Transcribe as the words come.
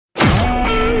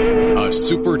a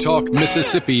Super Talk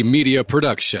Mississippi media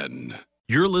production.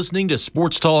 You're listening to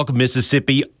Sports Talk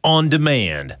Mississippi On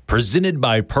Demand, presented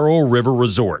by Pearl River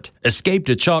Resort. Escape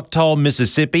to Choctaw,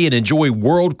 Mississippi and enjoy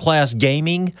world-class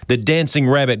gaming, the Dancing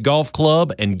Rabbit Golf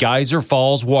Club, and Geyser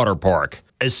Falls Water Park.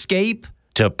 Escape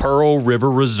to Pearl River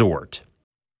Resort.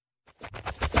 To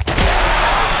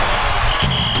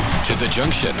the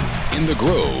junction, in the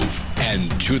Grove,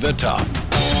 and to the top.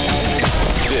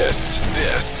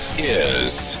 This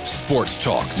is Sports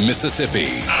Talk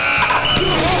Mississippi.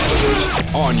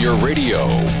 On your radio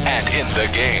and in the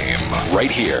game,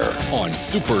 right here on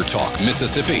Super Talk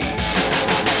Mississippi.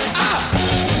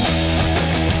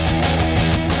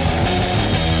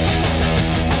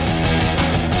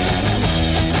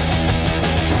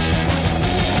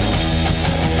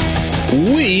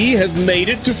 We have made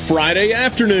it to Friday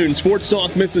afternoon. Sports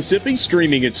Talk Mississippi,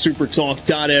 streaming at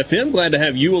supertalk.fm. Glad to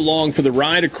have you along for the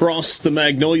ride across the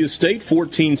Magnolia State.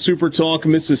 14 Super Talk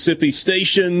Mississippi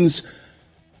stations.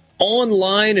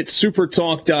 Online at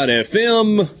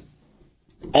supertalk.fm.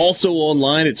 Also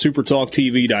online at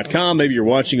supertalktv.com. Maybe you're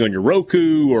watching on your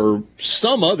Roku or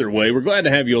some other way. We're glad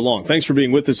to have you along. Thanks for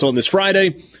being with us on this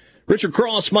Friday. Richard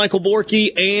Cross, Michael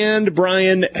Borky, and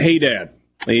Brian Haydad.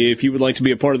 If you would like to be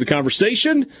a part of the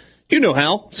conversation, you know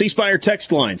how. C Spire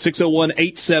text line,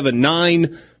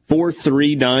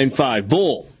 601-879-4395.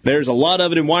 Bull, there's a lot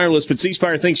of it in wireless, but C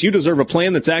Spire thinks you deserve a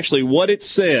plan that's actually what it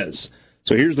says.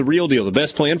 So here's the real deal. The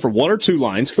best plan for one or two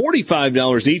lines,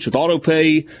 $45 each with auto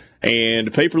pay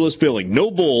and paperless billing. No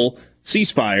bull,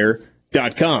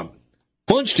 cspire.com.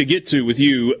 Bunch to get to with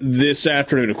you this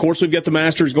afternoon. Of course, we've got the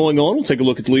Masters going on. We'll take a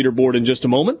look at the leaderboard in just a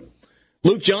moment.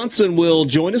 Luke Johnson will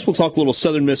join us. We'll talk a little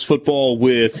Southern Miss football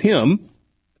with him.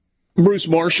 Bruce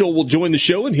Marshall will join the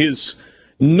show in his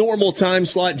normal time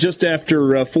slot just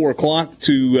after 4 o'clock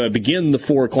to begin the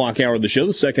 4 o'clock hour of the show,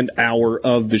 the second hour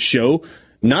of the show.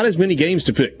 Not as many games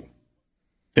to pick,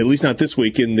 at least not this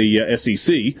week in the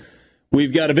SEC.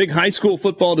 We've got a big high school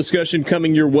football discussion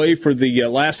coming your way for the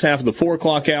last half of the 4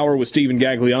 o'clock hour with Stephen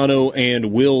Gagliano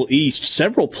and Will East.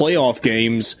 Several playoff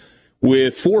games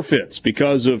with forfeits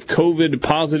because of COVID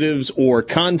positives or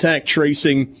contact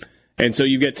tracing. And so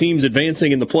you've got teams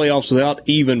advancing in the playoffs without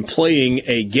even playing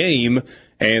a game.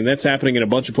 And that's happening in a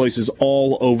bunch of places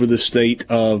all over the state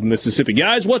of Mississippi.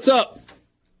 Guys, what's up?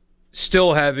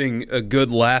 Still having a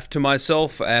good laugh to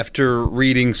myself after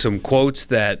reading some quotes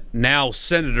that now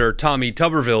Senator Tommy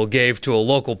Tuberville gave to a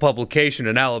local publication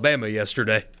in Alabama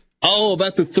yesterday. Oh,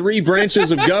 about the three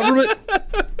branches of government?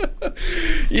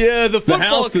 Yeah, the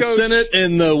House, coach, the Senate,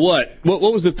 and the what? What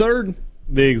was the third?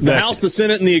 The House, the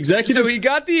Senate, and the executive? So he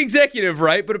got the executive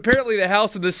right, but apparently the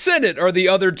House and the Senate are the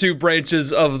other two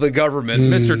branches of the government.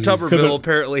 Mr. Tuberville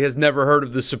apparently has never heard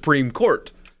of the Supreme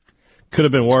Court. Could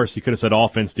have been worse. He could have said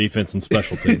offense, defense, and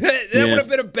special teams. that would have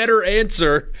been a better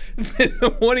answer than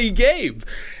the one he gave.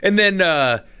 And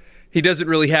then he doesn't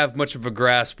really have much of a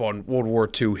grasp on World War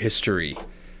II history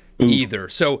either.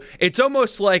 So it's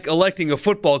almost like electing a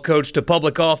football coach to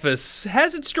public office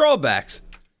has its drawbacks.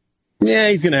 Yeah,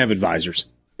 he's going to have advisors.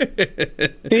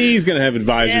 He's going to have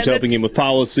advisors helping him with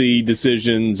policy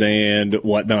decisions and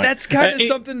whatnot. That's kind of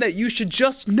something that you should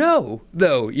just know,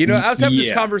 though. You know, I was having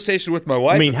this conversation with my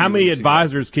wife. I mean, how many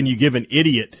advisors can you give an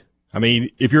idiot? I mean,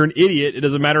 if you're an idiot, it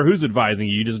doesn't matter who's advising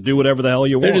you. You just do whatever the hell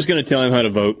you want. They're just going to tell him how to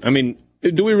vote. I mean,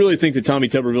 do we really think that Tommy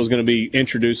Tuberville is going to be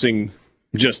introducing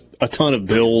just a ton of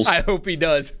bills? I hope he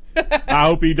does. I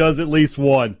hope he does at least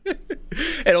one. And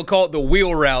he'll call it the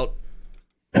wheel route.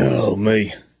 Oh,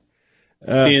 me.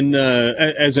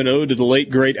 As an ode to the late,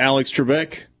 great Alex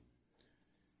Trebek,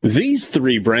 these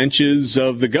three branches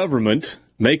of the government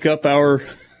make up our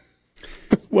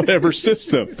whatever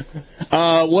system.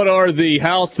 What are the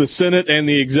House, the Senate, and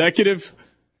the executive?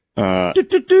 No.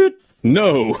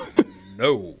 No.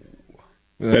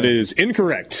 That is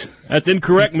incorrect. That's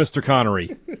incorrect, Mr.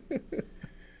 Connery.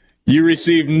 You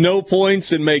receive no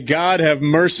points, and may God have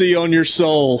mercy on your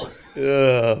soul.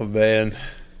 Oh, man.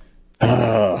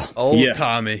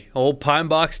 Tommy. Old Pine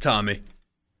Box Tommy.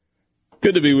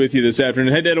 Good to be with you this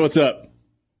afternoon. Hey, Dad, what's up?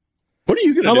 What are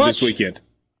you going to do this weekend?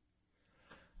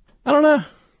 I don't know.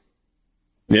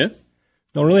 Yeah?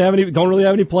 Don't really have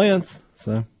any plans.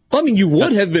 So. Well, I mean, you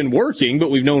would have been working,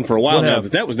 but we've known for a while now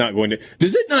that was not going to.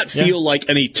 Does it not feel like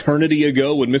an eternity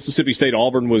ago when Mississippi State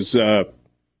Auburn was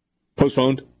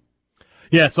postponed?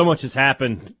 Yeah, so much has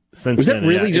happened since. Was that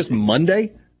really just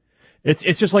Monday?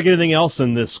 It's just like anything else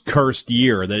in this cursed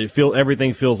year that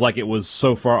everything feels like it was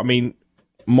so far. I mean,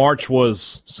 March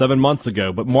was 7 months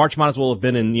ago, but March might as well have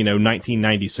been in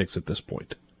 1996 at this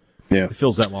point. Yeah, it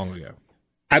feels that long ago.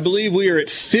 I believe we are at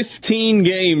 15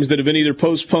 games that have been either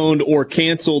postponed or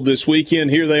canceled this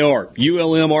weekend. Here they are.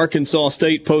 ULM, Arkansas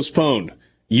State, postponed.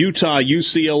 Utah,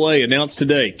 UCLA, announced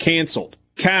today, canceled.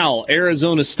 Cal,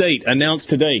 Arizona State, announced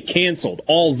today, canceled.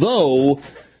 Although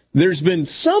there's been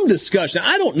some discussion,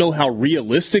 I don't know how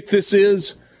realistic this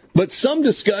is, but some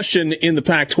discussion in the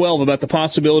Pac-12 about the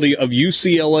possibility of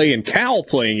UCLA and Cal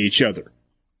playing each other.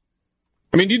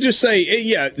 I mean, you just say, hey,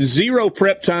 yeah, zero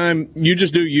prep time, you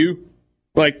just do you.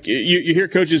 Like, you hear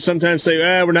coaches sometimes say,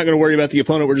 we're not going to worry about the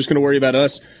opponent, we're just going to worry about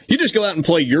us. You just go out and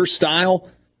play your style,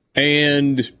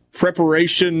 and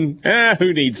preparation,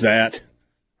 who needs that?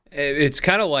 It's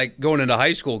kind of like going into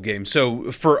high school games.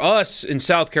 So for us in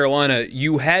South Carolina,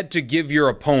 you had to give your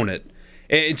opponent,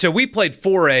 and so we played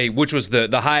 4A, which was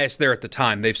the highest there at the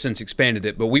time. They've since expanded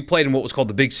it, but we played in what was called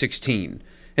the Big 16.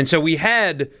 And so we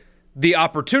had the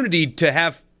opportunity to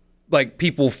have like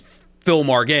people film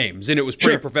our games, and it was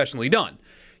pretty professionally done.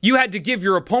 You had to give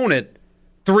your opponent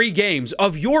 3 games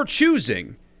of your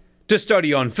choosing to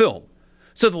study on film.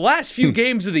 So the last few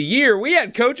games of the year, we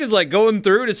had coaches like going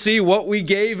through to see what we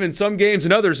gave in some games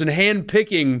and others and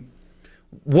hand-picking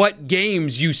what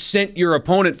games you sent your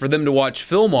opponent for them to watch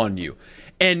film on you.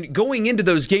 And going into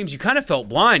those games, you kind of felt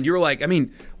blind. You were like, I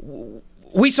mean,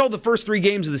 we saw the first 3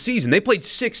 games of the season. They played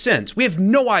 6 cents. We have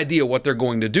no idea what they're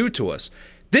going to do to us.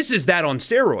 This is that on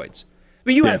steroids. I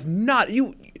mean,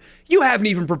 you haven't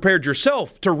even prepared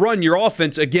yourself to run your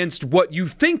offense against what you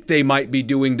think they might be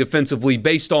doing defensively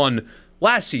based on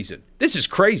last season. This is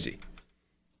crazy.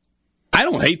 I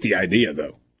don't hate the idea,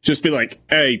 though. Just be like,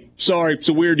 hey, sorry, it's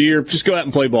a weird year. Just go out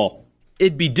and play ball.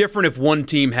 It'd be different if one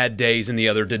team had days and the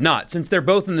other did not. Since they're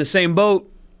both in the same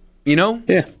boat, you know?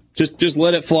 Yeah, just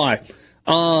let it fly.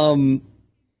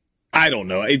 I don't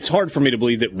know. It's hard for me to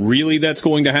believe that really that's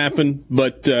going to happen,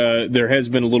 but there has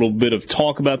been a little bit of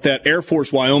talk about that. Air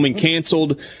Force Wyoming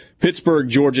canceled. Pittsburgh,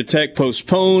 Georgia Tech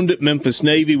postponed. Memphis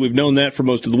Navy, we've known that for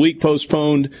most of the week,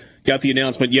 postponed. Got the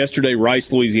announcement yesterday.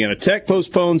 Rice, Louisiana Tech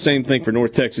postponed. Same thing for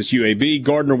North Texas UAB.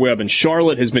 Gardner-Webb and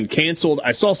Charlotte has been canceled.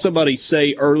 I saw somebody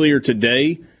say earlier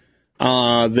today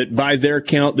that by their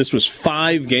count, this was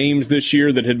 5 games this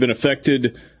year that had been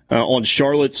affected on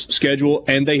Charlotte's schedule,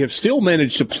 and they have still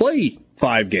managed to play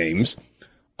 5 games.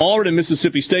 Auburn and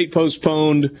Mississippi State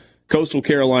postponed. Coastal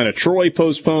Carolina, Troy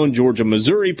postponed. Georgia,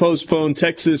 Missouri postponed.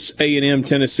 Texas, A&M,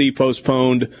 Tennessee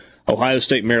postponed. Ohio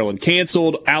State, Maryland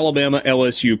canceled. Alabama,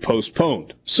 LSU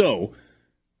postponed. So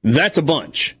that's a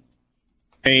bunch.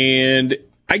 And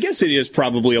I guess it is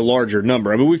probably a larger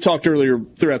number. I mean, we've talked earlier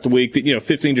throughout the week that,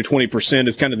 15 to 20%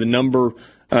 is kind of the number,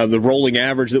 the rolling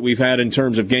average that we've had in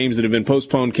terms of games that have been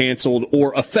postponed, canceled,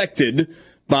 or affected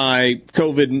by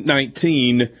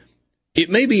COVID-19. It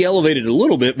may be elevated a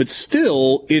little bit, but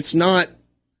still, it's not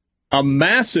a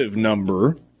massive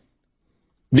number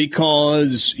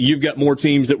because you've got more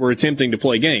teams that were attempting to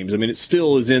play games. I mean, it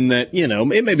still is in that,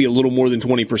 it may be a little more than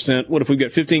 20%. What if we've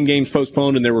got 15 games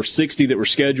postponed and there were 60 that were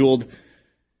scheduled?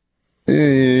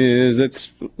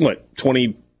 That's,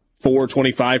 24,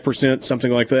 25%,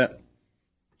 something like that.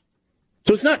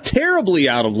 So it's not terribly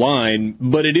out of line,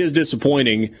 but it is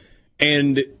disappointing,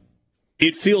 and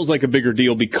it feels like a bigger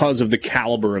deal because of the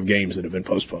caliber of games that have been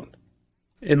postponed.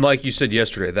 And like you said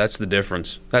yesterday, that's the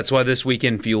difference. That's why this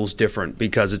weekend feels different,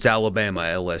 because it's Alabama,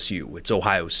 LSU, it's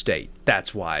Ohio State.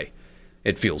 That's why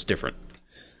it feels different.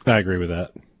 I agree with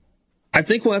that. I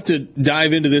think we'll have to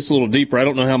dive into this a little deeper. I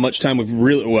don't know how much time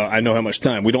I know how much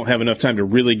time. We don't have enough time to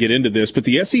really get into this, but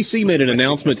the SEC made an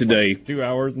announcement today. 2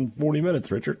 hours and 40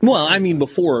 minutes, Richard. Well, I mean,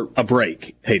 before a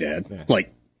break. Hey, Dad. Yeah.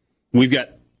 We've got,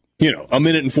 a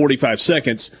minute and 45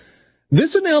 seconds.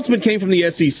 This announcement came from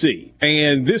the SEC,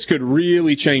 and this could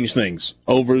really change things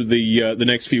over the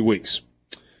next few weeks.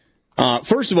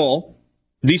 First of all,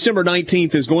 December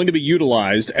 19th is going to be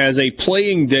utilized as a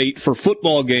playing date for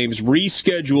football games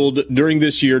rescheduled during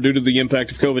this year due to the impact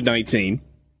of COVID-19.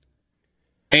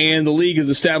 And the league has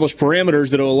established parameters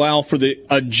that will allow for the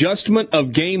adjustment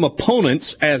of game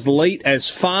opponents as late as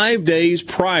 5 days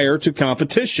prior to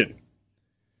competition.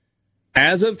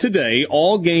 As of today,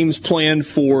 all games planned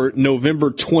for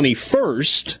November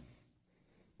 21st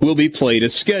will be played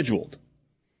as scheduled.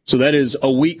 So that is a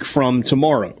week from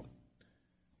tomorrow.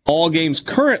 All games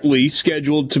currently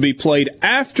scheduled to be played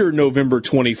after November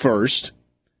 21st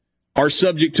are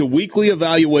subject to weekly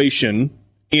evaluation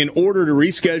in order to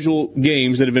reschedule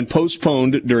games that have been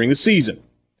postponed during the season.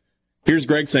 Here's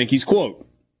Greg Sankey's quote.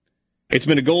 It's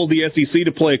been a goal of the SEC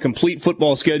to play a complete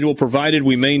football schedule provided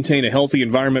we maintain a healthy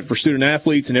environment for student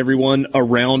athletes and everyone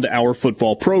around our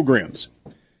football programs.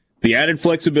 The added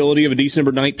flexibility of a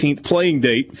December 19th playing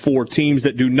date for teams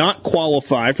that do not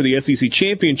qualify for the SEC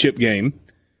championship game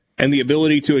and the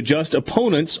ability to adjust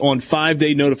opponents on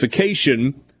 5-day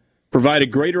notification provide a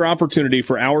greater opportunity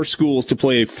for our schools to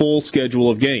play a full schedule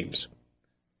of games.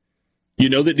 You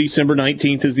know that December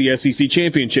 19th is the SEC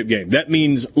championship game. That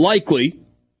means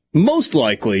most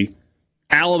likely,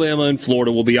 Alabama and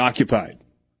Florida will be occupied.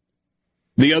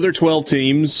 The other 12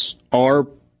 teams are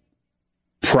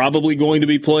probably going to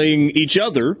be playing each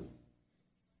other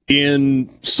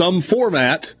in some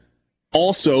format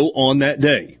also on that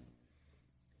day.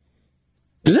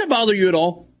 Does that bother you at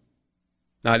all?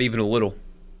 Not even a little.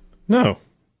 No.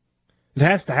 It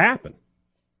has to happen.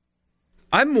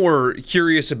 I'm more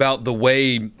curious about the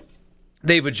way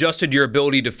they've adjusted your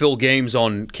ability to fill games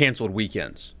on canceled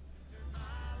weekends.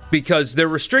 Because they're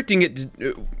restricting it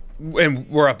to, and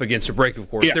we're up against a break, of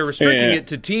course. Yeah. They're restricting it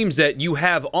to teams that you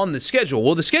have on the schedule.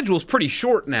 Well, the schedule is pretty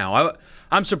short now.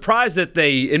 I'm surprised that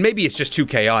and maybe it's just too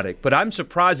chaotic, but I'm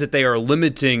surprised that they are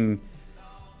limiting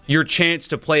your chance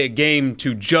to play a game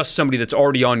to just somebody that's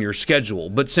already on your schedule.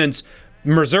 But since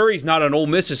Missouri's not on Ole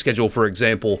Miss's schedule, for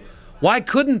example, why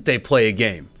couldn't they play a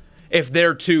game if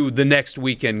their two the next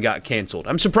weekend got canceled?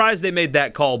 I'm surprised they made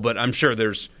that call, but I'm sure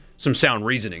there's some sound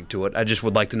reasoning to it. I just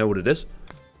would like to know what it is.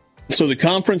 So the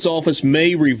conference office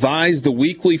may revise the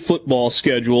weekly football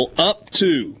schedule up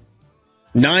to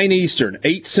 9 Eastern,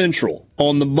 8 Central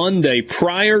on the Monday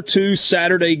prior to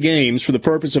Saturday games for the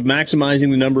purpose of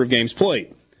maximizing the number of games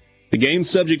played. The games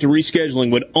subject to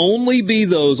rescheduling would only be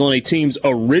those on a team's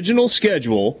original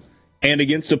schedule and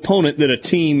against opponent that a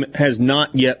team has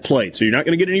not yet played. So you're not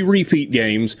going to get any repeat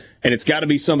games, and it's got to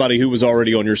be somebody who was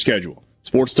already on your schedule.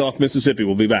 Sports Talk Mississippi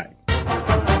will be back.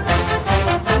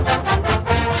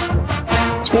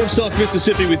 Sports Talk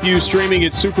Mississippi with you, streaming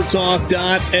at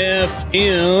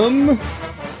supertalk.fm.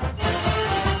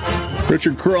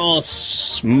 Richard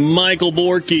Cross, Michael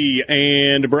Borky,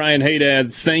 and Brian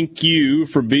Haydad, thank you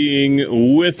for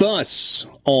being with us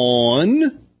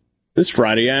on this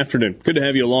Friday afternoon. Good to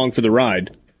have you along for the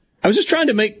ride. I was just trying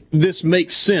to make this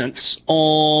make sense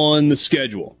on the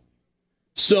schedule.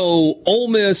 So, Ole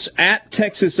Miss at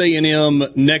Texas A&M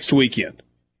next weekend.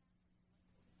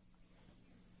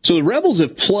 So the Rebels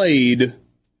have played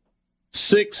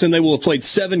 6, and they will have played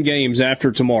 7 games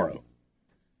after tomorrow.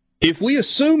 If we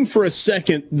assume for a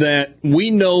second that we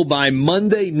know by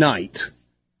Monday night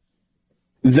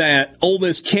that Ole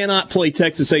Miss cannot play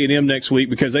Texas A&M next week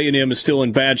because A&M is still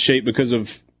in bad shape because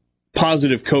of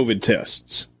positive COVID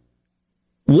tests,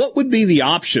 what would be the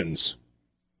options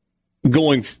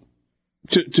going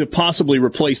to possibly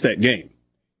replace that game?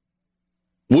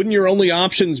 Wouldn't your only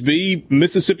options be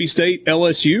Mississippi State,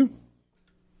 LSU?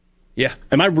 Yeah.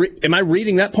 Am I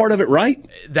reading that part of it right?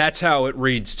 That's how it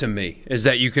reads to me, is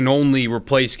that you can only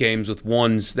replace games with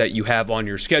ones that you have on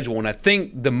your schedule. And I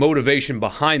think the motivation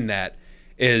behind that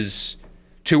is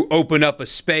to open up a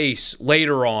space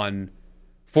later on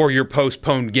for your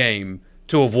postponed game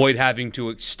to avoid having to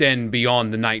extend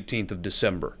beyond the 19th of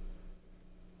December.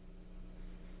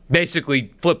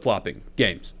 Basically, flip-flopping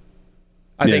games.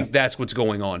 I think that's what's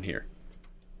going on here.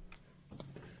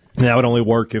 That would only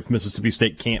work if Mississippi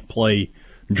State can't play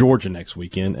Georgia next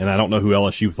weekend, and I don't know who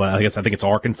LSU play. I think it's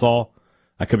Arkansas.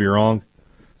 I could be wrong.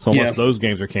 So unless those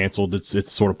games are canceled,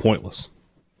 it's sort of pointless.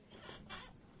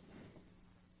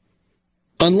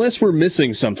 Unless we're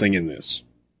missing something in this,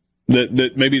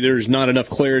 that maybe there's not enough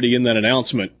clarity in that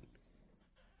announcement.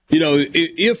 You know,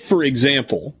 if for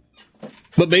example,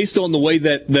 but based on the way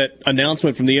that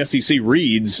announcement from the SEC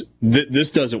reads, this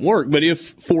doesn't work. But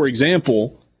if, for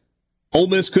example, Ole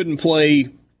Miss couldn't play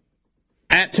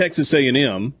at Texas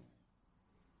A&M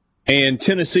and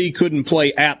Tennessee couldn't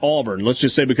play at Auburn, let's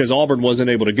just say because Auburn wasn't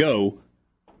able to go,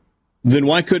 then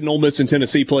why couldn't Ole Miss and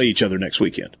Tennessee play each other next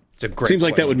weekend? It's a great Seems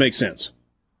like question. that would make sense.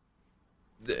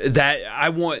 That I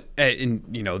want, and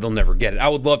you know, they'll never get it. I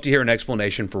would love to hear an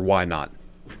explanation for why not.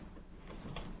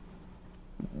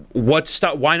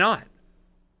 Why not?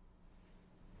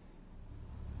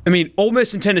 I mean, Ole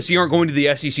Miss and Tennessee aren't going to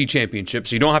the SEC championship,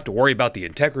 so you don't have to worry about the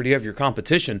integrity of your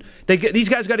competition. These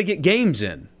guys got to get games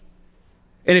in.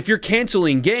 And if you're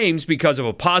canceling games because of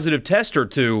a positive test or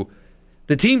two,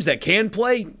 the teams that can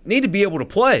play need to be able to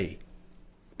play.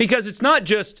 Because it's not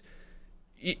just,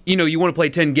 you know, you want to play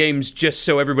 10 games just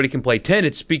so everybody can play 10.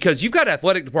 It's because you've got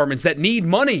athletic departments that need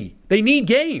money. They need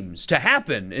games to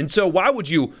happen. And so why would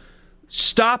you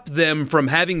stop them from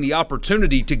having the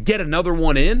opportunity to get another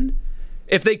one in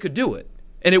if they could do it?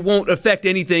 And it won't affect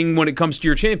anything when it comes to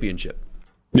your championship.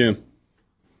 Yeah.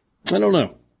 I don't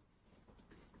know.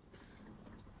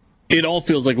 It all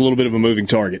feels like a little bit of a moving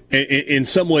target. In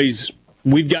some ways,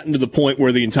 we've gotten to the point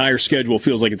where the entire schedule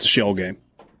feels like it's a shell game.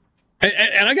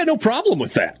 And I got no problem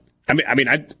with that. I mean,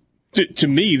 to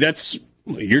me,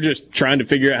 you're just trying to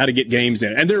figure out how to get games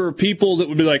in. And there are people that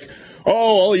would be like, oh,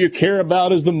 all you care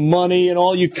about is the money and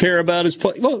all you care about is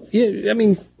play. Well, yeah, I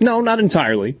mean, no, not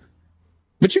entirely.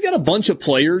 But you got a bunch of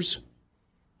players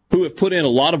who have put in a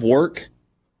lot of work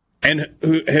and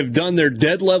who have done their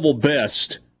dead level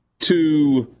best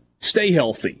to stay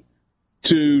healthy,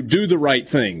 to do the right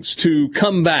things, to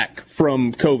come back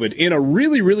from COVID in a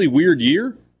really, really weird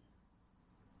year.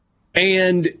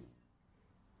 And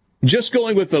just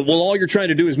going with the, well, all you're trying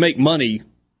to do is make money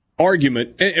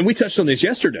argument, and we touched on this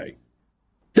yesterday,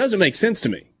 doesn't make sense to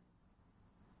me.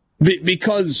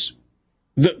 Because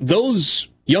those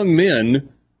young men,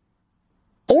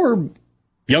 or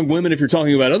young women if you're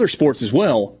talking about other sports as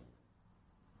well,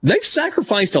 they've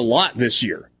sacrificed a lot this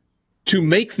year to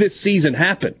make this season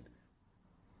happen.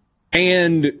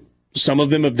 And some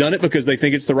of them have done it because they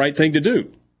think it's the right thing to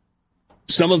do.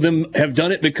 Some of them have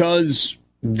done it because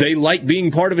they like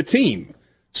being part of a team.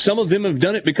 Some of them have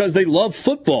done it because they love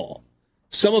football.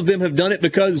 Some of them have done it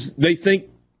because they think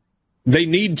they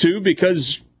need to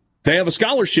because they have a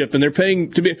scholarship and they're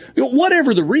paying to be,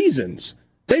 whatever the reasons.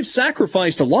 They've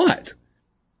sacrificed a lot.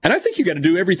 And I think you got to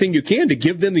do everything you can to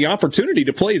give them the opportunity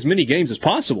to play as many games as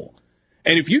possible.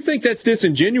 And if you think that's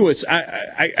disingenuous,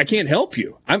 I can't help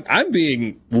you. I'm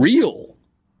being real.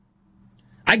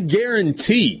 I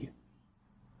guarantee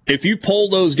if you poll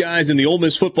those guys in the Ole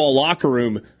Miss football locker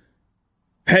room,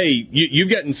 hey,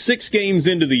 you've gotten 6 games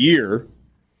into the year,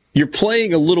 you're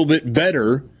playing a little bit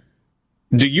better.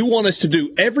 Do you want us to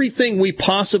do everything we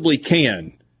possibly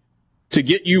can to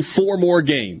get you 4 more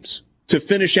games to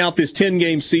finish out this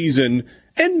 10-game season?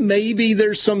 And maybe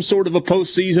there's some sort of a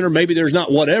postseason, or maybe there's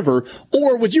not, whatever.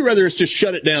 Or would you rather us just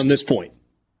shut it down at this point?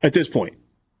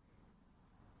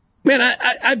 Man,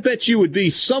 I bet you would be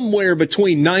somewhere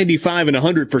between 95 and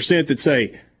 100% that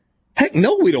say, heck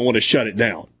no, we don't want to shut it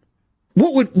down.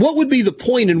 What would be the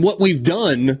point in what we've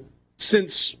done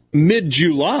since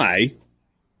mid-July?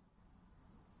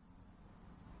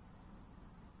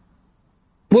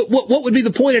 What would be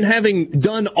the point in having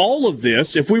done all of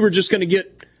this if we were just going to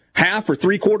get half or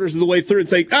 3/4 of the way through and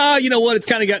say, you know what, it's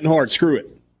kind of gotten hard, screw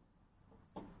it?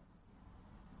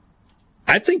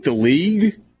 I think the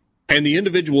league and the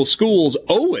individual schools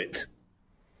owe it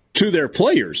to their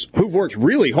players who've worked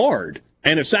really hard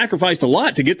and have sacrificed a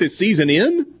lot to get this season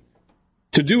in,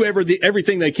 to do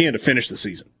everything they can to finish the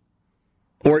season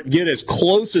or get as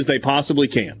close as they possibly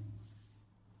can.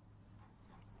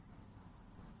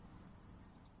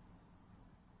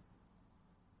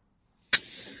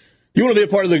 You want to be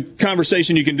a part of the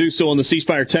conversation, you can do so on the C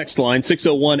Spire text line,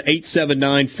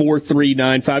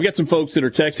 601-879-4395. Got some folks that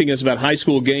are texting us about high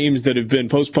school games that have been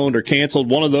postponed or canceled.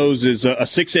 One of those is a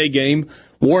 6A game.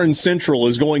 Warren Central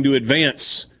is going to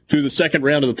advance to the second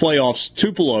round of the playoffs.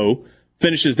 Tupelo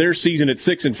finishes their season at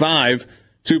 6-5.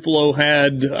 Tupelo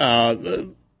had, I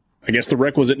guess, the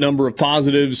requisite number of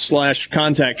positives /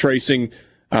 contact tracing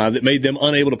that made them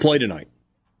unable to play tonight.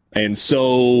 And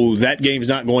so that game's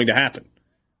not going to happen.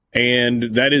 And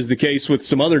that is the case with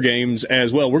some other games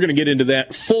as well. We're going to get into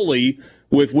that fully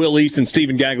with Will East and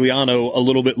Stephen Gagliano a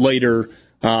little bit later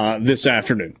this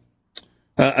afternoon.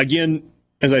 Again,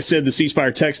 as I said, the C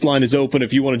Spire text line is open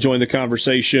if you want to join the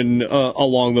conversation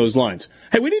along those lines.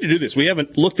 Hey, we need to do this. We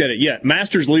haven't looked at it yet.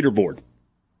 Masters leaderboard.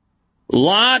 A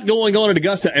lot going on at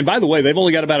Augusta. And by the way, they've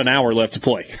only got about an hour left to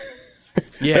play.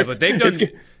 Yeah, but they've done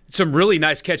some really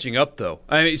nice catching up, though.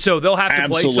 I mean, so they'll have to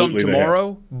play some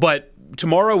tomorrow, but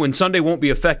tomorrow and Sunday won't be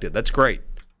affected. That's great.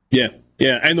 Yeah.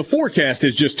 And the forecast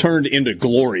has just turned into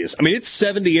glorious. I mean, it's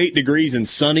 78 degrees and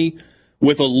sunny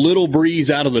with a little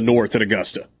breeze out of the north at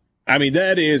Augusta. I mean,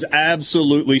 that is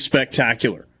absolutely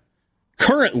spectacular.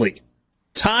 Currently,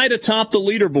 tied atop the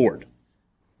leaderboard,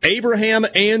 Abraham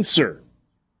Answer,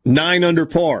 9 under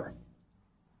par.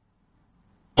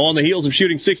 On the heels of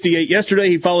shooting 68 yesterday,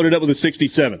 he followed it up with a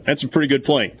 67. That's some pretty good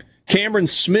playing. Cameron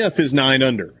Smith is 9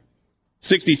 under.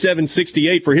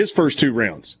 67-68 for his first 2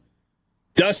 rounds.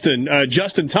 Justin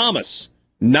Thomas,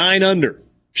 9 under.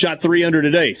 Shot 3 under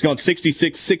today. He's gone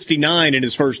 66-69 in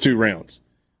his first 2 rounds.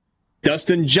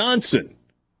 Dustin Johnson,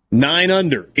 9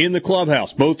 under in the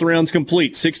clubhouse. Both rounds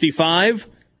complete. 65,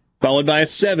 followed by a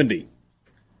 70.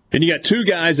 Then you got 2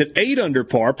 guys at 8 under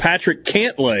par. Patrick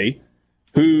Cantlay,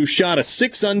 who shot a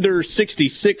 6 under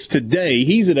 66 today.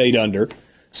 He's at 8 under.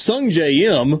 Sung J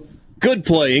M, good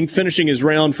playing, finishing his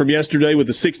round from yesterday with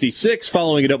a 66,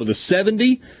 following it up with a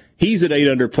 70. He's at 8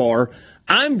 under par.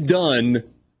 I'm done.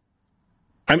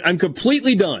 I'm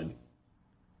completely done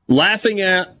laughing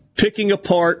at, picking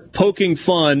apart, poking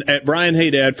fun at Brian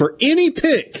Haydad for any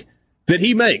pick that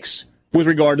he makes with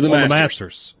regard to the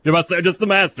Masters. You're about to say just the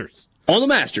Masters. on the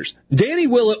Masters. Danny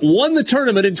Willett won the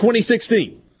tournament in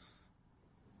 2016.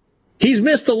 He's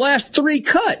missed the last 3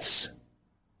 cuts.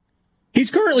 He's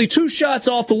currently 2 shots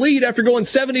off the lead after going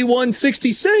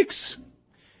 71-66.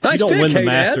 Nice you don't pick, win the hey,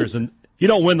 Masters, Dad. and you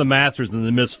don't win the Masters and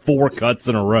then miss 4 cuts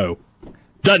in a row.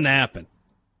 Doesn't happen.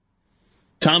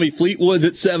 Tommy Fleetwood's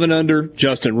at 7 under.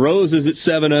 Justin Rose is at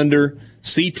 7 under.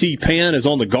 C.T. Pan is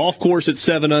on the golf course at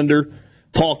 7 under.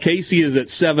 Paul Casey is at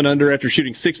 7 under after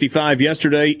shooting 65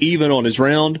 yesterday, even on his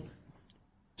round.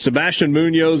 Sebastian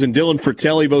Munoz and Dylan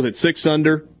Fratelli both at 6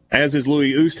 under, as is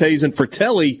Louis Oosthuizen.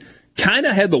 Fratelli kind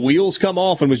of had the wheels come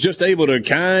off and was just able to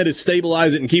kind of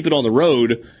stabilize it and keep it on the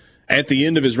road at the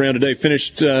end of his round today.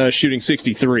 Finished shooting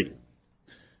 63.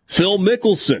 Phil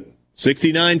Mickelson,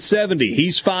 69-70.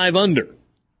 He's 5 under.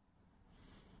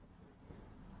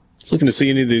 Looking to see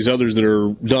any of these others that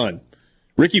are done.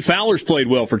 Ricky Fowler's played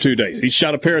well for 2 days. He's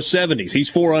shot a pair of 70s. He's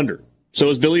 4 under. So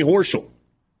is Billy Horschel.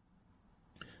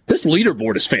 This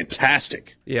leaderboard is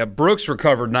fantastic. Yeah, Brooks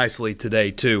recovered nicely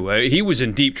today, too. He was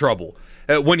in deep trouble.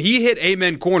 When he hit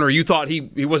Amen Corner, you thought he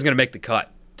wasn't going to make the cut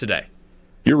today.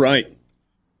 You're right.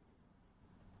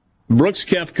 Brooks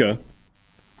Koepka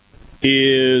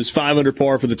is 5 under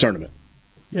par for the tournament.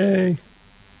 Yay.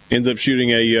 Ends up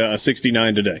shooting a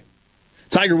 69 today.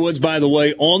 Tiger Woods, by the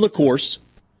way, on the course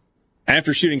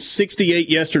after shooting 68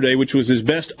 yesterday, which was his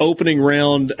best opening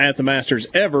round at the Masters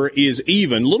ever, is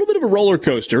even. A little bit of a roller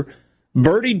coaster.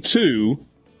 Birdied 2,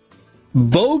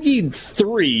 bogeyed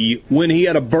 3 when he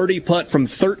had a birdie putt from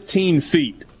 13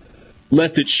 feet.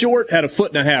 Left it short, had a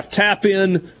 1.5 foot tap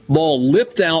in, ball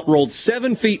lipped out, rolled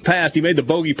 7 feet past. He made the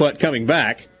bogey putt coming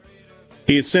back.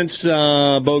 He has since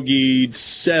bogeyed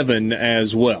 7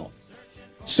 as well.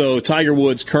 So Tiger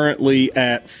Woods currently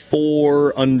at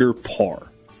 4 under par.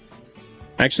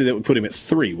 Actually, that would put him at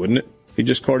 3, wouldn't it? He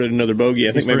just carded another bogey.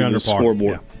 I think maybe the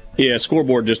scoreboard. Yeah,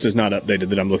 scoreboard just is not updated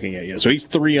that I'm looking at yet. So he's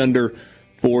 3 under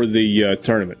for the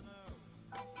tournament.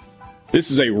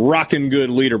 This is a rockin' good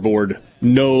leaderboard,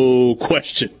 no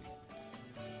question.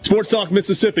 Sports Talk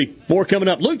Mississippi. More coming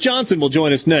up. Luke Johnson will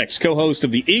join us next, co-host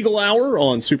of the Eagle Hour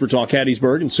on Super Talk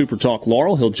Hattiesburg and Super Talk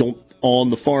Laurel. He'll jump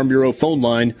on the Farm Bureau phone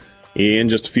line in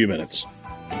just a few minutes.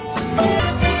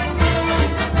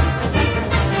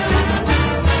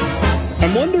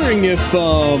 I'm wondering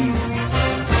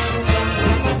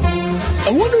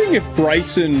if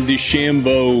Bryson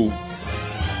DeChambeau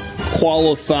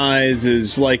qualifies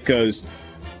as like a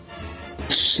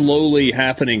slowly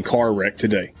happening car wreck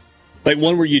today. Like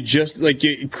one where you just, like,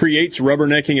 it creates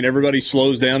rubbernecking and everybody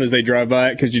slows down as they drive by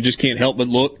it because you just can't help but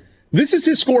look. This is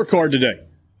his scorecard today.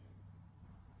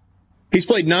 He's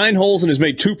played 9 holes and has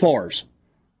made 2 pars.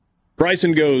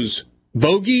 Bryson goes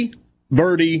bogey,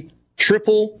 birdie,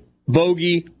 triple,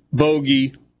 bogey,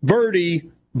 bogey,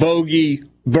 birdie, bogey,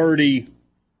 birdie,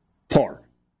 par.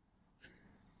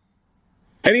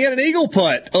 And he had an eagle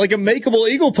putt, like a makeable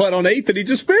eagle putt on 8 that he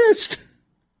just missed.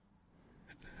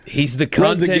 He's the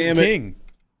content king.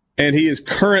 And he is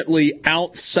currently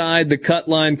outside the cut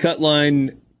line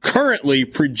currently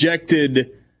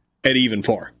projected at even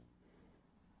par.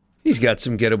 He's got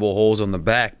some gettable holes on the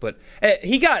back, but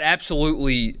he got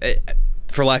absolutely,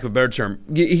 for lack of a better term,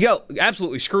 he got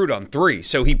absolutely screwed on 3.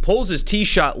 So he pulls his tee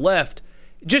shot left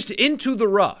just into the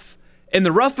rough. And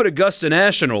the rough at Augusta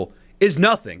National is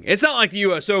nothing. It's not like the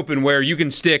U.S. Open where you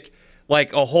can stick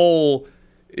like a whole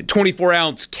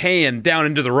 24-ounce can down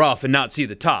into the rough and not see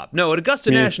the top. No, at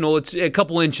Augusta National, it's a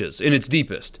couple inches in its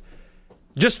deepest.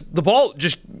 Just the ball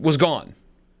just was gone.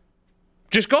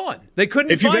 Just gone. They couldn't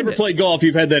find it. If you've ever played golf,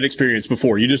 you've had that experience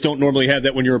before. You just don't normally have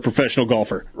that when you're a professional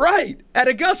golfer. Right. At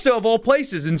Augusta, of all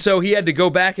places. And so he had to go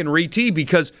back and re-tee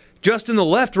because just in the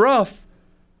left rough,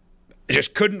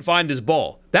 just couldn't find his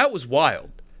ball. That was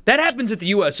wild. That happens at the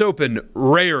U.S. Open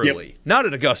rarely, not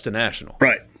at Augusta National.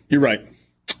 Right. You're right.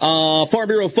 Farm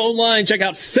Bureau phone line. Check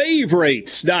out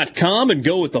favorites.com and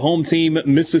go with the home team,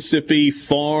 Mississippi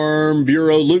Farm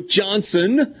Bureau. Luke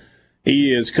Johnson.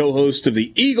 He is co-host of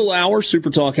the Eagle Hour,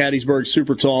 Super Talk Hattiesburg,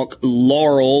 Super Talk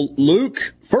Laurel.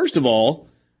 Luke, first of all,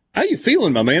 how you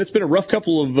feeling, my man? It's been a rough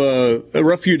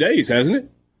few days, hasn't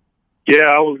it? Yeah,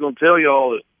 I was going to tell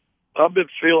y'all that I've been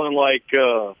feeling like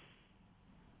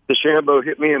DeChambeau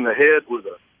hit me in the head with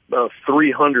a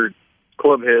 300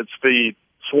 clubhead speed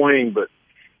swing. But,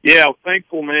 yeah, I'm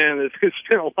thankful, man. It's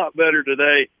been a lot better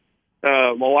today.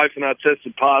 My wife and I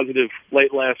tested positive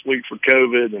late last week for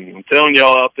COVID, and I'm telling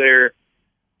y'all out there,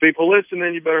 people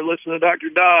listening, you better listen to Dr.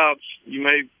 Dobbs. You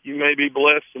may be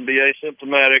blessed and be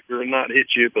asymptomatic or not hit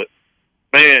you, but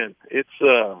man, it's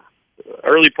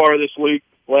early part of this week,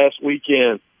 last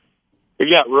weekend. It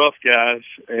got rough, guys,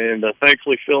 and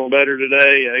thankfully feeling better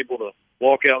today, able to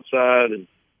walk outside and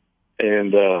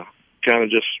kind of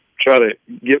just try to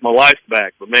get my life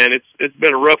back. But man, it's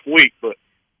been a rough week. But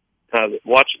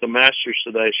watching the Masters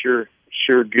today, sure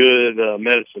good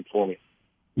medicine for me.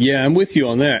 Yeah, I'm with you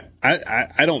on that.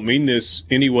 I don't mean this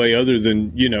any way other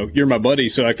than, you're my buddy,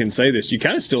 so I can say this. You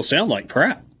kind of still sound like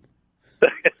crap.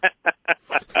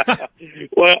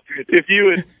 Well, if you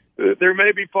would, there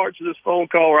may be parts of this phone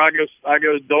call where I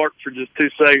go dark for just 2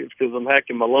 seconds because I'm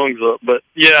hacking my lungs up. But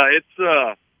yeah,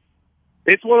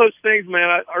 it's one of those things, man.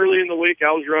 Early in the week,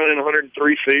 I was running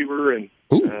 103 fever, and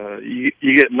you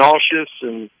get nauseous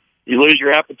and you lose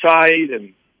your appetite,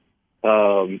 and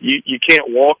you can't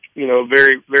walk,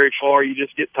 very, very far. You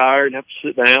just get tired and have to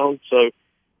sit down. So,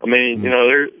 I mean,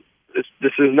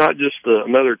 this is not just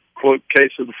another quote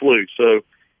case of the flu. So,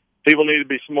 people need to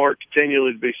be smart,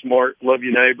 continually to be smart, love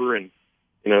your neighbor, and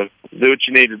do what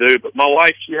you need to do. But my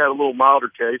wife, she had a little milder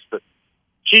case, but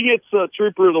she gets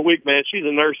Trooper of the Week, man. She's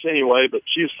a nurse anyway, but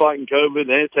she was fighting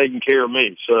COVID and taking care of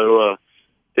me. So,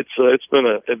 it's been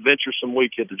an adventuresome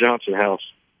week at the Johnson house.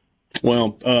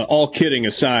 Well, all kidding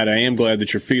aside, I am glad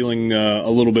that you're feeling a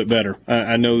little bit better.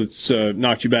 I know it's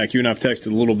knocked you back. You and I have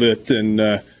texted a little bit,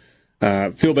 and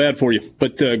feel bad for you.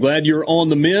 But glad you're on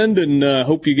the mend, and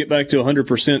hope you get back to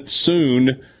 100%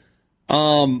 soon.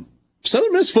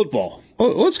 Southern Miss football,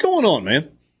 what's going on, man?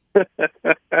 Oh,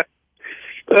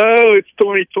 it's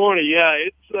 2020. Yeah,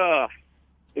 it's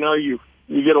you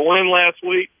get a win last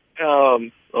week, a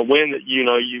win that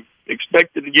you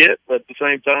expected to get, but at the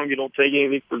same time, you don't take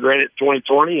anything for granted.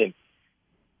 2020, and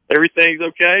everything's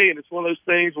okay. And it's one of those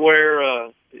things where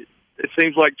it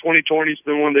seems like 2020 has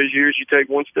been one of those years you take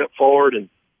one step forward and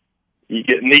you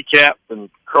get kneecapped and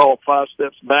crawl 5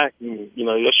 steps back. And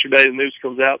yesterday the news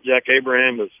comes out Jack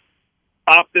Abraham has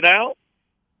opted out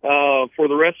for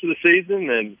the rest of the season,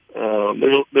 and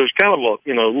there's kind of a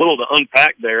little to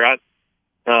unpack there.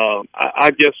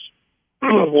 I guess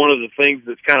one of the things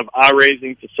that's kind of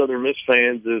eye-raising to Southern Miss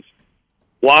fans is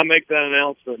why make that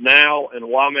announcement now and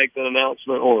why make that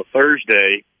announcement on a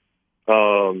Thursday?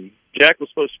 Jack was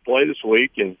supposed to play this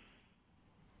week, and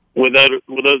with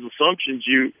those assumptions,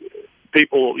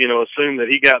 people assume that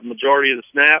he got the majority of the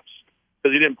snaps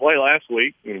because he didn't play last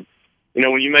week. And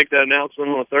when you make that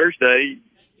announcement on a Thursday,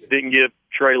 you didn't give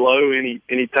Trey Lowe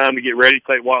any time to get ready.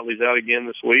 Tate Watley's out again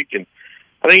this week, and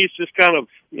I think it's just kind of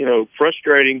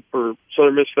frustrating for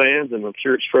Southern Miss fans, and I'm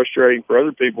sure it's frustrating for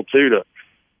other people too.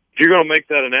 If you're going to make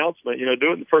that announcement,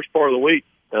 do it in the first part of the week.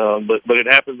 But it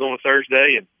happens on a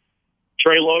Thursday, and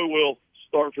Trey Lowe will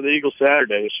start for the Eagles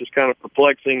Saturday. It's just kind of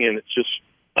perplexing, and it's just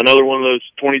another one of those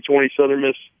 2020 Southern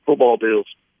Miss football deals.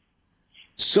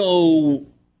 So,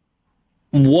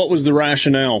 what was the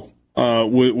rationale?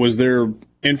 Was there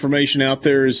information out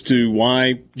there as to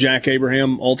why Jack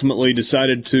Abraham ultimately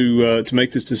decided to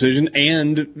make this decision?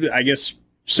 And I guess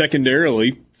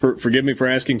secondarily, forgive me for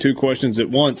asking 2 questions at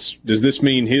once, does this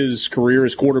mean his career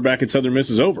as quarterback at Southern Miss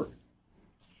is over?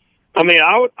 I mean,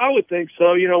 I would think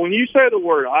so. When you say the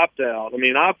word opt out, I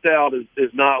mean, opt out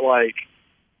is not like,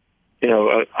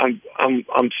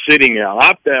 I'm sitting out.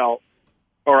 Opt out,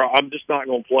 or I'm just not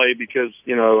going to play because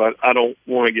I don't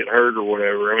want to get hurt or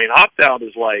whatever. I mean, opt out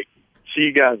is like, see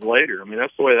you guys later. I mean,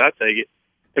 that's the way that I take it.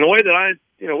 And the way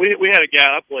that we had a guy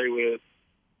I play with,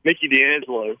 Mickey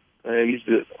D'Angelo, and he's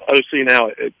the OC now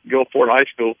at Gulfport High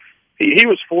School. He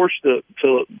was forced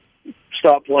to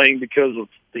stop playing because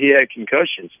he had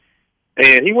concussions.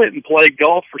 And he went and played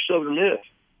golf for Southern Miss.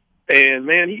 And,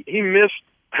 man, he missed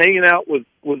hanging out with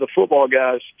the football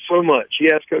guys so much.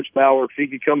 He asked Coach Bauer if he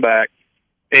could come back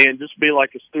and just be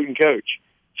like a student coach.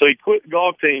 So he quit the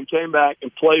golf team, came back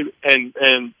and played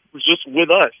and was just with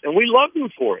us. And we loved him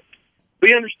for it.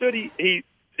 We understood he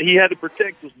had to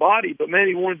protect his body, but, man,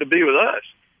 he wanted to be with us.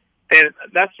 And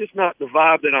that's just not the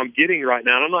vibe that I'm getting right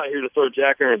now. And I'm not here to throw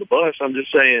Jack under the bus. I'm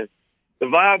just saying the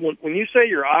vibe when you say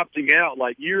you're opting out,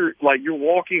 like you're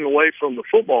walking away from the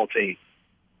football team.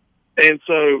 And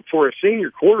so for a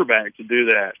senior quarterback to do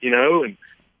that, and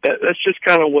that's just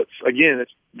kind of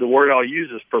it's the word I'll use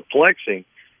is perplexing.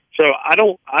 So I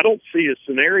don't see a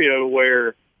scenario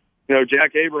where,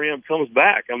 Jack Abraham comes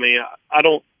back. I mean, I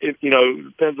don't, it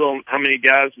depends on how many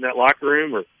guys in that locker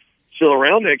room are still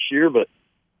around next year, but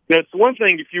it's one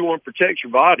thing if you want to protect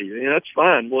your body, that's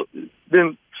fine. Well,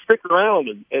 then stick around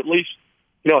and at least,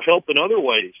 help in other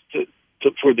ways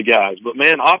for the guys. But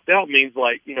man, opt out means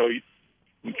like, the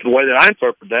way that I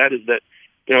interpret that is that,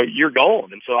 you're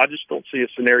gone. And so I just don't see a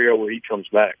scenario where he comes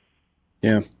back.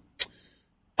 Yeah.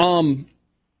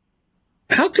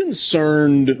 How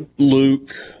concerned,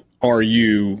 Luke, are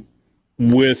you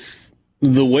with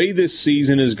the way this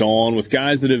season has gone, with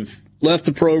guys that have left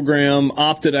the program,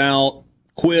 opted out,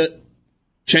 quit,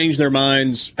 change their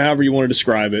minds, however you want to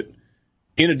describe it.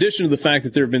 In addition to the fact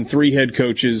that there have been 3 head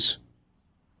coaches,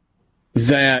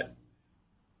 that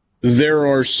there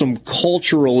are some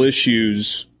cultural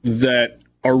issues that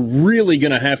are really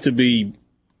going to have to be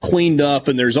cleaned up,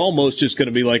 and there's almost just going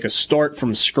to be like a start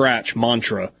from scratch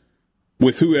mantra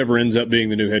with whoever ends up being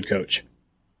the new head coach.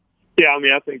 Yeah, I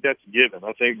mean, I think that's a given.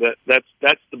 I think that's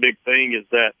the big thing, is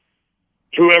that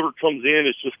whoever comes in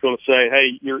is just going to say,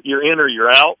 hey, you're in or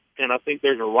you're out. And I think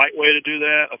there's a right way to do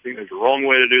that. I think there's a wrong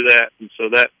way to do that. And so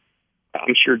that,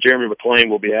 I'm sure Jeremy McClain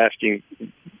will be asking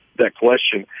that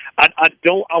question.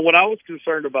 What I was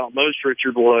concerned about most,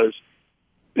 Richard, was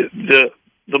the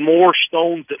more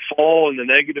stones that fall in the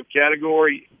negative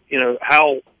category,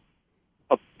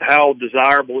 how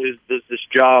desirable does this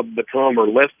job become, or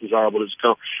less desirable does it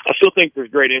become? I still think there's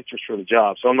great interest for the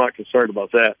job, so I'm not concerned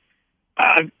about that.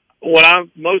 What I'm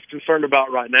most concerned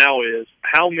about right now is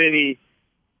how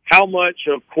much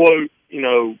of, quote,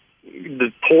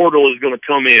 the portal is going to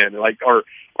come in. Like, are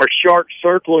sharks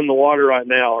circling the water right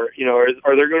now? Or,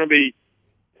 are there going to be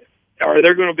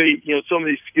some of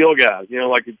these skill guys,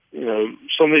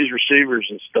 some of these receivers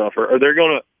and stuff? Is there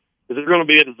going to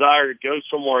be a desire to go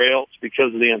somewhere else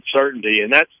because of the uncertainty?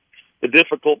 And that's the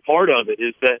difficult part of it,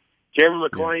 is that Jeremy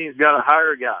McClain's got to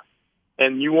hire a guy,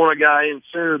 and you want a guy in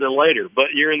sooner than later,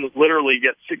 but you're literally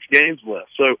got 6 games left.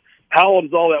 So how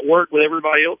does all that work with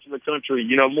everybody else in the country?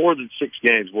 More than 6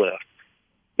 games left.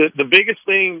 The biggest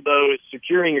thing, though, is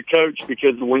securing a coach,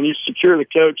 because when you secure the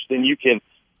coach, then you can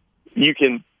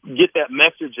get that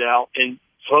message out, and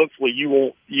hopefully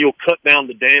you'll cut down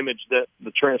the damage that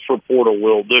the transfer portal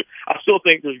will do. I still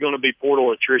think there's going to be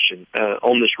portal attrition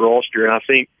on this roster, and I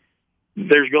think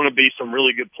there's going to be some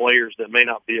really good players that may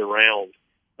not be around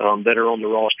that are on the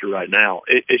roster right now.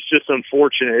 It's just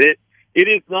unfortunate. It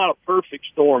is not a perfect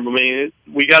storm. I mean,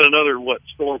 we got another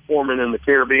storm forming in the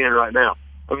Caribbean right now.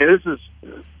 I mean,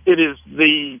 it is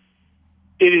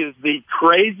the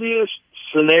craziest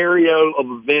scenario of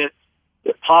events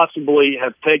that possibly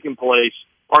have taken place,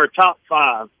 or a top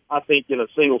 5, I think, in a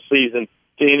single season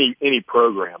to any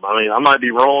program. I mean, I might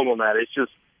be wrong on that. It's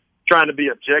just trying to be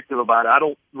objective about it. I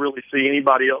don't really see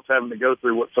anybody else having to go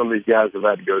through what some of these guys have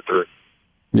had to go through.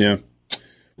 Yeah.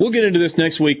 We'll get into this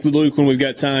next week, Luke, when we've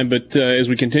got time. But as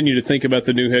we continue to think about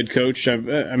the new head coach, I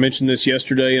mentioned this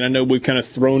yesterday, and I know we've kind of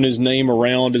thrown his name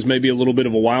around as maybe a little bit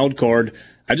of a wild card.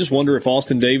 I just wonder if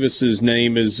Austin Davis's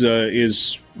name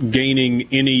is gaining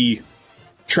any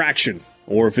traction,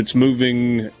 or if it's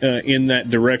moving in that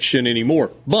direction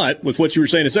anymore. But with what you were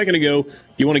saying a second ago,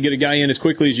 you want to get a guy in as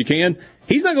quickly as you can.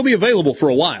 He's not going to be available for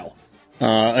a while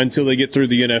until they get through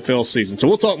the NFL season. So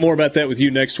we'll talk more about that with you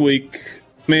next week.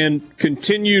 Man,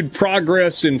 continued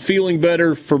progress and feeling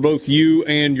better for both you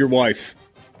and your wife.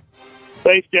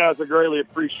 Thanks, guys. I greatly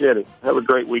appreciate it. Have a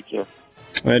great weekend.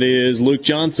 That is Luke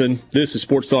Johnson. This is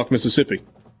Sports Talk Mississippi.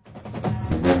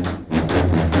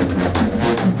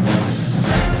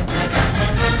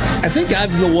 I think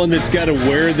I'm the one that's got to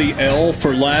wear the L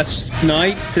for last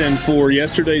night and for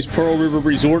yesterday's Pearl River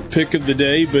Resort pick of the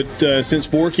day. But since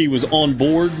Borky was on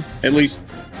board, at least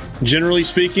generally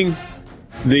speaking,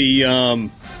 the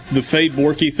Fade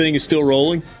Borky thing is still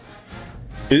rolling.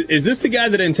 Is this the guy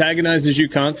that antagonizes you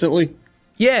constantly?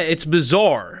 Yeah, it's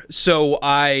bizarre. So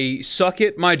I suck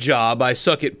at my job, I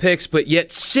suck at picks, but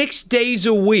yet 6 days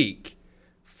a week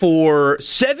for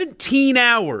 17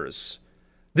 hours,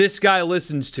 this guy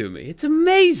listens to me. It's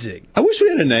amazing. I wish we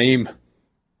had a name.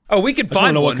 Oh, we could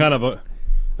find one. I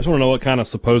just want to know what kind of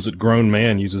supposed grown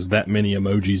man uses that many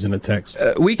emojis in a text.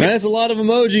 That's a lot of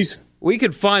emojis. We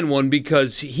could find one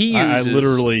because he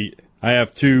uses... I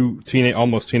have 2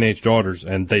 almost teenage daughters,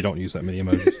 and they don't use that many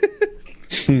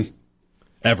emojis.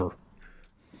 Ever.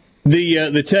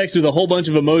 The text with a whole bunch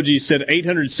of emojis said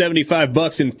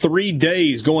 $875 in 3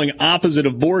 days, going opposite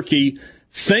of Borky.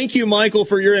 Thank you, Michael,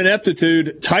 for your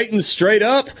ineptitude. Titans straight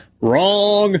up.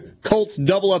 Wrong. Colts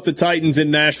double up the Titans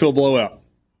in Nashville blowout.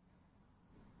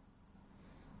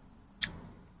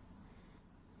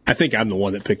 I think I'm the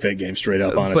one that picked that game straight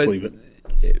up, honestly. But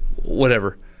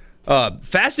whatever.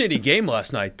 Fascinating game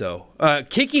last night, though.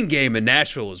 Kicking game in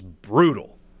Nashville was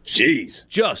brutal. Jeez.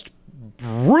 Just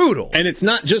brutal. And it's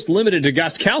not just limited to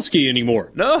Gostkowski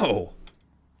anymore. No.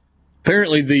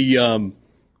 Apparently the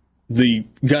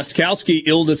Gostkowski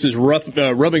illness is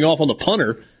rubbing off on the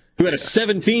punter, who had a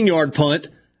 17-yard punt,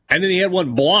 and then he had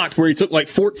one blocked where he took like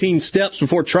 14 steps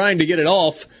before trying to get it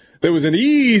off. There was an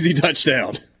easy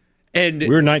touchdown. And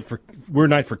we're night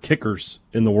for kickers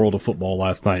in the world of football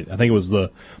last night. I think it was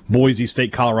the Boise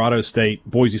State, Colorado State.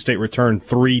 Boise State returned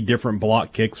 3 different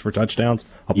block kicks for touchdowns.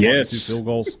 2 field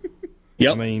goals.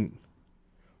 Yep. I mean,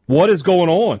 What is going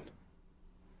on?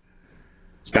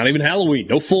 It's not even Halloween.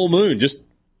 No full moon. Just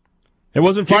it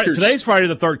wasn't Friday. kickers. Today's Friday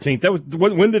the 13th. That was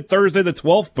when did Thursday the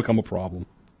 12th become a problem?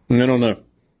 I don't know.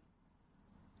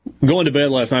 Going to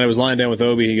bed last night, I was lying down with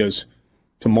Obi. He goes,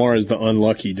 tomorrow's the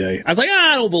unlucky day. I was like,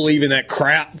 I don't believe in that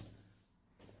crap.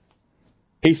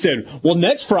 He said, well,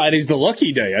 next Friday's the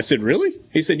lucky day. I said, really?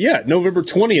 He said, yeah, November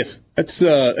 20th.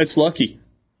 That's lucky.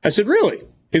 I said, really?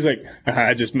 He's like,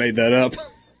 I just made that up.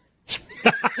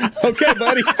 Okay,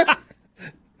 buddy.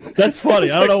 That's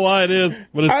funny. I don't know why it is,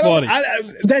 but it's funny.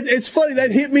 It's funny.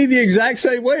 That hit me the exact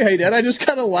same way. Hey, Dad, I just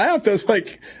kind of laughed. I was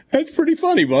like, that's pretty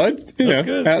funny, bud. You know,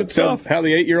 good. how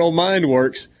the 8-year-old mind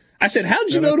works. I said, how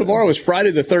did you know tomorrow was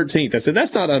Friday the 13th? I said,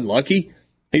 that's not unlucky.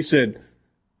 He said,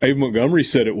 Ava Montgomery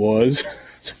said it was.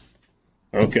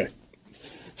 Okay.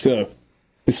 So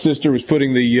his sister was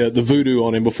putting the voodoo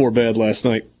on him before bed last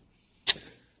night.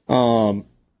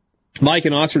 Mike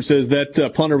in Oxford says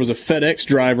that punter was a FedEx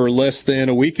driver less than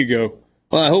a week ago.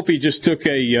 Well, I hope he just took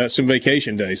some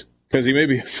vacation days because he may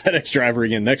be a FedEx driver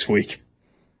again next week.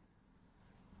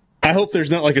 I hope there's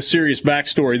not like a serious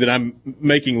backstory that I'm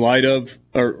making light of.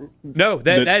 No,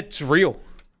 that's real.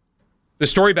 The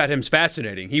story about him is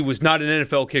fascinating. He was not an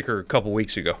NFL kicker a couple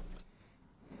weeks ago.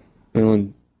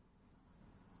 And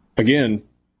again,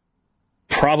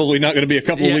 probably not going to be a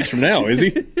couple of weeks from now, is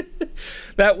he?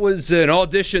 That was an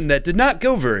audition that did not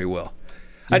go very well.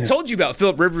 Yeah. I told you about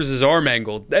Philip Rivers' arm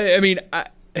angle. I mean,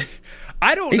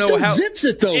 I don't know how. He still zips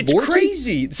it, though, It's Borky.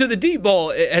 crazy. So the deep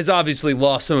ball has obviously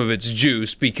lost some of its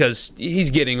juice because he's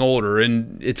getting older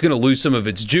and it's going to lose some of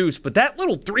its juice. But that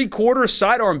little three-quarter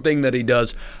sidearm thing that he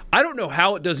does, I don't know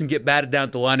how it doesn't get batted down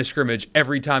at the line of scrimmage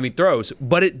every time he throws.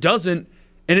 But it doesn't,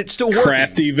 and it's still working.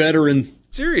 Crafty veteran.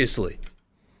 Seriously.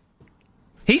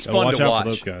 He's fun to watch. For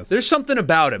those guys. There's something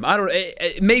about him. I don't.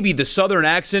 Maybe the Southern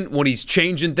accent when he's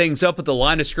changing things up at the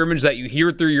line of scrimmage that you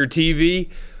hear through your TV,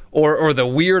 or the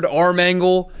weird arm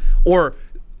angle, or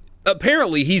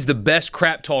apparently he's the best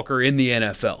crap talker in the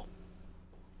NFL.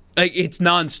 Like, it's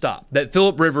nonstop. That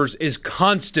Philip Rivers is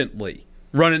constantly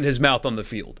running his mouth on the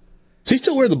field. Does he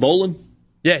still wear the bowling?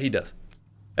 Yeah, he does.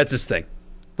 That's his thing,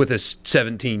 with his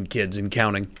 17 kids and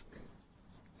counting.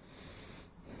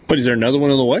 But is there another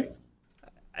one on the way?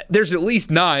 There's at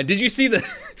least 9. Did you see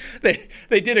they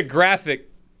did a graphic?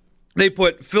 They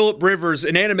put Philip Rivers,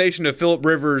 an animation of Philip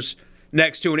Rivers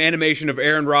next to an animation of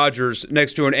Aaron Rodgers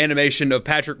next to an animation of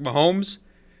Patrick Mahomes,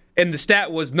 and the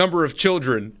stat was number of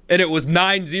children, and it was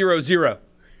 900.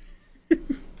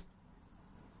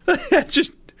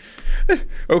 Just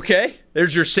okay.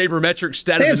 There's your sabermetric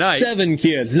stat They of the have night. 7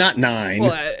 kids, not 9.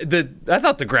 Well, I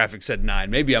thought the graphic said 9.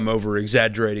 Maybe I'm over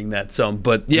exaggerating that some,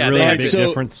 but yeah, really they a had big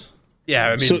difference. Yeah,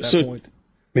 I mean,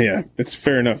 Yeah, it's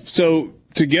fair enough. So,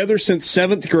 together since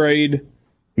 7th grade,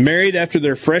 married after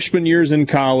their freshman years in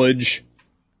college.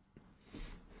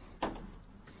 I'm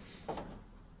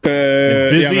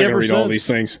not going to read all these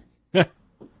things. There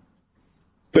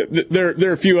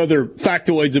are a few other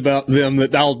factoids about them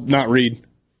that I'll not read.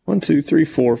 1, 2, 3,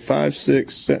 4, 5,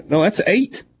 6, 7. No, that's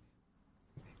 8.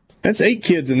 That's 8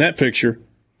 kids in that picture.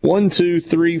 1, 2,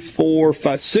 3, 4,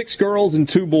 5, 6 girls and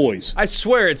 2 boys. I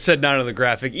swear it said 9 on the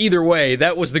graphic. Either way,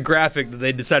 that was the graphic that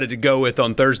they decided to go with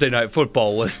on Thursday Night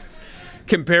Football, was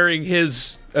comparing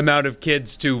his amount of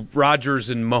kids to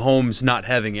Rodgers and Mahomes not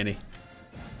having any.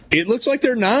 It looks like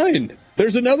they're 9.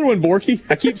 There's another one, Borky.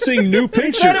 I keep seeing new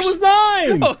pictures. He said it was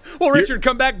 9. Oh, well, Richard,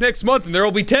 come back next month and there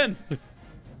will be 10.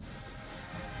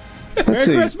 Let's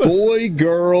see. Christmas. Boy,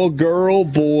 girl, girl,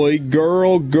 boy,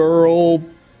 girl, girl,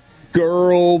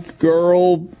 girl,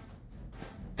 girl.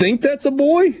 Think that's a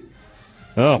boy?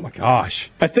 Oh, my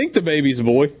gosh. I think the baby's a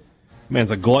boy.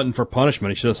 Man's a glutton for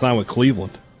punishment. He should have signed with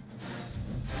Cleveland.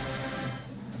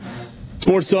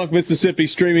 Sports Talk Mississippi,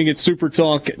 streaming at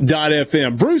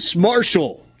supertalk.fm. Bruce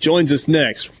Marshall joins us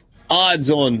next. Odds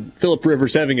on Philip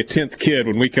Rivers having a 10th kid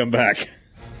when we come back.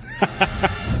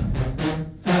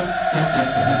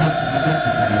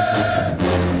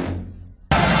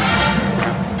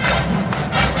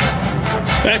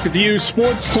 Back with you,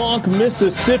 Sports Talk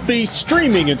Mississippi,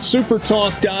 streaming at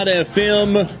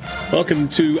supertalk.fm. Welcome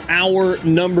to hour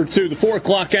number 2, the 4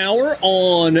 o'clock hour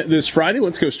on this Friday.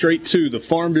 Let's go straight to the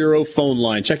Farm Bureau phone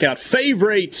line. Check out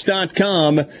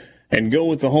favorites.com and go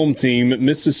with the home team,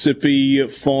 Mississippi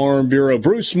Farm Bureau.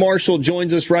 Bruce Marshall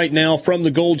joins us right now from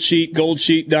the Gold Sheet,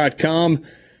 goldsheet.com.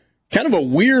 Kind of a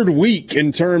weird week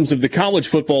in terms of the college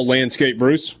football landscape,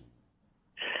 Bruce.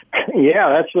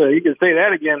 Yeah, that's you can say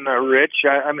that again, Rich.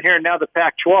 I'm hearing now the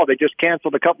Pac-12. They just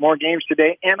canceled a couple more games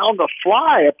today, and on the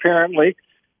fly, apparently,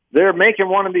 they're making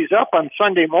one of these up on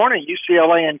Sunday morning.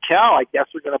 UCLA and Cal, I guess,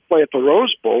 are going to play at the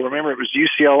Rose Bowl. Remember, it was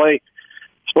UCLA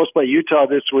supposed to play Utah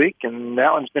this week, and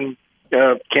that one's been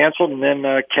canceled. And then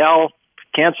Cal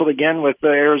canceled again with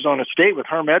Arizona State with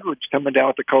Herm Edwards coming down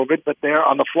with the COVID. But they're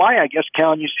on the fly. I guess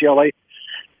Cal and UCLA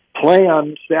play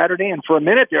on Saturday. And for a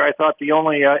minute there, I thought the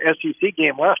only SEC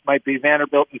game left might be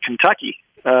Vanderbilt and Kentucky.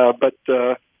 But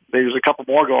there's a couple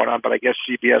more going on. But I guess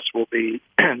CBS will be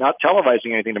not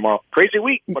televising anything tomorrow. Crazy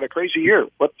week, but a crazy year.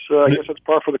 I guess that's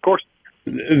par for the course.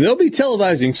 They'll be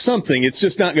televising something. It's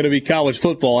just not going to be college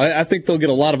football. I think they'll get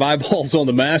a lot of eyeballs on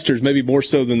the Masters, maybe more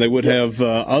so than they would have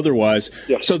otherwise.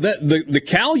 Yeah. So that the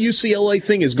Cal UCLA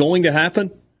thing is going to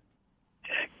happen?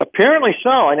 Apparently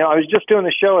so. I know. I was just doing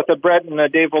the show with Brett and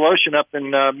Dave Voloshin up in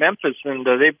Memphis, and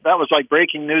that was like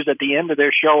breaking news at the end of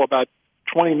their show about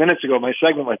 20 minutes ago, my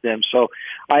segment with them. So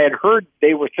I had heard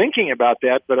they were thinking about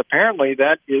that, but apparently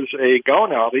that is a go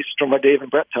now, at least from what Dave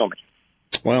and Brett tell me.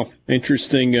 Well,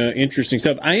 interesting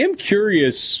stuff. I am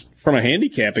curious from a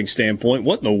handicapping standpoint,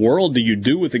 what in the world do you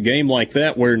do with a game like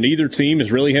that where neither team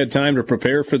has really had time to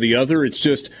prepare for the other? It's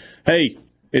just, hey,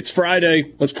 it's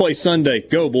Friday, let's play Sunday.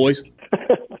 Go, boys.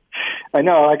 I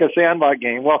know, like a sandlot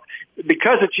game. Well,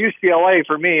 because it's UCLA,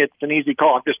 for me, it's an easy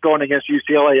call. I'm just going against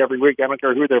UCLA every week. I don't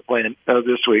care who they're playing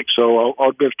this week, so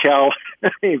I'll give Cal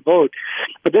a vote.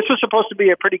 But this was supposed to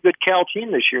be a pretty good Cal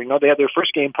team this year. You know, they had their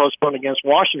first game postponed against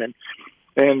Washington.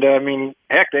 And,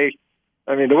 heck, the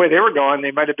way they were going,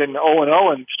 they might have been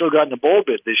 0-0 and still gotten a bowl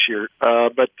bid this year. I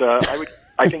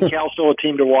think Cal's still a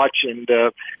team to watch, and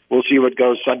we'll see what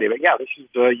goes Sunday. But, yeah, this is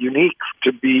unique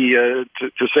to be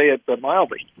to say it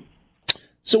mildly.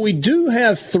 So we do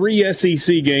have 3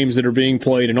 SEC games that are being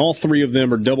played, and all 3 of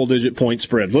them are double-digit point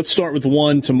spreads. Let's start with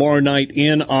one tomorrow night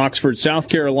in Oxford. South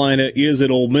Carolina is at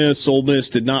Ole Miss. Ole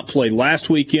Miss did not play last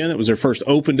weekend. It was their first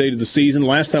open day of the season.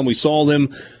 Last time we saw them,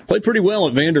 played pretty well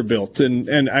at Vanderbilt.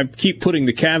 And I keep putting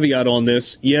the caveat on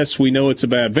this. Yes, we know it's a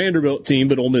bad Vanderbilt team,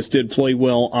 but Ole Miss did play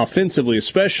well offensively,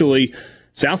 especially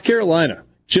South Carolina.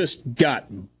 Just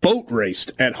got boat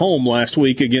raced at home last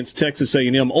week against Texas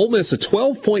A&M. Ole Miss a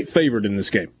 12-point favorite in this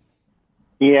game.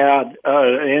 Yeah,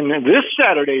 and this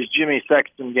Saturday's Jimmy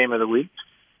Sexton game of the week.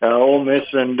 Ole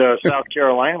Miss and South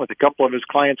Carolina with a couple of his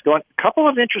clients going. A couple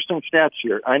of interesting stats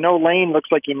here. I know Lane looks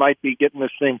like he might be getting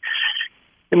this thing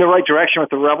in the right direction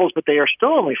with the Rebels, but they are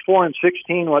still only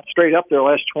 4-16. What's straight up their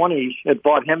last 20 at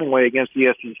Vaught Hemingway against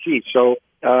the SEC. So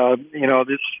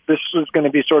this is going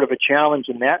to be sort of a challenge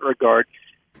in that regard.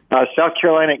 South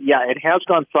Carolina, yeah, it has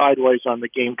gone sideways on the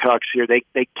Gamecocks here. They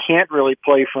can't really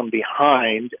play from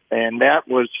behind, and that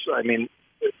was, the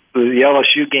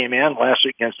LSU game and last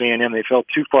week against A&M, they fell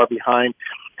too far behind.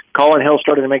 Colin Hill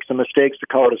started to make some mistakes. The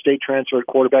Colorado State transfer at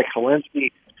quarterback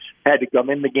Helinski had to come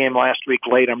in the game last week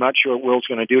late. I'm not sure what Will's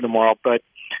going to do tomorrow, but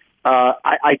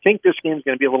I think this game's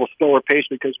going to be a little slower pace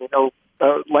because we know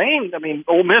Lane,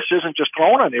 Ole Miss isn't just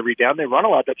throwing on every down. They run a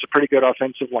lot. That's a pretty good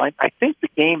offensive line. I think the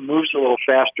game moves a little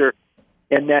faster,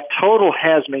 and that total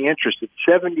has me interested.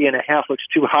 70.5 looks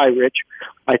too high, Rich.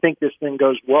 I think this thing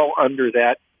goes well under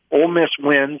that. Ole Miss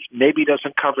wins, maybe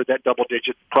doesn't cover that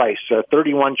double-digit price,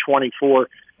 31-24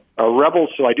 Rebels,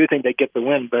 so I do think they get the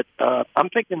win, but I'm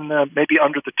thinking maybe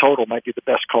under the total might be the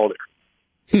best call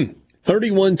there.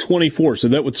 31-24, so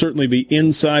that would certainly be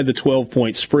inside the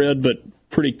 12-point spread, but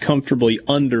pretty comfortably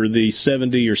under the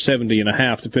 70 or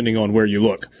 70.5, depending on where you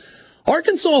look.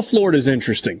 Arkansas, Florida is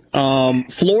interesting.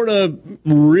 Florida,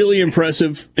 really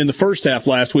impressive in the first half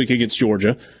last week against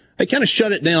Georgia. They kind of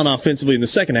shut it down offensively in the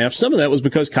second half. Some of that was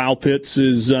because Kyle Pitts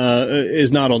is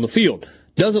not on the field.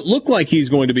 Doesn't look like he's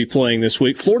going to be playing this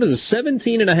week. Florida's a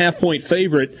 17.5-point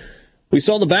favorite. We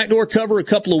saw the backdoor cover a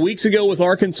couple of weeks ago with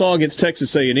Arkansas against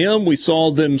Texas A&M. We saw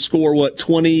them score,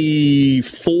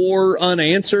 24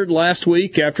 unanswered last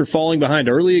week after falling behind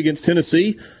early against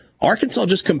Tennessee. Arkansas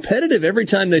just competitive every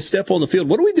time they step on the field.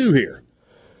 What do we do here?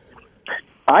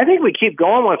 I think we keep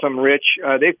going with them, Rich.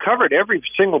 They've covered every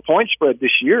single point spread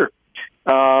this year.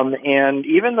 And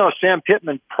even though Sam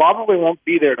Pittman probably won't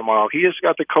be there tomorrow, he has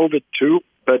got the COVID too,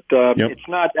 but It's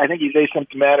not, I think he's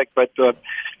asymptomatic, but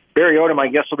Barry Odom, I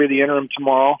guess, will be the interim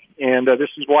tomorrow, and this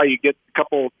is why you get a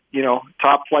couple,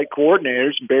 top flight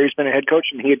coordinators. Barry's been a head coach,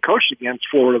 and he had coached against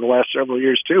Florida the last several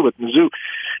years too with Mizzou.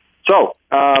 So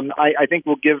I think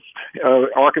we'll give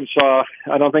Arkansas.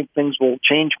 I don't think things will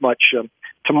change much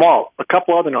tomorrow. A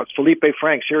couple other notes: Felipe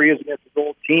Franks, here he is against his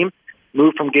old team,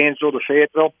 moved from Gainesville to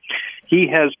Fayetteville. He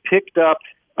has picked up.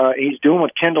 He's doing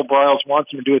what Kendall Briles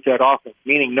wants him to do with that offense,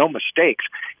 meaning no mistakes.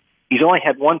 He's only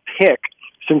had one pick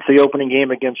since the opening game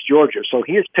against Georgia. So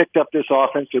he has picked up this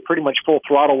offense. They're pretty much full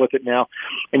throttle with it now.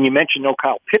 And you mentioned no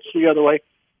Kyle Pitts the other way.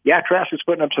 yeah, Trask is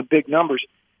putting up some big numbers.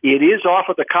 It is off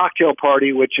of the cocktail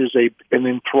party, which is an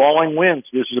enthralling win.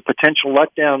 So this is a potential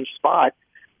letdown spot.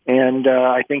 And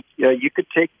I think you could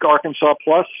take Arkansas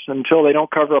plus until they don't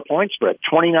cover a point spread.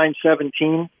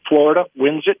 29-17, Florida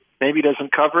wins it, maybe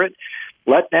doesn't cover it.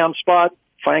 Letdown spot,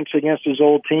 Franks against his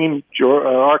old team,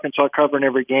 Arkansas covering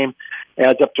every game,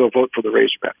 adds up to a vote for the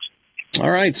Razorbacks. All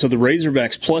right, so the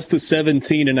Razorbacks plus the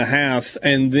 17.5,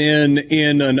 and then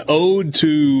in an ode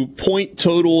to point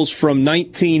totals from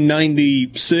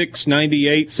 1996,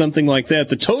 98, something like that,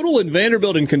 the total in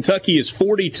Vanderbilt and Kentucky is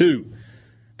 42.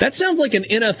 That sounds like an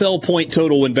NFL point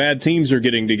total when bad teams are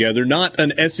getting together, not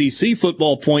an SEC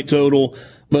football point total.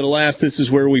 But alas, this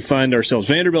is where we find ourselves.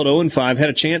 Vanderbilt 0-5, had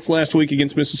a chance last week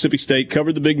against Mississippi State,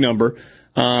 covered the big number.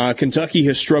 Kentucky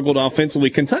has struggled offensively.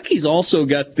 Kentucky's also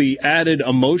got the added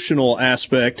emotional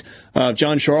aspect of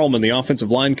John Charlman, the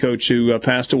offensive line coach who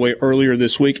passed away earlier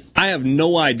this week. I have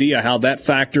no idea how that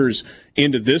factors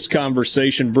into this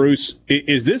conversation, Bruce.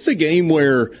 Is this a game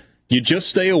where you just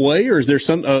stay away, or is there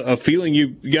a feeling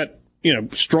you got,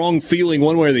 strong feeling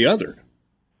one way or the other?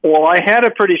 Well, I had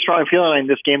a pretty strong feeling in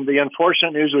this game. The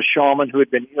unfortunate news was Shulman, who had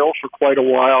been ill for quite a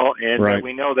while, and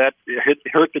we know that it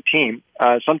hurt the team.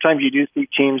 Sometimes you do see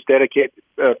teams dedicate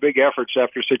big efforts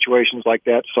after situations like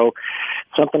that, so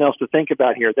something else to think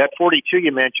about here. That 42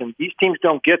 you mentioned, these teams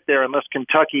don't get there unless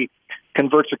Kentucky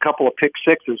converts a couple of pick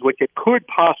sixes, which it could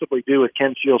possibly do with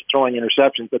Ken Seals throwing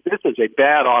interceptions, but this is a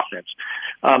bad offense.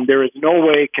 There is no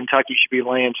way Kentucky should be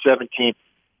laying 17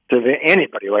 to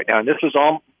anybody right now. And this is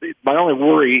all my only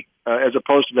worry, as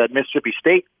opposed to that Mississippi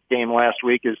State game last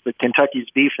week, is that Kentucky's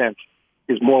defense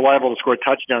is more liable to score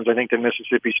touchdowns, I think, than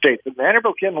Mississippi State. But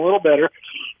Vanderbilt's getting a little better.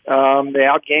 They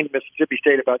outgained Mississippi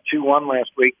State about 2-1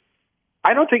 last week.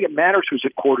 I don't think it matters who's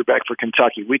at quarterback for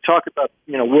Kentucky. We talk about,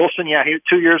 Wilson. Yeah,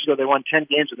 2 years ago they won 10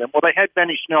 games with him. Well, they had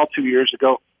Benny Snell 2 years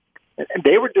ago, and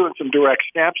they were doing some direct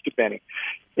snaps to Benny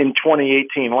in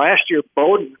 2018. Last year,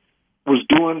 Bowden was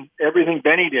doing everything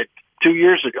Benny did 2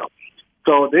 years ago.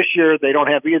 So this year they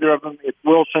don't have either of them. It's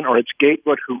Wilson or it's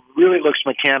Gatewood, who really looks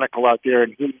mechanical out there,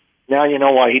 and now you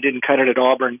know why he didn't cut it at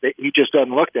Auburn. He just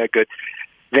doesn't look that good.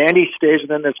 Vandy stays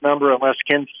within this number unless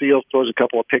Ken Seals throws a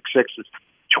couple of pick sixes.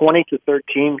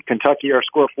 20-13, Kentucky, our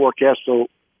score forecast, so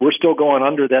we're still going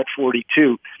under that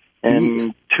 42.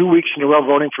 And 2 weeks in a row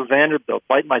voting for Vanderbilt.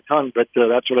 Bite my tongue, but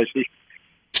that's what I see.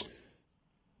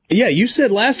 Yeah, you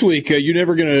said last week you're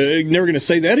never gonna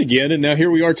say that again, and now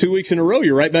here we are 2 weeks in a row.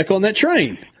 You're right back on that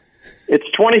train. It's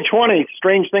 2020.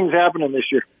 Strange things happening this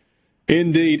year.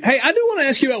 Indeed. Hey, I do want to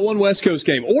ask you about one West Coast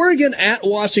game. Oregon at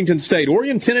Washington State.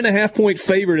 Oregon 10.5-point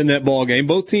favorite in that ball game.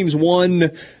 Both teams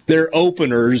won their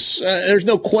openers. There's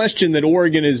no question that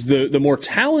Oregon is the more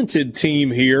talented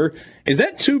team here. Is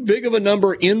that too big of a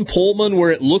number in Pullman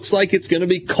where it looks like it's going to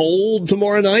be cold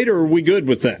tomorrow night, or are we good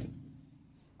with that?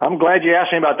 I'm glad you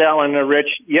asked me about that one, Rich.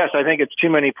 Yes, I think it's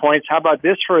too many points. How about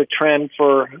this for a trend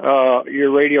for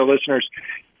your radio listeners?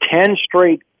 10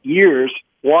 straight years,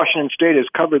 Washington State has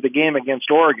covered the game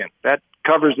against Oregon. That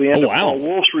covers the end of Paul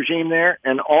Wolf's regime there,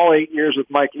 and all 8 years with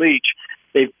Mike Leach.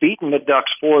 They've beaten the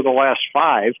Ducks 4 of the last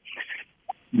 5.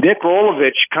 Nick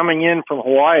Rolovich coming in from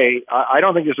Hawaii, I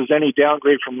don't think this is any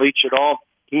downgrade from Leach at all.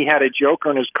 He had a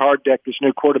joker in his card deck. This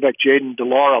new quarterback, Jaden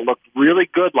DeLaura, looked really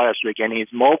good last week, and he's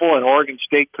mobile, and Oregon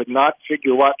State could not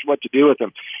figure out what to do with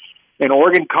him. And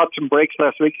Oregon caught some breaks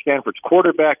last week. Stanford's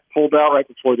quarterback pulled out right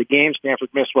before the game. Stanford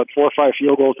missed, 4 or 5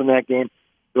 field goals in that game.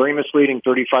 Very misleading,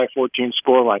 35-14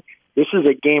 scoreline. This is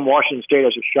a game Washington State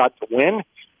has a shot to win.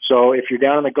 So if you're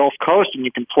down on the Gulf Coast and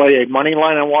you can play a money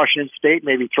line on Washington State,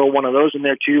 maybe throw one of those in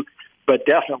there too. But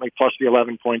definitely plus the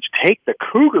 11 points. Take the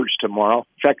Cougars tomorrow.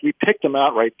 In fact, we picked them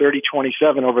outright,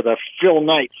 30-27 over the Phil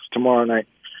Knights tomorrow night.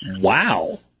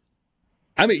 Wow.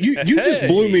 I mean, you just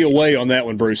blew me away on that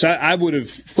one, Bruce. I would have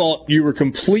thought you were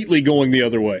completely going the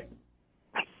other way.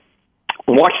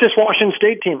 Watch this Washington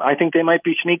State team. I think they might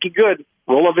be sneaky good.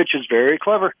 Rolovich is very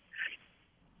clever.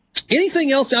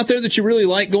 Anything else out there that you really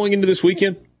like going into this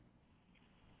weekend?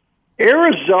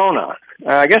 Arizona.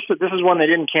 I guess that this is one they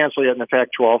didn't cancel yet in the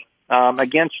Pac-12.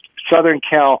 Against Southern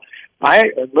Cal.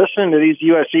 I listened to these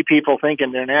USC people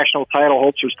thinking their national title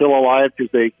hopes are still alive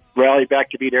because they rallied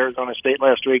back to beat Arizona State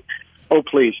last week. Oh,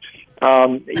 please.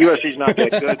 USC's not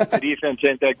that good. The defense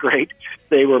ain't that great.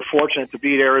 They were fortunate to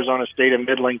beat Arizona State, a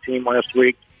middling team, last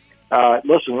week.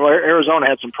 Listen, Arizona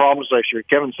had some problems last year.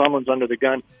 Kevin Sumlin's under the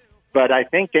gun. But I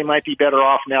think they might be better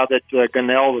off now that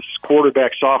Gunnell, this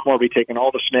quarterback sophomore, will be taking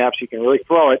all the snaps. He can really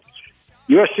throw it.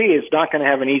 USC is not going to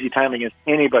have an easy time against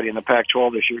anybody in the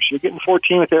Pac-12 this year. So you're getting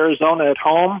 14 with Arizona at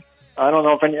home. I don't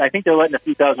know if I think they're letting a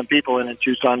few thousand people in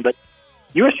Tucson, but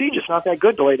USC just not that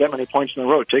good to lay that many points in the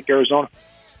road. Take Arizona.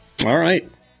 All right.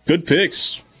 Good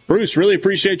picks. Bruce, really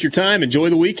appreciate your time. Enjoy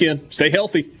the weekend. Stay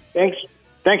healthy. Thanks,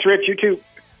 Rich. You too.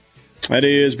 That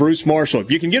is Bruce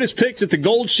Marshall. You can get his picks at the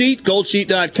Gold Sheet,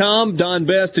 goldsheet.com, Don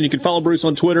Best, and you can follow Bruce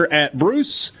on Twitter at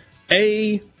Bruce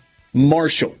A.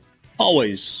 Marshall.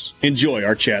 Always enjoy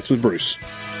our chats with Bruce.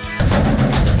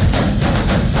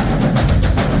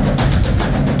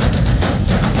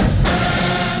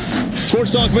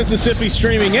 Sports Talk Mississippi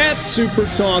streaming at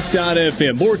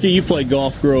supertalk.fm. Borky, you played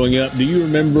golf growing up. Do you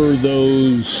remember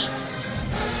those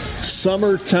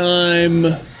summertime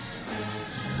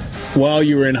while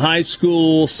you were in high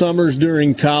school, summers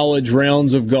during college,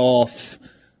 rounds of golf,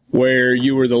 where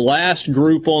you were the last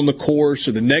group on the course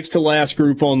or the next to last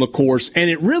group on the course, and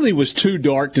it really was too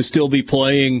dark to still be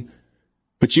playing,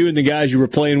 but you and the guys you were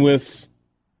playing with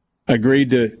agreed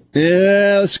to,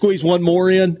 let's squeeze one more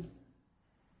in?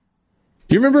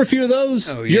 Do you remember a few of those?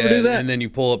 Oh, Did you ever do that? And then you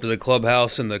pull up to the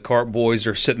clubhouse and the cart boys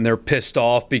are sitting there pissed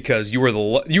off because you were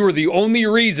the only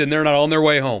reason they're not on their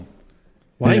way home.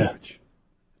 Language.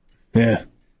 Yeah.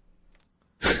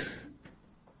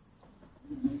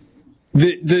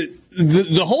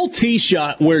 The whole tee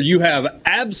shot where you have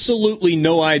absolutely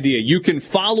no idea. You can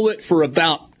follow it for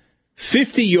about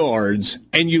 50 yards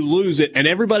and you lose it, and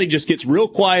everybody just gets real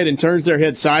quiet and turns their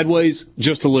head sideways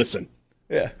just to listen.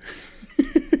 Yeah.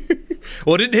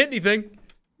 Well, it didn't hit anything.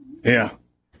 Yeah.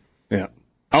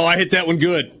 Oh, I hit that one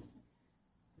good.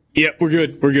 Yep, we're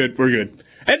good.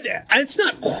 And it's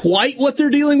not quite what they're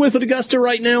dealing with at Augusta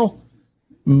right now,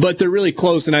 but they're really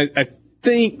close, and I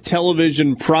think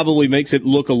television probably makes it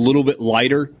look a little bit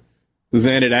lighter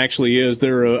than it actually is.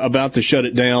 They're about to shut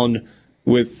it down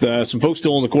with some folks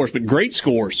still on the course, but great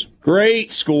scores.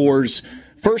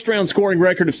 First round scoring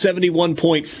record of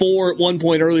 71.4. At one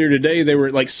point earlier today, they were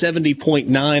at like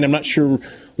 70.9. I'm not sure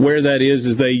where that is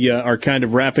as they are kind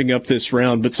of wrapping up this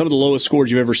round, but some of the lowest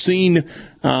scores you've ever seen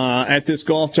at this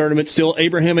golf tournament. Still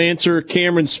Abraham Ancer,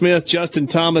 Cameron Smith, Justin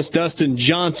Thomas, Dustin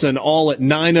Johnson, all at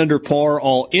 9 under par,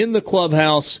 all in the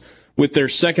clubhouse with their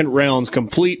second rounds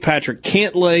complete. Patrick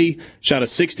Cantlay shot a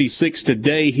 66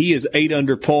 today. He is 8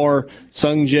 under par.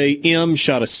 Sungjae Im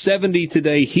shot a 70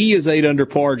 today. He is 8 under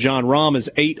par. John Rahm is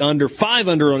 8 under, 5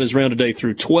 under on his round today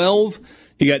through 12.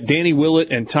 You got Danny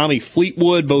Willett and Tommy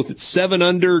Fleetwood both at 7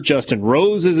 under. Justin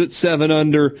Rose is at 7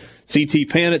 under. CT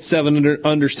Pan at 7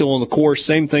 under still on the course.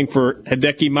 Same thing for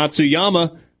Hideki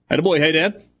Matsuyama. Attaboy, hey,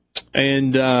 Dad.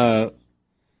 And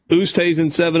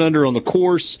Oosthuizen 7 under on the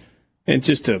course. And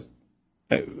just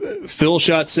Phil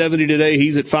shot 70 today.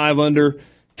 He's at 5 under.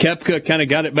 Koepka kind of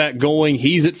got it back going.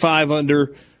 He's at 5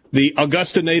 under. The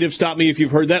Augusta native, stop me if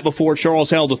you've heard that before, Charles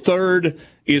Howell III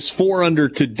is 4 under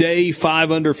today,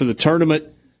 5 under for the tournament.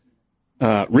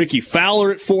 Ricky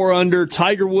Fowler at 4 under.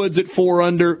 Tiger Woods at 4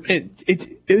 under.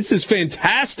 This is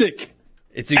fantastic.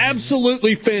 It's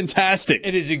absolutely fantastic.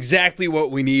 It is exactly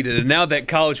what we needed. And now that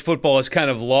college football has kind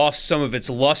of lost some of its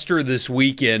luster this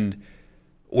weekend,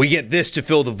 we get this to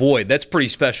fill the void. That's pretty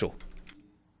special.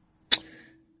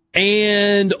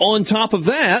 And on top of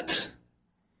that,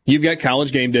 you've got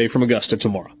College Game Day from Augusta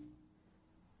tomorrow.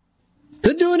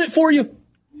 They're doing it for you.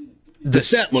 The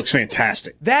set looks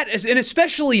fantastic. That is, and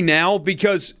especially now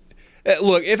because,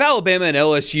 look, if Alabama and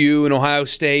LSU and Ohio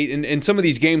State and some of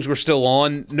these games were still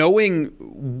on, knowing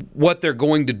what they're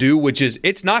going to do, which is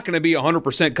it's not going to be a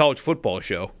 100% college football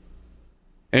show,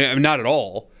 and not at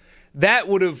all, that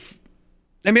would have,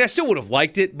 I still would have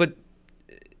liked it, but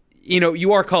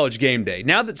you are College Game Day.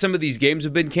 Now that some of these games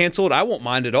have been canceled, I won't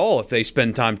mind at all if they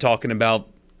spend time talking about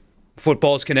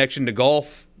football's connection to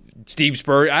golf, Steve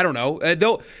Spurrier, I don't know.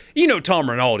 Tom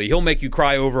Rinaldi, he'll make you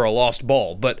cry over a lost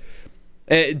ball, but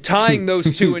tying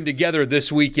those two in together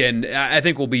this weekend, I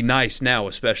think will be nice now,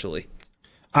 especially.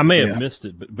 I may have missed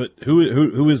it, but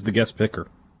who is the guest picker?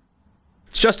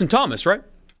 It's Justin Thomas, right?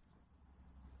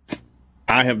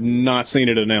 I have not seen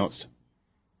it announced.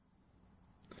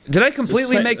 Did I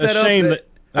completely make that up?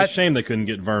 A shame they couldn't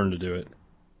get Vern to do it.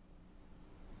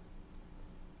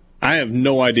 I have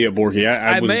no idea, Borky.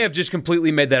 I may have just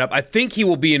completely made that up. I think he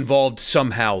will be involved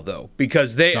somehow, though,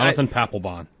 because Jonathan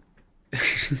Papelbon.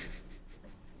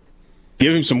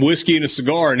 Give him some whiskey and a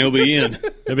cigar, and he'll be in.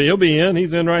 He'll be in.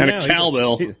 He's in right now. And a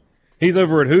cowbell. He's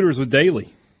over at Hooters with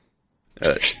Daly.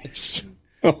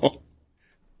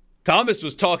 Thomas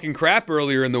was talking crap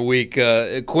earlier in the week.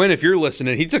 Quinn, if you're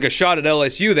listening, he took a shot at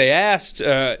LSU. They asked,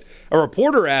 a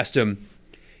reporter asked him,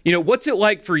 what's it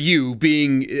like for you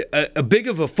being a big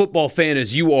of a football fan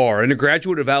as you are and a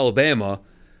graduate of Alabama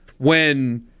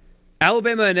when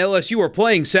Alabama and LSU are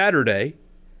playing Saturday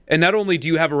And not only do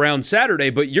you have a round Saturday,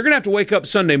 but you're going to have to wake up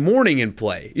Sunday morning and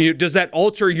play. Does that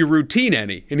alter your routine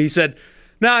any? And he said,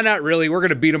 no, not really. We're going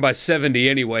to beat them by 70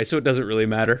 anyway, so it doesn't really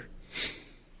matter.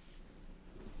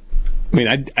 I mean,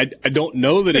 I don't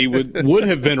know that he would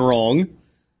have been wrong.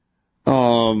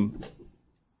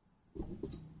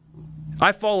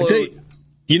 I follow.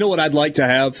 You know what I'd like to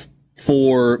have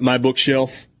for my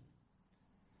bookshelf?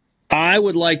 I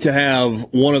would like to have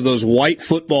one of those white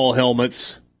football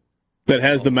helmets that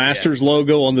has the Masters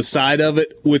logo on the side of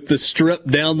it with the strip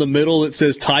down the middle that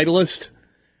says Titleist.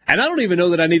 And I don't even know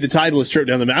that I need the Titleist strip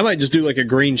down the middle. I might just do like a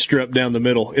green strip down the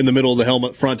middle, in the middle of the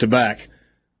helmet, front to back.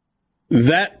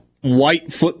 That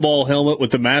white football helmet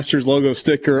with the Masters logo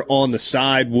sticker on the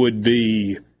side would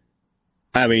be,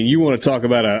 I mean, you want to talk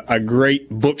about a great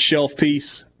bookshelf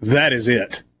piece? That is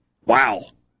it. Wow.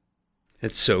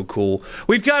 It's so cool.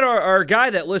 We've got our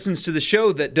guy that listens to the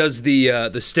show that does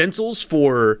the stencils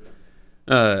for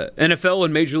NFL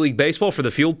and Major League Baseball for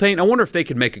the field paint. I wonder if they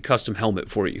could make a custom helmet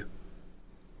for you.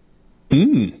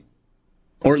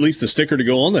 Or at least a sticker to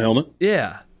go on the helmet.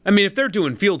 Yeah. I mean, if they're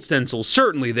doing field stencils,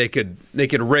 certainly they could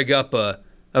rig up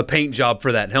a paint job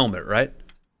for that helmet, right?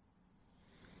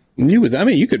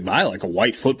 You could buy like a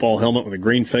white football helmet with a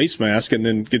green face mask and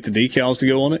then get the decals to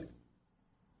go on it.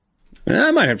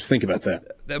 I might have to think about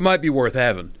that. That might be worth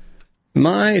having.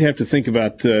 Might have to think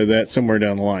about that somewhere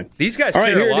down the line. These guys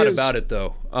care a lot about it,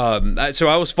 though. So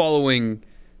I was following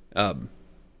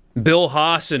Bill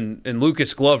Haas and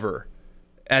Lucas Glover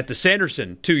at the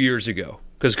Sanderson 2 years ago,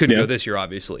 because couldn't go this year,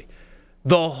 obviously.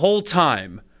 The whole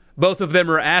time, both of them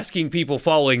are asking people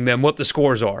following them what the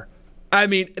scores are. I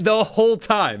mean, the whole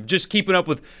time, just keeping up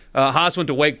with Haas went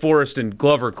to Wake Forest and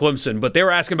Glover Clemson, but they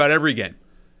were asking about every game.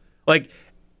 Like,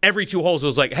 every 2 holes, it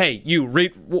was like, hey, you,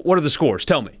 read, what are the scores?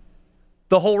 Tell me.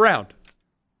 The whole round.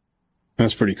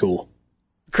 That's pretty cool.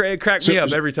 Cracked me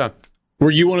up every time. Were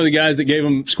you one of the guys that gave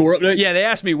them score updates? Yeah, they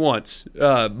asked me once.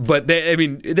 But,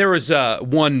 there was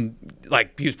one,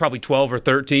 like, he was probably 12 or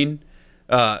 13,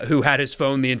 who had his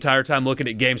phone the entire time looking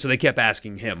at games, so they kept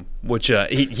asking him, which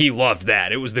he loved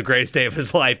that. It was the greatest day of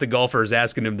his life, the golfers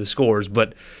asking him the scores.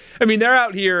 But, I mean, they're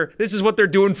out here. This is what they're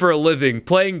doing for a living,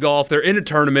 playing golf. They're in a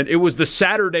tournament. It was the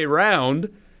Saturday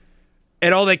round,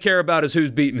 and all they care about is who's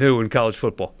beating who in college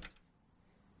football.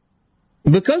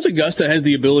 Because Augusta has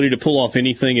the ability to pull off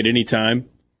anything at any time,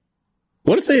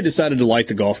 what if they had decided to light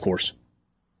the golf course?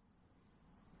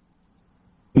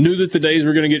 Knew that the days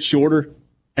were going to get shorter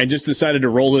and just decided to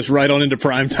roll this right on into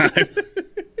prime time.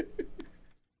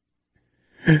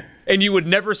 And you would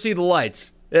never see the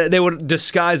lights. They would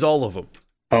disguise all of them.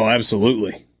 Oh,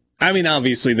 absolutely. I mean,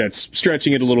 obviously, that's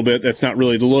stretching it a little bit. That's not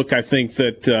really the look I think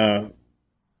that the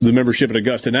membership at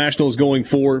Augusta National is going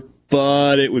for,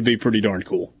 but it would be pretty darn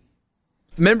cool.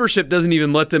 Membership doesn't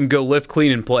even let them go lift,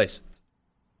 clean, in place.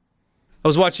 I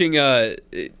was watching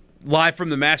live from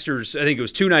the Masters, I think it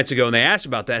was 2 nights ago, and they asked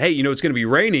about that. Hey, it's going to be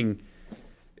raining.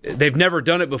 They've never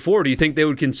done it before. Do you think they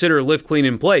would consider lift, clean,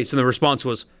 in place? And the response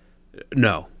was,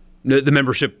 no. The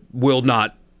membership will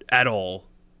not at all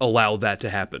allow that to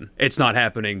happen. It's not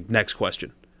happening. Next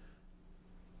question.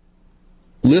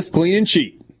 Lift, clean, and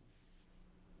cheat.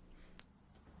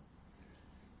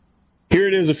 Here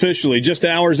it is officially. Just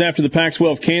hours after the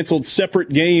Pac-12 canceled separate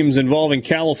games involving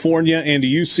California and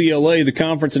UCLA, the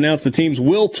conference announced the teams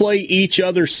will play each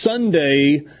other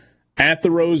Sunday at the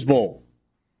Rose Bowl.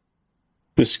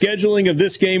 The scheduling of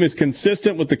this game is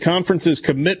consistent with the conference's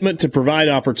commitment to provide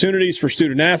opportunities for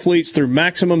student athletes through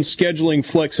maximum scheduling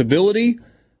flexibility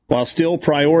while still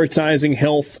prioritizing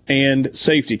health and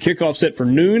safety. Kickoff set for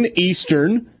noon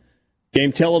Eastern.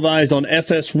 Game televised on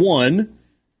FS1.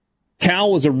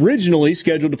 Cal was originally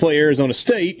scheduled to play Arizona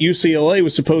State. UCLA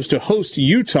was supposed to host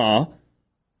Utah.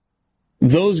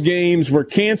 Those games were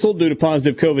canceled due to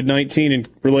positive COVID-19 and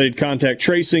related contact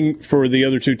tracing for the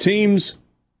other two teams.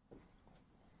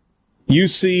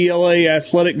 UCLA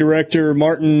Athletic Director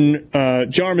Martin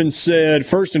Jarman said,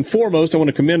 first and foremost, I want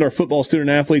to commend our football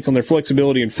student athletes on their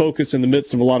flexibility and focus in the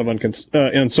midst of a lot of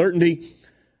uncertainty.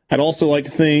 I'd also like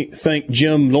to thank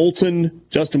Jim Knowlton,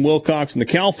 Justin Wilcox, and the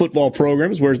Cal football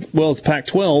programs, as well as the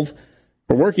Pac-12,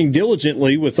 for working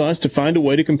diligently with us to find a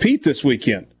way to compete this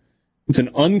weekend. It's an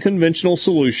unconventional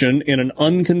solution in an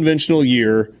unconventional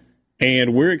year,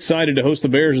 and we're excited to host the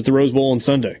Bears at the Rose Bowl on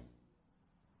Sunday.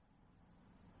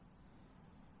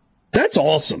 That's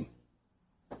awesome.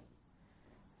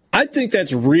 I think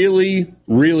that's really,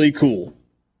 really cool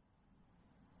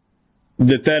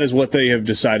that is what they have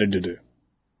decided to do.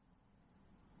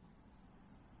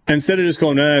 Instead of just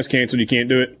going, nah, it's canceled, you can't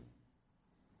do it.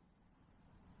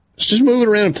 Let's just move it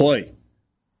around and play.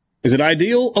 Is it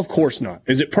ideal? Of course not.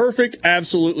 Is it perfect?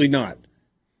 Absolutely not.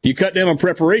 You cut down on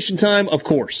preparation time? Of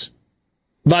course.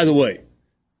 By the way,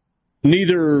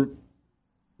 neither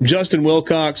Justin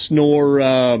Wilcox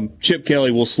nor Chip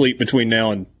Kelly will sleep between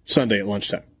now and Sunday at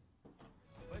lunchtime.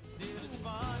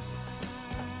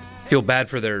 Feel bad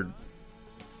for their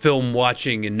film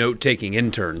watching and note taking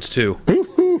interns too.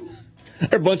 There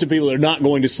are a bunch of people that are not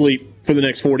going to sleep for the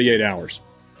next 48 hours.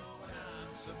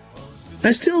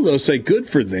 I still, though, say good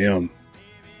for them.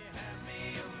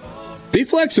 Be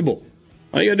flexible.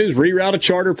 All you got to do is reroute a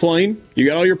charter plane. You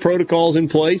got all your protocols in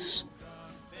place.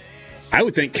 I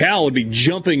would think Cal would be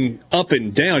jumping up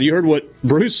and down. You heard what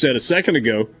Bruce said a second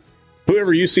ago.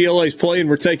 Whoever UCLA's playing,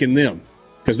 we're taking them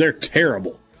because they're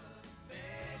terrible.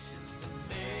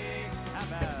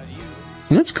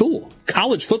 And that's cool.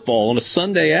 College football on a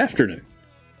Sunday afternoon.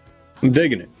 I'm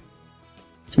digging it.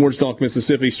 Sports Talk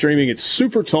Mississippi streaming at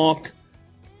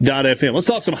supertalk.fm. Let's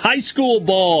talk some high school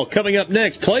ball coming up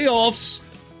next. Playoffs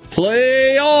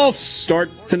start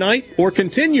tonight or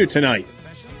continue tonight.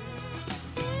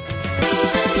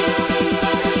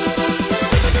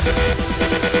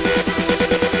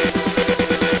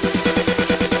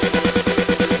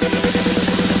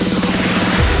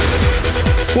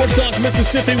 Sports Talk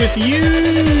Mississippi with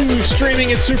you,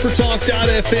 streaming at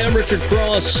supertalk.fm. Richard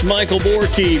Cross, Michael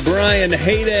Borky, Brian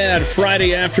Haydad,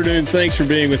 Friday afternoon. Thanks for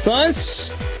being with us.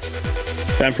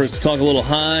 Time for us to talk a little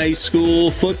high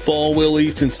school football. Will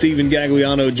East and Stephen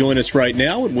Gagliano join us right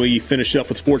now, and we finish up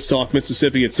with Sports Talk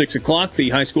Mississippi at 6 o'clock. The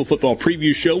high school football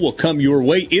preview show will come your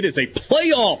way. It is a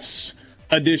playoffs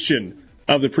edition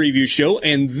of the preview show,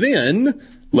 and then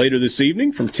later this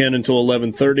evening from 10 until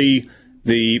 11:30,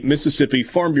 the Mississippi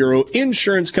Farm Bureau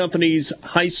Insurance Company's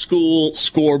high school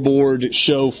scoreboard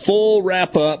show, full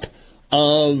wrap-up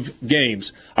of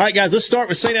games. All right, guys, let's start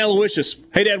with St. Aloysius.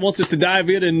 Hey, Dad wants us to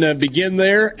dive in and begin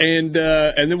there, and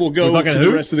then we'll go to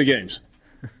the rest of the games.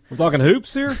 We're talking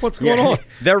hoops here? What's going on?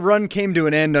 Their run came to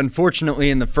an end, unfortunately,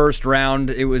 in the first round.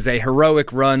 It was a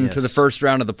heroic run to the first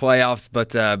round of the playoffs,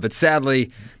 but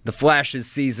sadly, the Flash's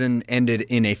season ended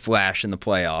in a flash in the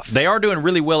playoffs. They are doing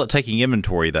really well at taking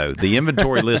inventory, though. The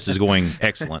inventory list is going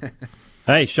excellent.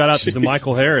 Hey, shout out to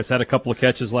Michael Harris. Had a couple of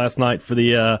catches last night for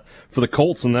the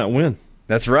Colts in that win.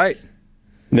 That's right.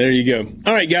 There you go.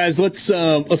 All right, guys, let's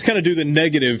kind of do the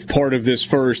negative part of this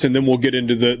first, and then we'll get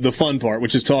into the fun part,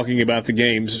 which is talking about the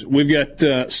games. We've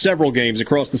got several games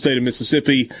across the state of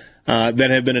Mississippi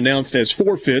that have been announced as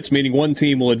forfeits, meaning one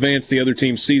team will advance, the other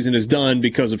team's season is done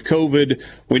because of COVID.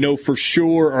 We know for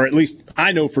sure, or at least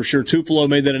I know for sure, Tupelo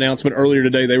made that announcement earlier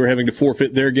today. They were having to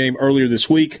forfeit their game earlier this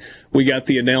week. We got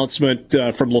the announcement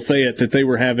from Lafayette that they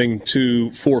were having to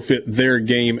forfeit their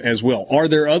game as well. Are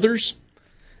there others?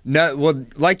 No, well,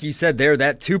 like you said there,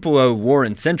 that Tupelo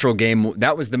Warren Central game,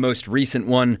 that was the most recent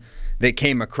one that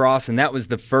came across, and that was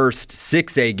the first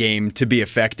 6A game to be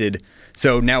affected.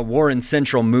 So now Warren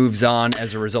Central moves on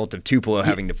as a result of Tupelo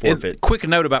having to forfeit. Quick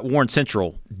note about Warren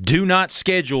Central. Do not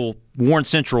schedule Warren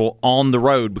Central on the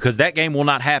road because that game will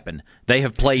not happen. They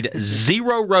have played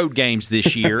 0 road games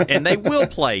this year, and they will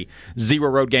play 0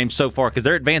 road games so far because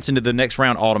they're advancing to the next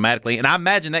round automatically. And I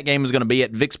imagine that game is going to be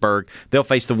at Vicksburg. They'll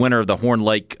face the winner of the Horn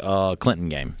Lake Clinton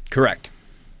game. Correct.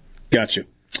 Gotcha.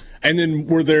 And then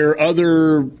were there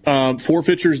other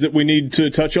forfeitures that we need to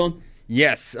touch on?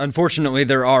 Yes, unfortunately,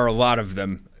 there are a lot of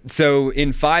them. So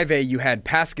in 5A, you had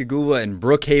Pascagoula and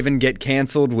Brookhaven get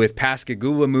canceled, with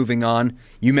Pascagoula moving on.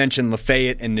 You mentioned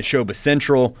Lafayette and Neshoba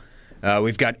Central.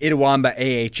 We've got Itawamba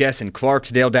AHS and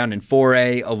Clarksdale down in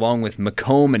 4A, along with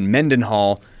Macomb and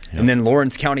Mendenhall, and then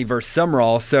Lawrence County versus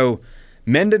Sumrall. So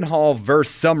Mendenhall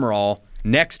versus Sumrall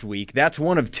next week, that's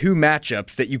one of 2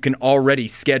 matchups that you can already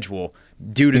schedule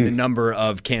due to the number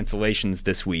of cancellations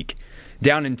this week.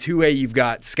 Down in 2A, you've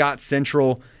got Scott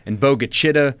Central and Boga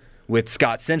Chitto, with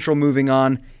Scott Central moving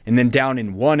on. And then down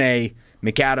in 1A,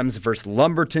 McAdams versus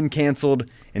Lumberton canceled,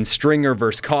 and Stringer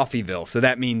versus Coffeyville. So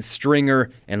that means Stringer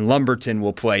and Lumberton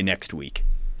will play next week.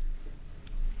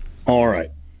 All right.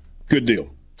 Good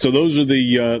deal. So those are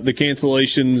the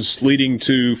cancellations leading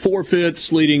to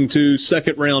forfeits, leading to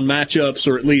second-round matchups,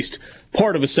 or at least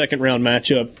part of a second-round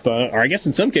matchup, or I guess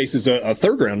in some cases a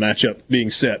third-round matchup being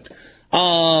set.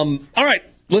 All right,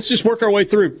 let's just work our way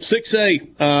through.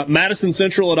 6A, Madison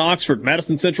Central at Oxford.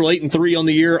 Madison Central 8-3 on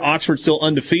the year. Oxford still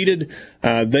undefeated.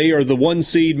 They are the 1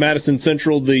 seed. Madison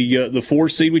Central the 4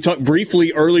 seed. We talked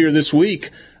briefly earlier this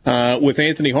week with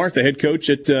Anthony Hart, the head coach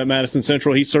at Madison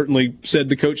Central. He certainly said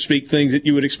the coach speak things that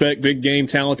you would expect. Big game,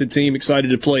 talented team, excited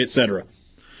to play, etc.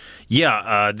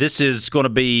 Yeah, this is going to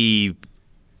be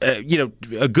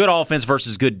a good offense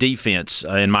versus good defense,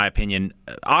 in my opinion.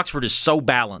 Oxford is so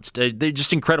balanced. They're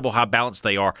just incredible how balanced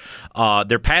they are.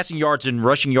 Their passing yards and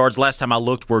rushing yards, last time I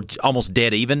looked, were almost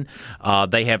dead even.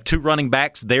 They have 2 running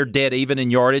backs. They're dead even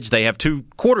in yardage. They have 2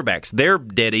 quarterbacks. They're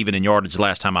dead even in yardage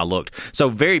last time I looked. So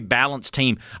very balanced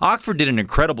team. Oxford did an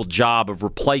incredible job of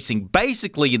replacing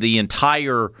basically the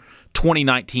entire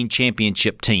 2019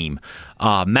 championship team.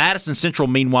 Madison Central,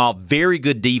 meanwhile, very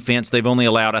good defense. They've only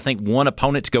allowed, I think, one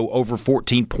opponent to go over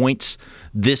 14 points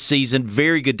this season.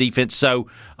 Very good defense. So,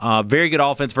 very good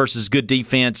offense versus good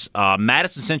defense.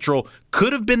 Madison Central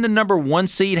could have been the number 1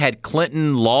 seed had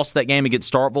Clinton lost that game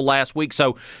against Starkville last week.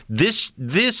 So, this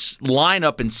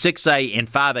lineup in 6A and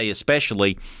 5A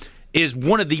especially is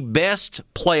one of the best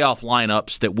playoff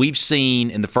lineups that we've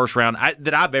seen in the first round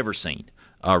that I've ever seen.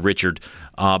 Richard,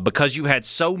 because you had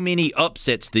so many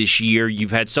upsets this year.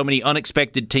 You've had so many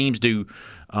unexpected teams do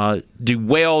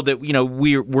well that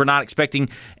we're not expecting,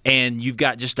 and you've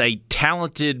got just a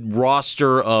talented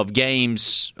roster of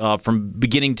games from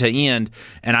beginning to end.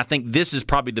 And I think this is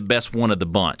probably the best one of the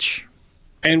bunch.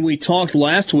 And we talked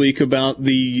last week about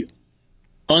the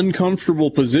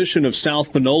uncomfortable position of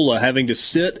South Panola having to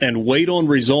sit and wait on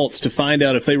results to find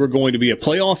out if they were going to be a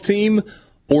playoff team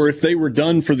or if they were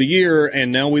done for the year.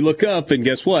 And now we look up, and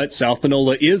guess what? South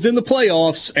Panola is in the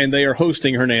playoffs, and they are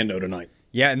hosting Hernando tonight.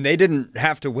 Yeah, and they didn't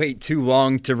have to wait too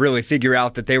long to really figure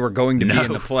out that they were going to be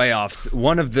in the playoffs.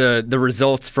 One of the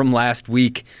results from last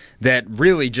week that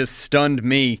really just stunned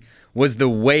me was the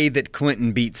way that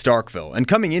Clinton beat Starkville. And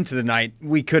coming into the night,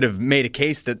 we could have made a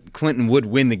case that Clinton would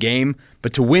win the game,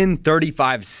 but to win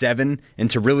 35-7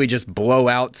 and to really just blow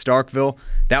out Starkville,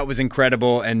 that was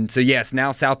incredible. And so, yes,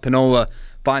 now South Panola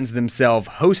finds themselves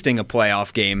hosting a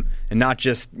playoff game and not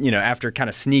just, after kind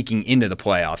of sneaking into the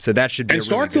playoffs. So that should be And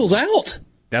Starkville's out.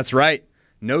 That's right.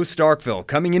 No Starkville.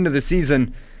 Coming into the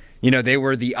season, they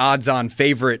were the odds-on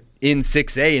favorite in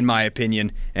 6A, in my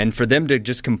opinion, and for them to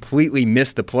just completely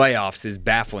miss the playoffs is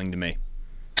baffling to me.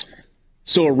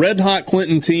 So a red-hot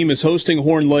Clinton team is hosting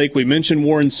Horn Lake. We mentioned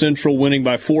Warren Central winning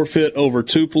by forfeit over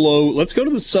Tupelo. Let's go to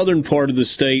the southern part of the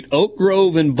state. Oak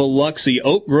Grove and Biloxi.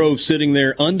 Oak Grove sitting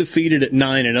there undefeated at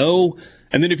 9-0.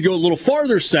 And then if you go a little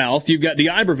farther south, you've got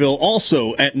DeIberville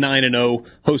also at 9-0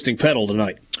 hosting Petal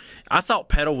tonight. I thought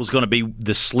Petal was going to be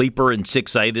the sleeper in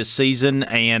 6A this season,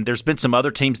 and there's been some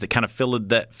other teams that kind of filled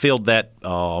that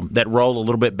role a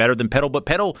little bit better than Petal. But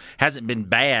Petal hasn't been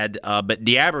bad, but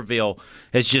DeIberville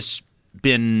has just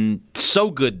been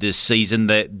so good this season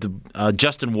that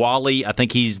Justin Wally, I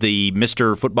think he's the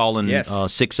Mr. Football in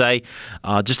 6A,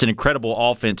 just an incredible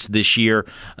offense this year.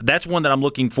 That's one that I'm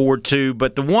looking forward to.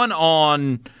 But the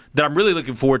one that I'm really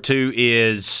looking forward to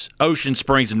is Ocean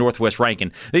Springs and Northwest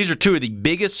Rankin. These are 2 of the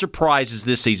biggest surprises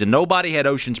this season. Nobody had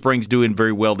Ocean Springs doing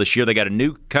very well this year. They got a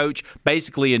new coach,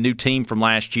 basically a new team from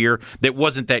last year that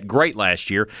wasn't that great last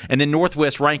year. And then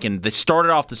Northwest Rankin, they started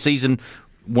off the season.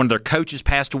 One of their coaches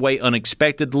passed away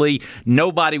unexpectedly.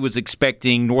 Nobody was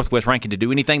expecting Northwest Rankin to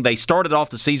do anything. They started off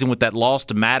the season with that loss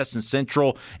to Madison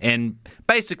Central and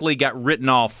basically got written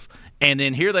off. And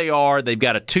then here they are. They've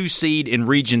got a 2 seed in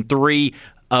Region 3.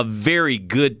 A very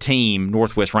good team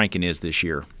Northwest Rankin is this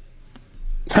year.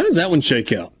 How does that one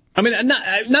shake out? I mean,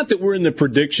 not that we're in the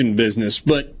prediction business,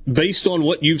 but based on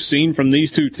what you've seen from these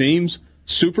 2 teams,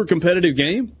 super competitive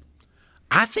game?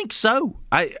 I think so.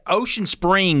 Ocean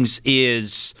Springs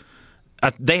is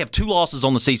they have 2 losses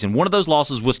on the season. One of those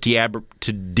losses was to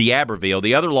DeIberville.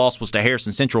 The other loss was to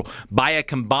Harrison Central by a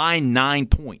combined 9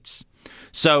 points.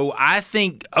 So I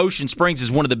think Ocean Springs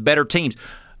is one of the better teams.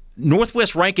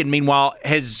 Northwest Rankin, meanwhile,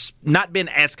 has not been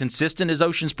as consistent as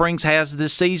Ocean Springs has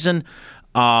this season,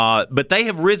 but they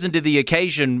have risen to the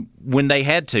occasion when they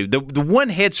had to. The one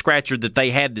head-scratcher that they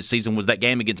had this season was that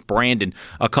game against Brandon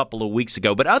a couple of weeks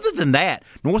ago. But other than that,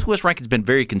 Northwest Rankin's been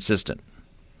very consistent.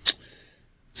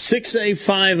 6A,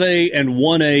 5A, and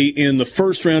 1A in the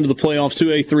first round of the playoffs,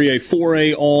 2A, 3A,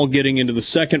 4A, all getting into the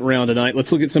second round tonight.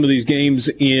 Let's look at some of these games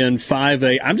in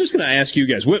 5A. I'm just going to ask you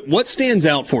guys, what stands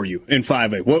out for you in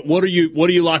 5A? What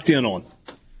are you locked in on?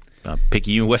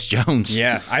 Picayune West Jones.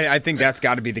 Yeah, I think that's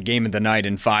got to be the game of the night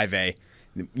in 5A.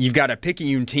 You've got a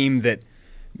Picayune team that,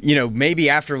 maybe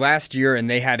after last year and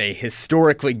they had a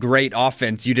historically great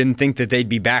offense, you didn't think that they'd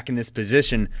be back in this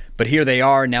position. But here they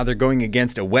are. Now they're going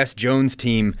against a West Jones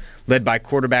team led by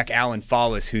quarterback Alan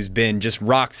Follis, who's been just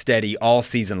rock steady all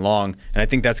season long. And I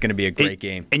think that's going to be a great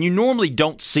game. And you normally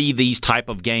don't see these type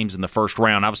of games in the first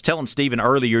round. I was telling Steven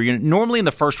earlier, normally in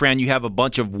the first round you have a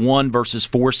bunch of 1 versus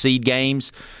 4 seed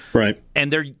games. Right.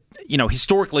 And they're,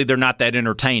 historically they're not that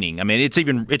entertaining. I mean,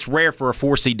 it's rare for a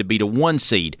 4 seed to beat a 1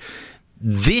 seed.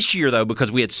 This year, though,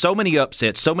 because we had so many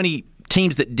upsets, so many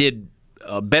teams that did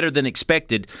better than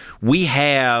expected, we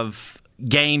have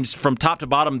games from top to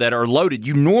bottom that are loaded.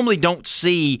 You normally don't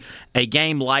see a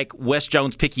game like West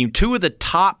Jones-Picayune. Two of the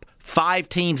top 5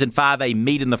 teams in 5A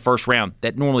meet in the first round.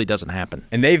 That normally doesn't happen.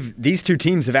 And these two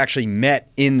teams have actually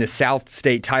met in the South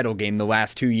State title game the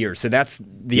last 2 years. So that's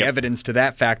the evidence to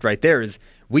that fact right there is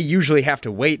we usually have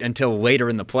to wait until later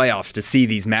in the playoffs to see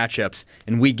these matchups,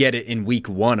 and we get it in week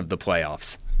 1 of the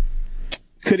playoffs.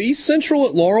 Could East Central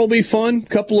at Laurel be fun?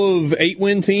 Couple of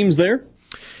 8-win teams there?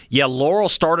 Yeah, Laurel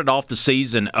started off the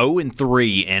season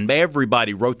 0-3, and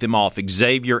everybody wrote them off.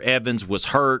 Xavier Evans was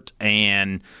hurt,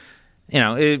 and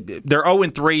they're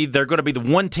 0-3. They're going to be the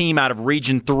one team out of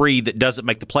Region 3 that doesn't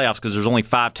make the playoffs because there's only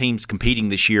 5 teams competing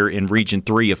this year in Region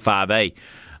 3 of 5A.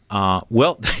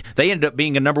 Well, they ended up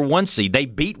being a number 1 seed. They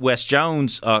beat West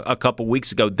Jones a couple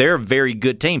weeks ago. They're a very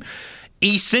good team.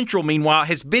 East Central, meanwhile,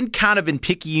 has been kind of in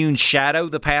Picayune's shadow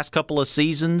the past couple of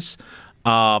seasons.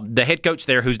 The head coach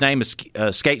there, whose name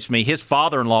escapes me, his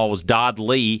father-in-law was Dodd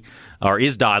Lee, or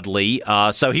is Dodd Lee.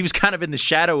 So he was kind of in the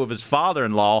shadow of his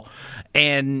father-in-law.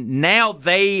 And now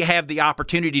they have the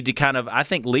opportunity to kind of, I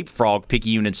think, leapfrog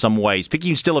Picayune in some ways.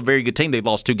 Picayune's still a very good team. They've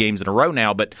lost 2 games in a row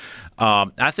now. But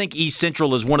I think East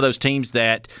Central is one of those teams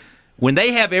that when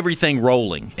they have everything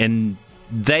rolling and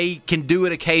they can do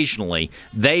it occasionally.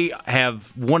 They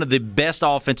have one of the best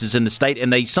offenses in the state,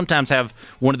 and they sometimes have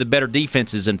one of the better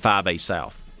defenses in 5A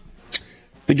South.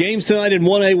 The games tonight in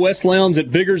 1A, West Lowndes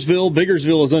at Biggersville.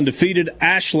 Biggersville is undefeated.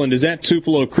 Ashland is at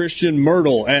Tupelo Christian.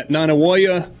 Myrtle at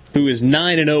Nanawoya, who is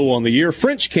 9-0 on the year.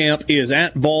 French Camp is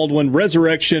at Baldwin.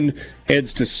 Resurrection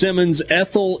heads to Simmons.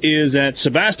 Ethel is at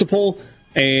Sebastopol.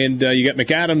 And you got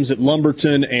McAdams at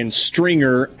Lumberton and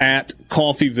Stringer at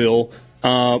Coffeyville.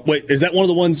 Wait, is that one of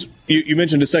the ones you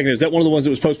mentioned a second? Is that one of the ones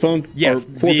that was postponed? Yes, or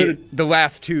forfeited? The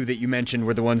last 2 that you mentioned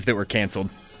were the ones that were canceled.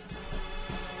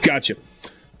 Gotcha.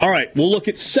 All right, we'll look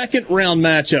at second-round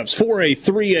matchups, 4A,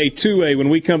 3A, 2A, when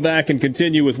we come back and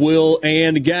continue with Will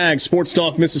and Gag. Sports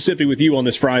Talk Mississippi with you on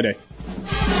this Friday.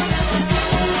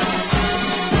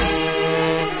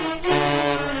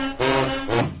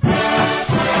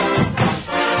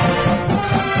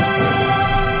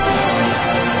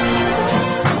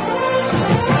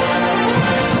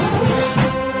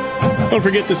 Don't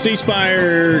forget the C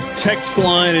Spire text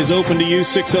line is open to you,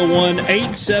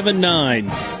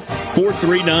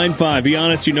 601-879-4395. Be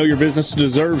honest, you know your business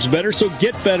deserves better, so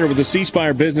get better with the C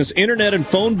Spire Business Internet and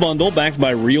Phone Bundle backed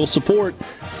by real support.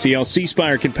 See how C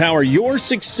Spire can power your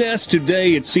success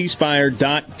today at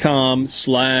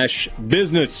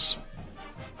cspire.com/business.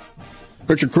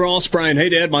 Richard Cross, Brian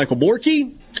Haydad, Michael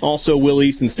Borky, also Will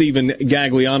East and Stephen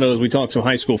Gagliano as we talk some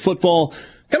high school football.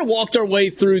 Kind of walked our way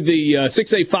through the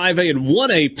 6A, 5A, and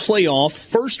 1A playoff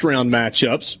first-round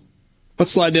matchups.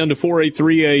 Let's slide down to 4A,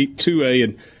 3A, 2A.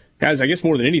 And, guys, I guess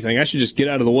more than anything, I should just get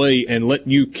out of the way and let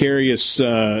you carry us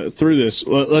through this.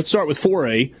 Let's start with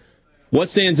 4A. What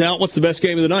stands out? What's the best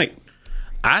game of the night?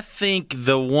 I think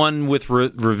the one with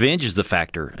revenge is the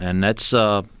factor, and that's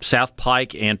South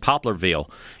Pike and Poplarville.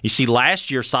 You see, last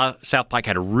year, South Pike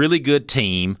had a really good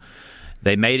team.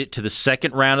 They made it to the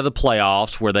second round of the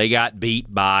playoffs where they got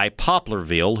beat by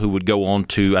Poplarville, who would go on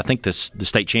to, I think, the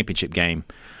state championship game.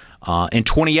 In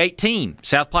 2018,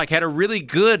 South Pike had a really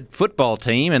good football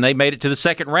team, and they made it to the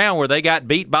second round where they got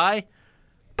beat by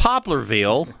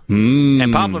Poplarville,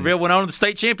 and Poplarville went on to the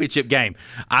state championship game.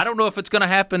 I don't know if it's going to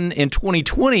happen in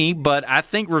 2020, but I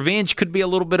think revenge could be a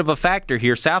little bit of a factor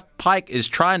here. South Pike is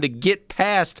trying to get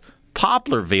past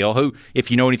Poplarville, who,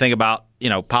 if you know anything about,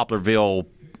 Poplarville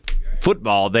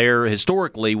football, they're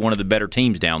historically one of the better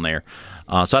teams down there.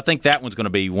 So I think that one's going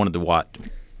to be one of the what.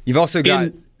 You've also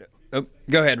got... go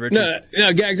ahead, Richard.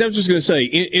 No, Gags, I was just going to say,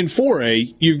 in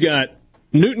 4A, you've got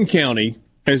Newton County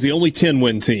as the only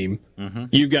 10-win team. Mm-hmm.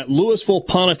 You've got Louisville,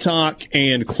 Pontotoc,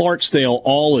 and Clarksdale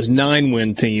all as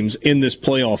 9-win teams in this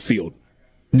playoff field.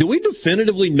 Do we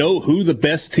definitively know who the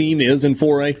best team is in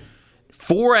 4A?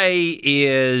 4A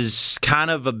is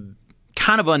kind of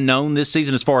unknown this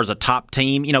season as far as a top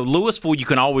team. Louisville, you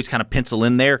can always kind of pencil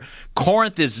in there.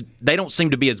 Corinth they don't seem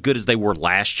to be as good as they were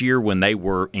last year when they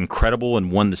were incredible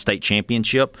and won the state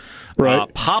championship. Right.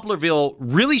 Poplarville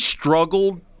really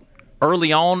struggled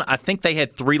early on. I think they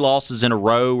had 3 losses in a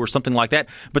row or something like that,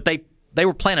 but they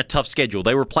were playing a tough schedule.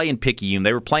 They were playing Picayune.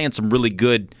 They were playing some really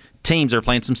good teams. They were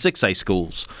playing some 6A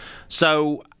schools.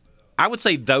 So I would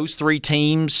say those 3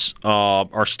 teams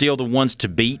are still the ones to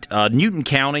beat. Newton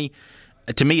County,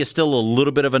 to me, is still a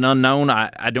little bit of an unknown.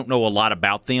 I don't know a lot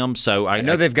about them. So I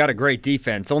know they've got a great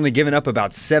defense, only giving up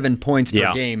about 7 points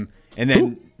per game. And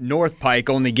then North Pike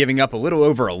only giving up a little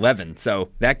over 11. So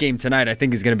that game tonight, I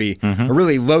think, is going to be a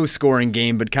really low-scoring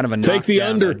game, but kind of a take the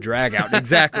under drag out.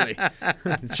 Exactly.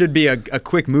 It should be a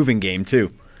quick moving game too.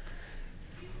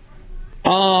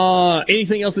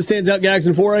 Anything else that stands out, Gags,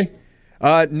 in 4A?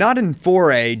 Not in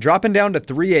 4A. Dropping down to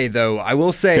 3A, though, I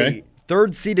will say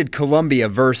third-seeded Columbia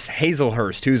versus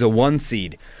Hazelhurst, who's a 1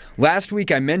 seed. Last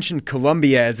week I mentioned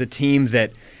Columbia as a team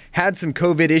that had some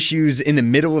COVID issues in the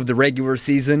middle of the regular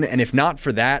season, and if not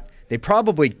for that, they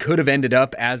probably could have ended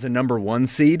up as a number 1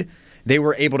 seed. They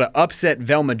were able to upset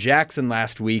Velma Jackson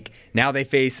last week. Now they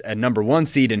face a number 1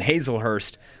 seed in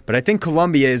Hazelhurst. But I think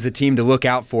Columbia is a team to look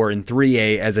out for in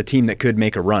 3A as a team that could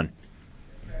make a run.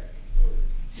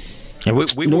 Yeah,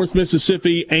 North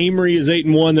Mississippi, Amory is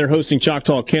 8-1. They're hosting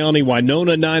Choctaw County.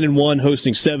 Winona 9-1,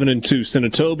 hosting 7-2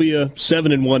 Senatobia.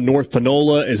 7-1 North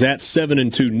Panola is at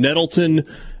 7-2 Nettleton,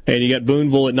 and you got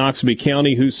Boonville at Noxubee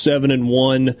County, who's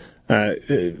 7-1.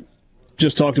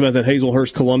 Just talked about that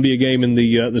Hazelhurst Columbia game in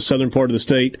the southern part of the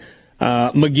state.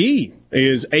 McGee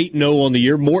is 8-0 on the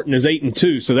year. Morton is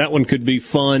 8-2, so that one could be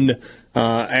fun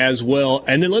as well.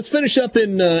 And then let's finish up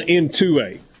in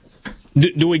 2A.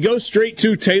 Do we go straight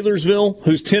to Taylorsville,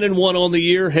 who's 10-1 on the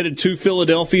year, headed to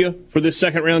Philadelphia for this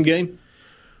second round game?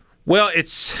 Well,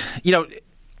 it's,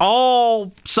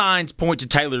 all signs point to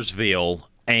Taylorsville,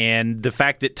 and the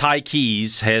fact that Ty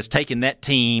Keys has taken that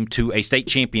team to a state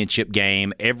championship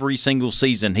game every single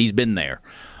season he's been there.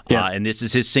 Yeah. And this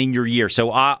is his senior year.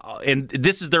 So, and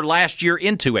this is their last year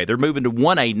in 2A. They're moving to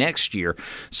 1A next year.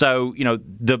 So,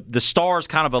 the stars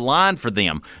kind of align for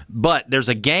them. But there's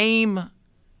a game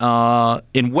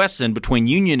in Wesson, between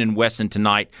Union and Wesson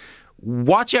tonight.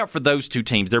 Watch out for those two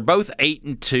teams. They're both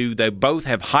 8-2. They both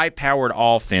have high-powered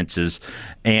offenses,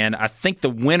 and I think the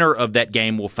winner of that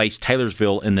game will face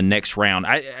Taylorsville in the next round.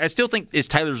 I still think it's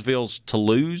Taylorsville's to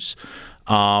lose,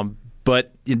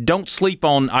 but don't sleep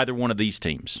on either one of these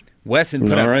teams. Wesson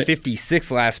put up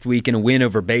 56 last week in a win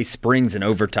over Bay Springs in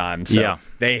overtime. So yeah.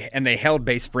 They held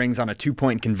Bay Springs on a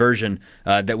 2-point conversion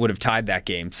that would have tied that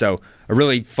game. So a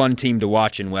really fun team to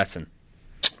watch in Wesson.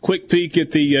 Quick peek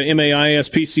at the MAIS.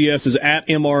 PCS is at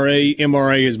MRA.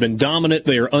 MRA has been dominant.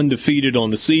 They are undefeated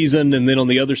on the season. And then on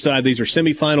the other side, these are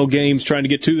semifinal games trying to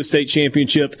get to the state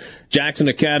championship. Jackson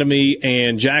Academy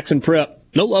and Jackson Prep.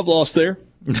 No love lost there.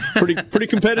 Pretty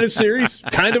competitive series,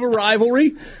 kind of a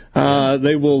rivalry.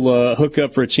 They will hook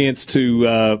up for a chance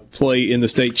to play in the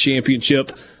state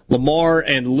championship. Lamar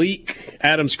and Leak,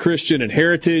 Adams Christian and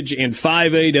Heritage, and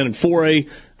 5A down in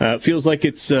 4A. Feels like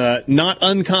it's not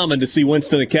uncommon to see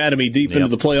Winston Academy deep into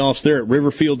the playoffs. They're at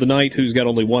Riverfield tonight, who's got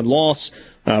only one loss.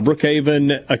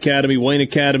 Brookhaven Academy, Wayne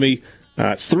Academy.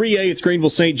 3A, it's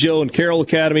Greenville St. Joe and Carroll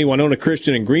Academy, Winona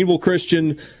Christian and Greenville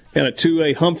Christian. And at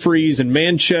 2A, Humphreys and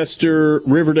Manchester.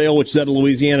 Riverdale, which is out of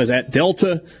Louisiana, is at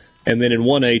Delta. And then in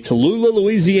 1A, Tallulah,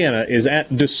 Louisiana, is at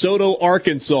DeSoto,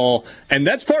 Arkansas. And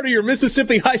that's part of your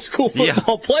Mississippi high school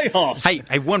football playoffs.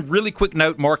 Hey, one really quick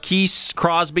note. Marquise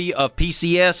Crosby of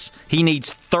PCS, he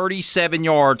needs 37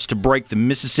 yards to break the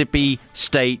Mississippi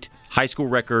State high school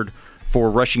record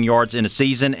for rushing yards in a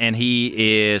season, and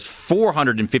he is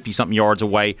 450-something yards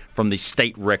away from the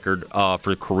state record for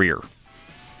the career.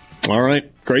 All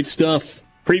right, great stuff.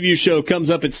 Preview show comes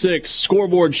up at 6.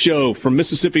 Scoreboard show from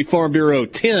Mississippi Farm Bureau,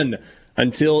 10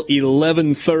 until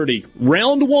 11:30.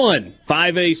 Round 1,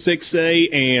 5A, 6A,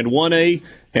 and 1A.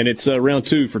 And it's round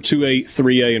 2 for 2A,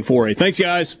 3A, and 4A. Thanks,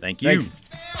 guys. Thank you. Thanks.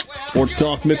 Sports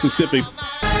Talk Mississippi.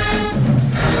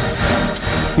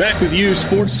 Back with you,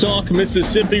 Sports Talk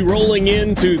Mississippi, rolling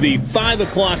into the 5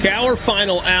 o'clock hour,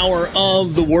 final hour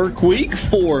of the work week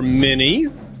for many.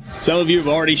 Some of you have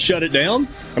already shut it down.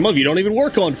 Some of you don't even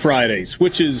work on Fridays,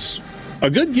 which is a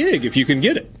good gig if you can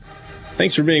get it.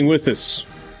 Thanks for being with us.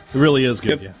 It really is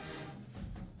good, yeah.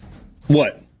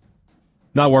 What?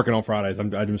 Not working on Fridays.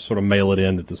 I just sort of mail it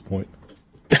in at this point.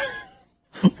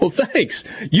 Well, thanks.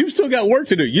 You've still got work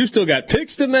to do. You've still got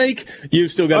picks to make.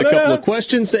 You've still got a couple of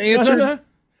questions to answer. No.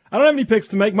 I don't have any picks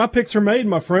to make. My picks are made,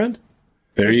 my friend.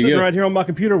 They're sitting go. Right here on my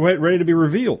computer, ready to be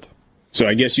revealed. So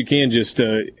I guess you can just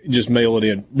mail it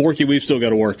in. Borky, we've still got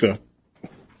to work, though.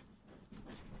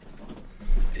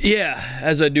 Yeah,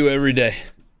 as I do every day.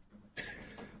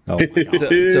 Oh,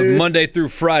 it's a Monday through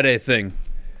Friday thing.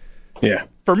 Yeah.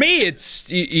 For me, it's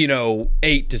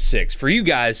 8 to 6. For you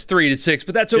guys, 3 to 6,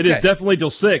 but that's okay. It is definitely till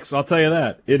 6. I'll tell you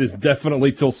that. It is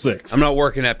definitely till 6. I'm not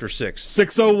working after 6.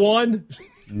 6:01.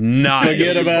 Not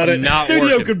forget about it. Not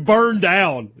Studio working. could burn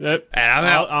down. And I'm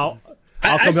out. I'll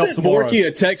I come sent help tomorrow. Borky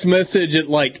a text message at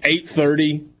like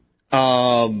 8:30.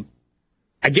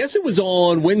 I guess it was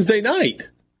on Wednesday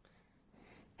night.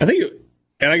 I think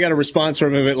And I got a response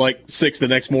from him at like 6 the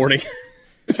next morning.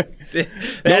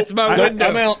 That's my window.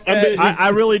 I'm out. I'm busy. I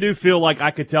really do feel like I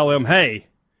could tell him, hey,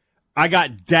 I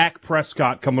got Dak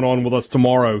Prescott coming on with us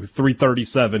tomorrow,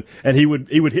 3:37, and he would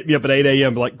hit me up at 8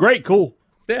 a.m. Be like, great, cool.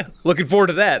 Yeah, looking forward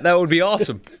to that. That would be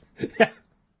awesome. Yeah.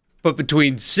 But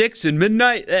between 6 and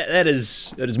midnight, that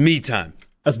is me time.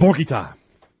 That's Borky time.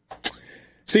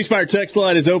 C Spire text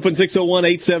line is open,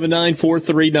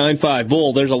 601-879-4395.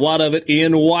 Bull, there's a lot of it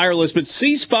in wireless, but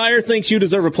C Spire thinks you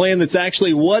deserve a plan that's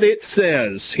actually what it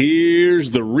says.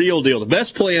 Here's the real deal. The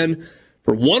best plan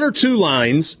for 1 or 2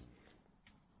 lines,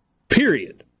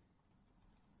 period.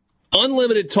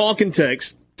 Unlimited talk and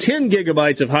text, 10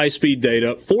 gigabytes of high-speed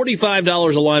data,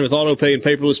 $45 a line with auto pay and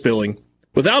paperless billing.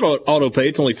 Without auto pay,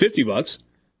 it's only $50.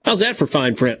 How's that for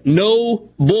fine print? No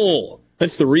bull.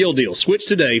 That's the real deal. Switch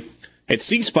today at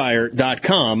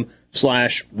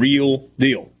cspire.com/real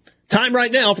deal. Time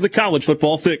right now for the college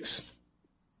football fix.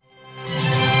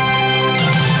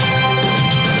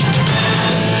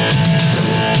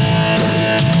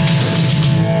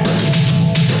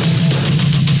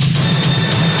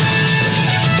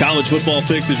 College football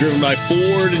fix is driven by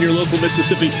Ford and your local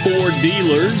Mississippi Ford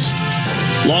dealers.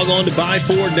 Log on to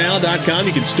buyfordnow.com.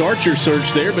 You can start your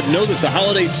search there, but know that the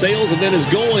holiday sales event is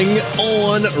going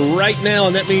on right now,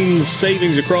 and that means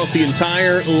savings across the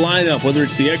entire lineup, whether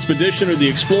it's the Expedition or the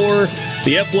Explorer,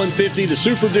 the F-150, the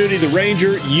Super Duty, the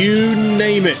Ranger, you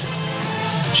name it.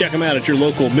 Check them out at your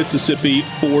local Mississippi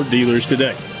Ford dealers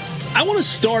today. I want to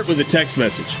start with a text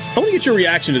message. I want to get your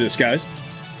reaction to this, guys.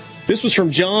 This was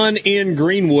from John in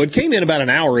Greenwood. Came in about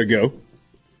an hour ago.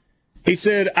 He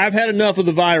said, I've had enough of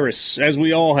the virus, as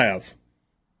we all have.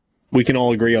 We can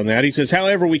all agree on that. He says,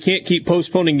 however, we can't keep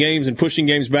postponing games and pushing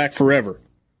games back forever.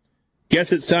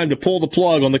 Guess it's time to pull the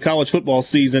plug on the college football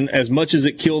season, as much as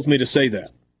it kills me to say that.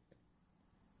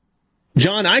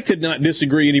 John, I could not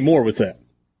disagree any more with that.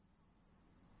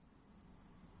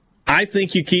 I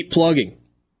think you keep plugging.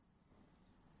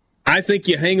 I think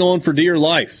you hang on for dear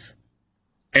life.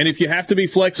 And if you have to be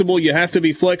flexible, you have to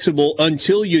be flexible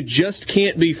until you just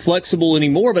can't be flexible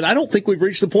anymore. But I don't think we've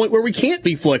reached the point where we can't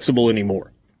be flexible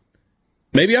anymore.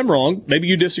 Maybe I'm wrong. Maybe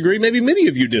you disagree. Maybe many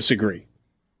of you disagree.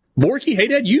 Borky, hey,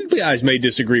 Dad, you guys may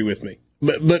disagree with me.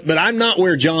 But I'm not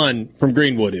where John from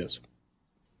Greenwood is.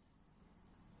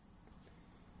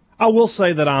 I will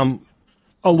say that I'm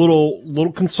a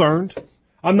little concerned.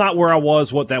 I'm not where I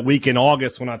was, that week in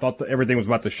August when I thought that everything was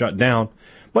about to shut down.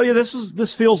 But yeah,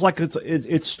 this feels like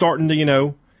it's starting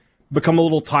to, become a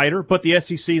little tighter. But the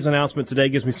SEC's announcement today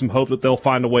gives me some hope that they'll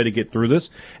find a way to get through this.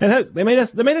 And they made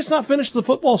us not finish the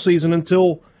football season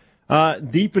until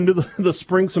deep into the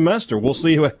spring semester. We'll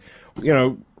see, how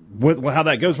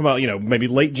that goes from about maybe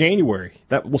late January.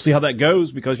 We'll see how that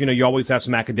goes because you always have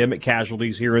some academic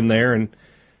casualties here and there, and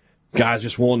guys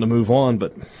just wanting to move on.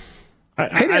 But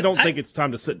I don't think it's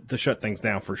time to shut things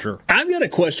down for sure. I've got a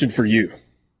question for you.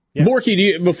 Yeah.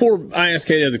 Borky, before I ask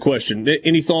Kate the question,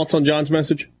 any thoughts on John's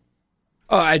message?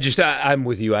 I'm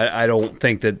with you. I don't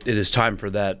think that it is time for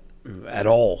that at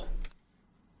all.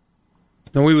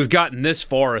 And we've gotten this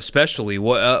far, especially.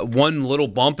 One little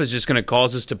bump is just going to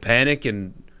cause us to panic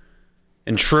and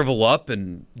shrivel up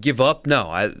and give up.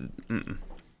 No,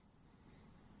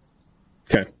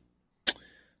 Okay.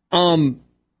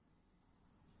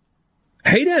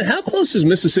 Hey, Dad, how close is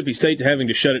Mississippi State to having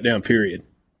to shut it down, period?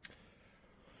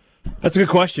 That's a good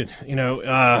question.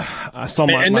 I saw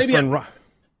my friend.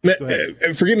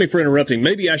 Forgive me for interrupting.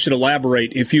 Maybe I should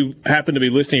elaborate. If you happen to be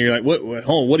listening, you're like,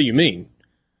 what do you mean?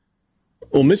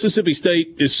 Well, Mississippi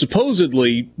State is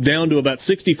supposedly down to about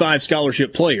 65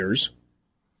 scholarship players.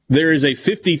 There is a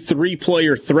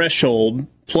 53-player threshold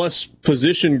plus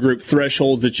position group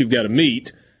thresholds that you've got to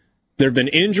meet. There have been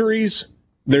injuries.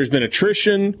 There's been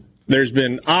attrition. There's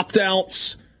been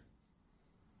opt-outs.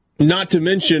 Not to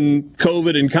mention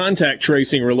COVID and contact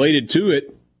tracing related to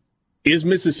it. Is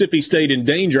Mississippi State in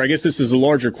danger? I guess this is a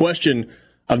larger question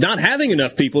of not having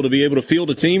enough people to be able to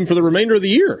field a team for the remainder of the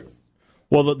year.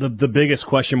 Well, the biggest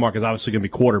question mark is obviously going to be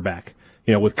quarterback.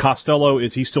 With Costello,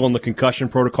 is he still in the concussion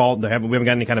protocol? We haven't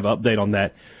got any kind of update on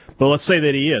that. But let's say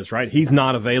that he is, right? He's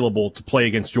not available to play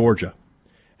against Georgia.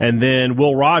 And then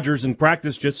Will Rogers in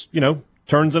practice just,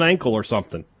 turns an ankle or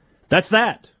something. That's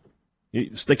that.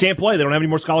 They can't play. They don't have any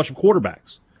more scholarship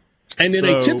quarterbacks. And in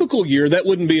a typical year, that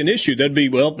wouldn't be an issue. That'd be,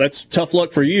 that's tough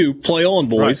luck for you. Play on,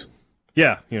 boys.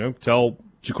 Right. Yeah, tell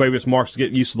Jaquavius Marks to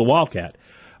get used to the Wildcat.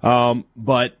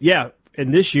 But yeah,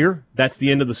 and this year, that's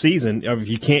the end of the season. If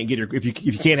you can't if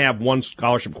you can't have one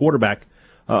scholarship quarterback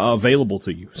available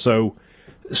to you, so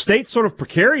State's sort of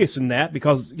precarious in that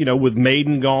because with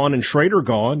Maiden gone and Schrader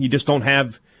gone, you just don't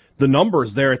have the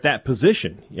numbers there at that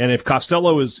position. And if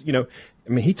Costello is,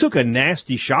 he took a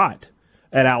nasty shot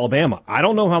at Alabama. I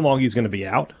don't know how long he's going to be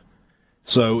out.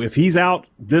 So if he's out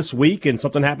this week and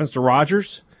something happens to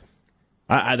Rodgers,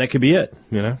 that could be it,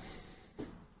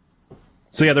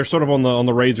 So yeah, they're sort of on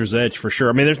the razor's edge for sure.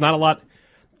 I mean, there's not a lot.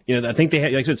 I think they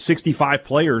had, like I said, 65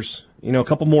 players. A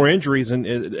couple more injuries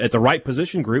at the right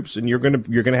position groups, and you're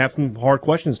gonna have some hard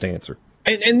questions to answer.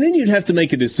 And then you'd have to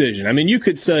make a decision. I mean, you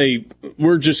could say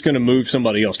we're just going to move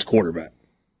somebody else to quarterback.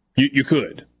 You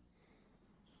could.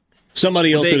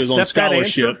 Somebody else that is on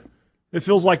scholarship. It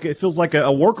feels like a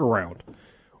workaround.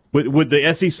 Would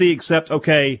the SEC accept?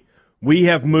 Okay, we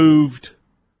have moved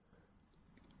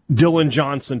Dylan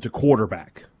Johnson to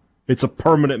quarterback. It's a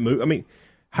permanent move. I mean,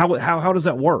 how does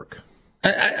that work?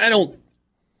 I don't.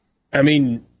 I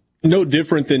mean, no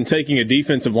different than taking a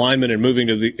defensive lineman and moving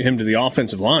him to the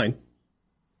offensive line.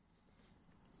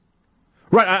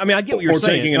 Right. I mean, I get what you're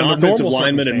saying. Or taking an offensive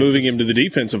lineman and moving him to the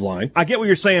defensive line. I get what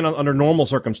you're saying under normal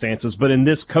circumstances, but in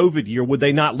this COVID year, would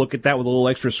they not look at that with a little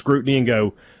extra scrutiny and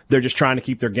go, they're just trying to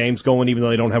keep their games going even though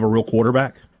they don't have a real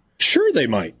quarterback? Sure, they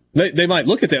might. They might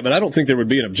look at that, but I don't think there would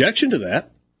be an objection to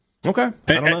that. Okay.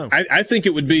 I don't know. I think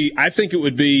it would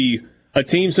be a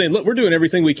team saying, look, we're doing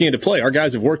everything we can to play. Our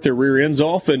guys have worked their rear ends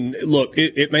off, and look,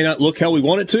 it may not look how we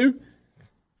want it to,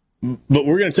 but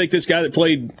we're going to take this guy that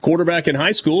played quarterback in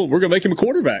high school, and we're going to make him a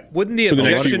quarterback. Wouldn't the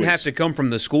objection have to come from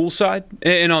the school side?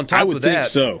 And on top of that, I would think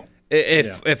so.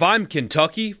 If I'm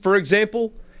Kentucky, for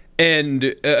example,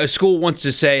 and a school wants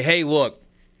to say, hey, look,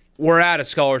 we're out of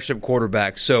scholarship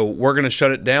quarterback, so we're going to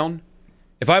shut it down.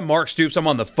 If I'm Mark Stoops, I'm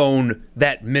on the phone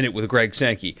that minute with Greg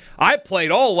Sankey. I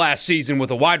played all last season with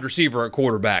a wide receiver at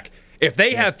quarterback. If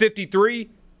they have 53,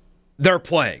 they're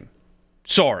playing.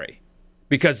 Sorry.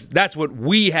 Because that's what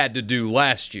we had to do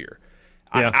last year.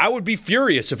 Yeah. I would be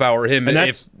furious if I were him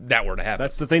if that were to happen.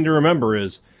 That's the thing to remember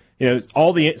is,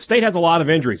 all the State has a lot of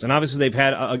injuries, and obviously they've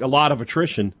had a lot of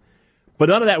attrition, but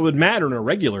none of that would matter in a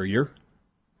regular year.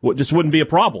 It just wouldn't be a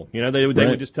problem. They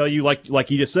would just tell you,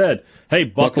 like you just said, hey,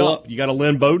 buckle up. You got a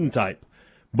Lynn Bowden type.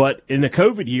 But in the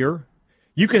COVID year,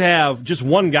 you could have just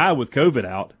one guy with COVID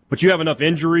out, but you have enough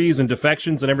injuries and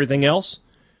defections and everything else,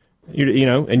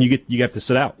 and you have to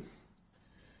sit out.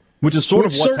 Which is sort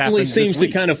of what's happened this week. Certainly seems to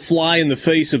kind of fly in the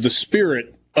face of the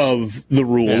spirit of the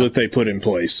rule that they put in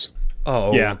place.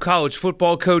 Oh, yeah. College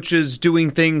football coaches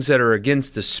doing things that are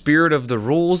against the spirit of the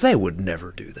rules, they would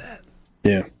never do that.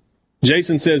 Yeah.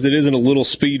 Jason says it isn't a little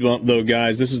speed bump, though,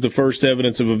 guys. This is the first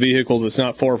evidence of a vehicle that's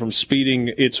not far from speeding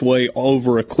its way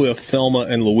over a cliff, Thelma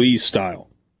and Louise style.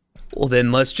 Well,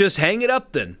 then let's just hang it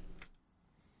up, then.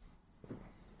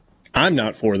 I'm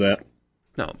not for that.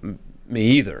 No, me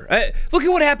either. Look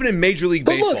at what happened in Major League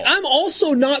Baseball. But look, I'm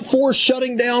also not for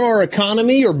shutting down our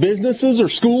economy or businesses or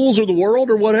schools or the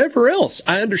world or whatever else.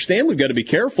 I understand we've got to be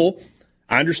careful.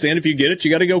 I understand if you get it,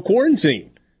 you got to go quarantine.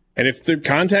 And if the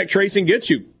contact tracing gets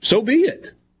you, so be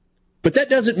it. But that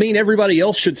doesn't mean everybody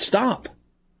else should stop.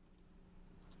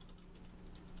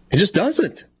 It just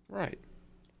doesn't. Right.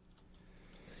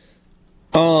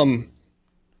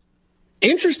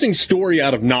 Interesting story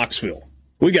out of Knoxville.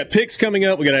 We got picks coming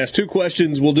up. We got to ask 2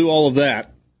 questions. We'll do all of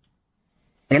that.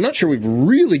 And I'm not sure we've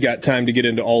really got time to get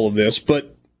into all of this,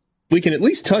 but we can at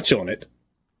least touch on it.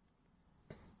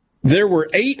 There were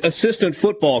 8 assistant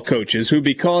football coaches who,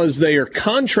 because they are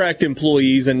contract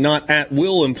employees and not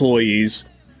at-will employees,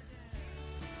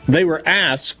 they were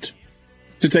asked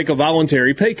to take a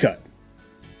voluntary pay cut.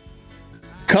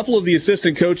 A couple of the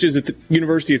assistant coaches at the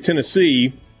University of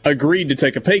Tennessee agreed to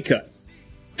take a pay cut.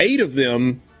 8 of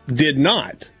them did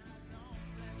not.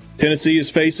 Tennessee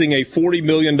is facing a $40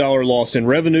 million loss in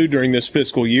revenue during this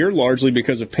fiscal year, largely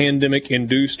because of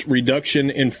pandemic-induced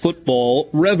reduction in football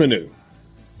revenue.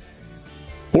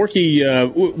 Borky,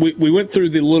 we went through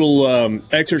the little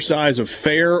exercise of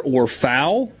fair or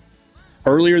foul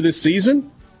earlier this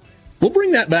season. We'll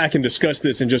bring that back and discuss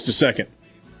this in just a second.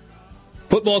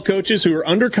 Football coaches who are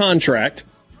under contract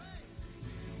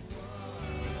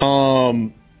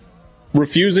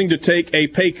refusing to take a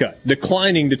pay cut,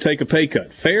 declining to take a pay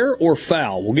cut. Fair or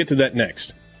foul? We'll get to that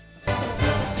next.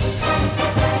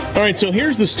 All right, so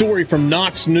here's the story from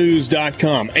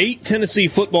KnoxNews.com. 8 Tennessee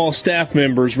football staff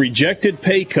members rejected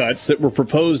pay cuts that were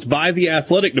proposed by the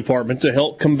athletic department to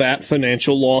help combat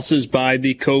financial losses by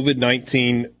the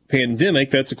COVID-19 pandemic.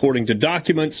 That's according to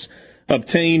documents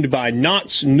obtained by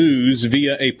Knox News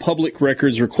via a public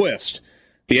records request.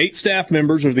 The 8 staff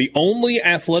members are the only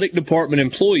athletic department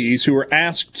employees who were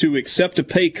asked to accept a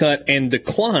pay cut and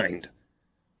declined.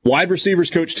 Wide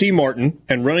receivers coach T. Martin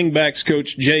and running backs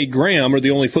coach Jay Graham are the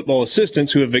only football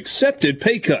assistants who have accepted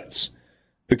pay cuts.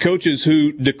 The coaches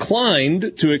who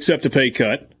declined to accept a pay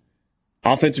cut: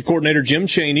 offensive coordinator Jim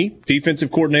Chaney, defensive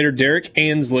coordinator Derek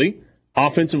Ansley,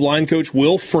 offensive line coach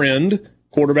Will Friend,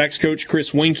 quarterbacks coach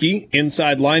Chris Winkie,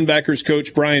 inside linebackers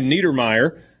coach Brian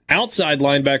Niedermeyer, outside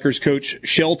linebackers coach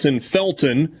Shelton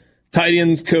Felton, tight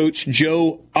ends coach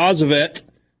Joe Ozavet,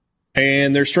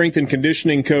 and their strength and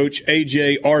conditioning coach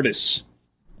A.J. Artis.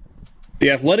 The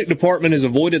athletic department has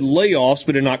avoided layoffs,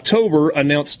 but in October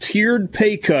announced tiered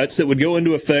pay cuts that would go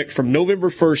into effect from November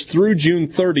 1st through June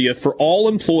 30th for all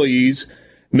employees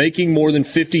making more than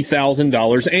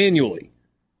 $50,000 annually.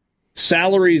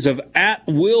 Salaries of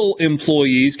at-will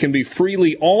employees can be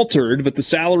freely altered, but the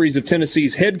salaries of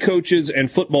Tennessee's head coaches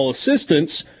and football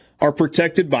assistants are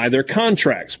protected by their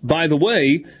contracts. By the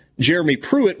way, Jeremy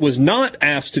Pruitt was not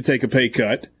asked to take a pay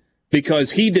cut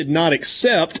because he did not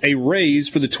accept a raise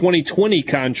for the 2020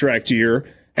 contract year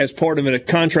as part of a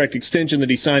contract extension that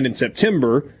he signed in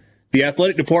September. The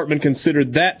athletic department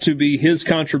considered that to be his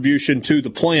contribution to the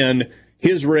plan.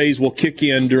 His raise will kick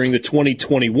in during the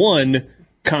 2021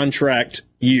 contract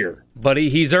year. Buddy,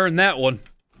 he's earned that one.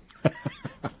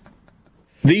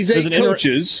 These 8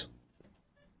 coaches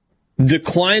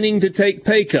declining to take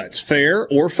pay cuts, fair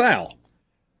or foul?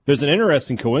 There's an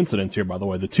interesting coincidence here, by the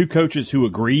way. The 2 coaches who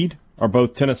agreed are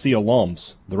both Tennessee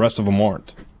alums. The rest of them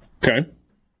aren't. Okay.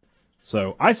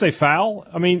 So I say foul.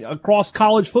 I mean, across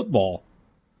college football,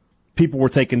 people were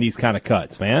taking these kind of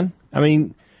cuts, man. I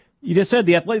mean, you just said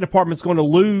the athletic department's going to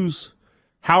lose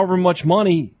however much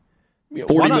money.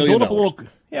 Why not build up a little?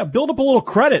 Yeah, build up a little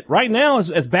credit. Right now,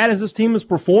 as bad as this team is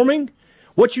performing,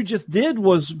 what you just did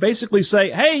was basically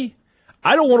say, hey,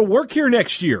 I don't want to work here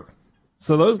next year.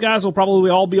 So those guys will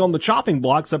probably all be on the chopping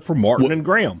block except for Martin and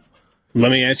Graham. Let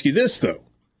me ask you this, though.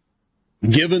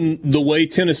 Given the way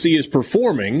Tennessee is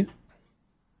performing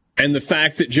and the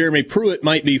fact that Jeremy Pruitt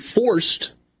might be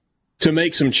forced to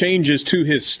make some changes to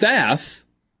his staff,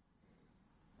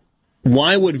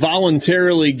 why would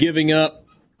voluntarily giving up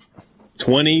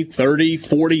 $20,000,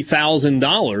 $30,000,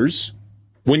 $40,000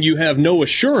 when you have no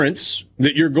assurance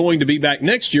that you're going to be back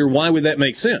next year? Why would that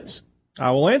make sense? I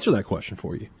will answer that question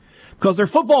for you. Because they're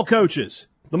football coaches.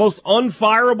 The most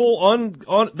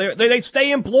unfireable, they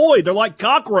stay employed. They're like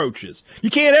cockroaches.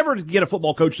 You can't ever get a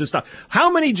football coach to stop.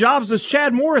 How many jobs does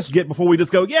Chad Morris get before we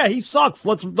just go, yeah, he sucks,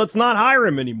 let's not hire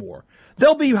him anymore?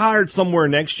 They'll be hired somewhere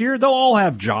next year. They'll all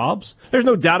have jobs. There's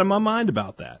no doubt in my mind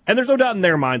about that. And there's no doubt in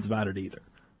their minds about it either.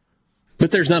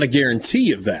 But there's not a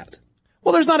guarantee of that.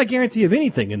 Well, there's not a guarantee of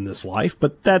anything in this life,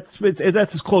 but that's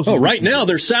as close as... Oh, right now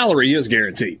their salary is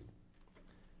guaranteed.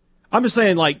 I'm just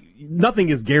saying, like, nothing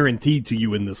is guaranteed to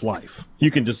you in this life. You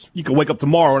can wake up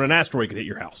tomorrow and an asteroid could hit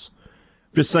your house.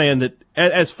 Just saying that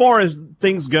as far as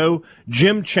things go,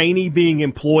 Jim Chaney being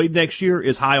employed next year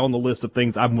is high on the list of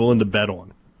things I'm willing to bet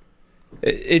on.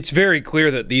 It's very clear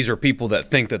that these are people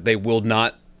that think that they will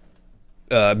not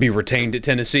be retained at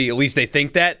Tennessee. At least they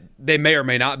think that. They may or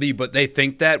may not be, but they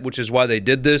think that, which is why they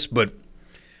did this. But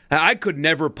I could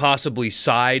never possibly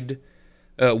side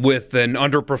with an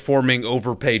underperforming,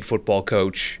 overpaid football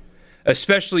coach,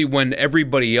 especially when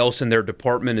everybody else in their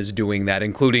department is doing that,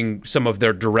 including some of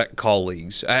their direct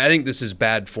colleagues. I think this is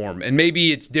bad form. And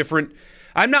maybe it's different.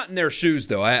 I'm not in their shoes,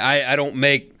 though. I don't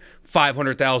make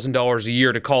 $500,000 a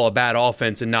year to call a bad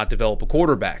offense and not develop a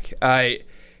quarterback.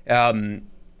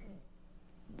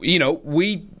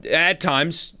 We at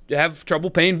times have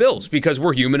trouble paying bills because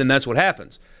we're human and that's what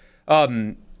happens.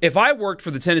 If I worked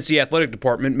for the Tennessee Athletic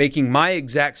Department making my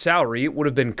exact salary, it would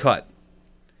have been cut.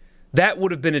 That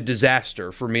would have been a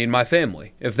disaster for me and my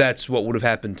family if that's what would have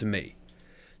happened to me.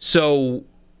 So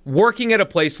working at a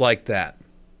place like that,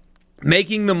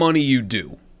 making the money you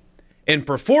do, and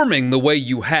performing the way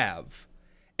you have,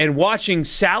 and watching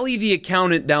Sally the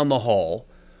accountant down the hall,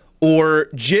 or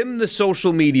Jim the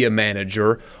social media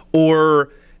manager, or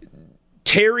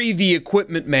Terry the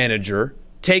equipment manager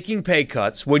taking pay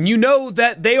cuts, when you know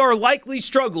that they are likely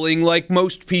struggling like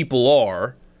most people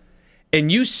are,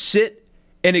 and you sit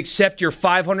and accept your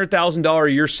 $500,000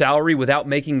 a year salary without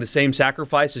making the same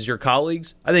sacrifice as your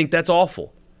colleagues, I think that's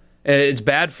awful. It's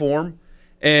bad form,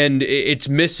 and it's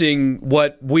missing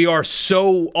what we are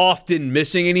so often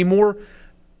missing anymore,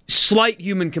 slight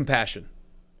human compassion.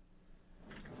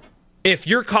 If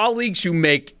your colleagues who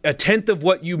make a tenth of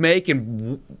what you make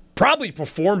and probably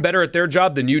perform better at their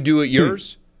job than you do at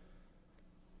yours,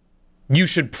 you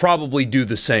should probably do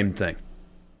the same thing.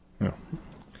 Yeah.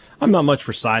 I'm not much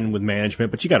for siding with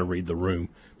management, but you got to read the room.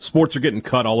 Sports are getting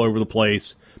cut all over the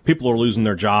place. People are losing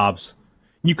their jobs.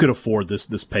 You could afford this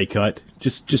pay cut.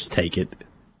 Just take it.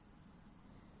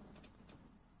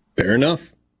 Fair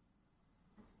enough.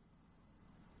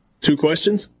 2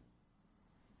 questions?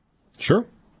 Sure.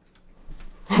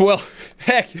 Well,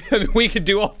 heck, I mean, we could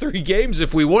do all 3 games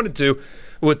if we wanted to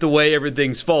with the way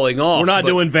everything's falling off. We're not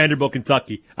doing Vanderbilt,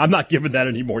 Kentucky. I'm not giving that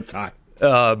any more time.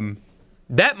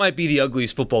 That might be the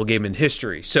ugliest football game in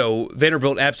history. So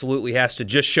Vanderbilt absolutely has to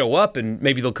just show up, and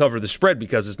maybe they'll cover the spread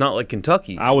because it's not like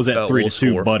Kentucky. I was at 3-2,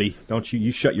 score. buddy. Don't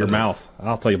you shut your mouth.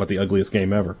 I'll tell you about the ugliest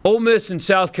game ever. Ole Miss and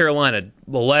South Carolina,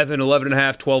 11,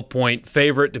 11.5, 12-point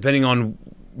favorite, depending on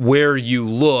where you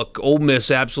look. Ole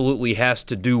Miss absolutely has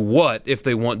to do what if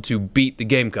they want to beat the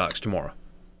Gamecocks tomorrow?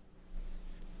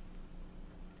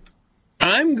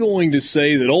 I'm going to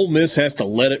say that Ole Miss has to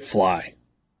let it fly.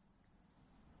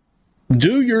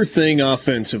 Do your thing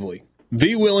offensively.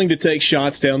 Be willing to take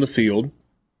shots down the field.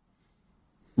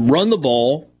 Run the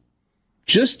ball.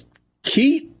 Just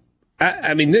keep.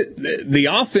 I mean, the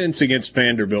offense against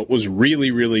Vanderbilt was really,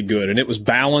 really good, and it was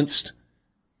balanced.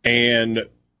 And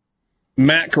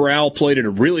Matt Corral played at a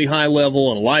really high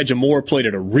level, and Elijah Moore played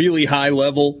at a really high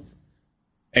level.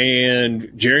 And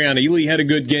Jerrion Ely had a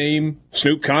good game.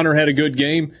 Snoop Connor had a good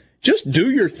game. Just do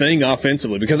your thing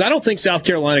offensively, because I don't think South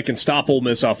Carolina can stop Ole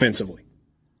Miss offensively.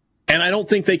 And I don't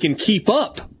think they can keep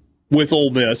up with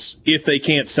Ole Miss if they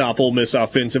can't stop Ole Miss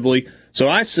offensively. So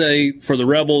I say for the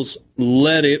Rebels,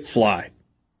 let it fly.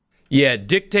 Yeah,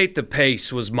 dictate the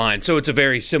pace was mine. So it's a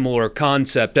very similar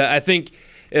concept. I think,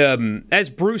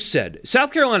 as Bruce said,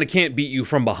 South Carolina can't beat you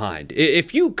from behind.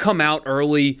 If you come out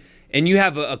early and you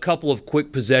have a couple of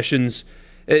quick possessions,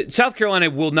 South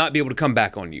Carolina will not be able to come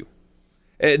back on you.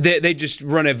 They just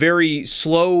run a very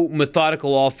slow,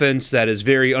 methodical offense that is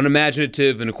very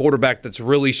unimaginative and a quarterback that's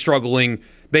really struggling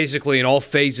basically in all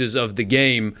phases of the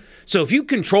game. So if you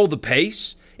control the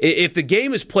pace, if the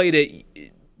game is played at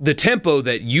the tempo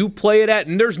that you play it at,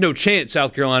 and there's no chance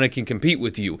South Carolina can compete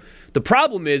with you. The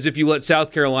problem is if you let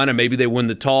South Carolina, maybe they win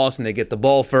the toss and they get the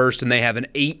ball first and they have an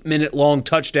 8-minute-long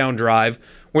touchdown drive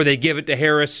where they give it to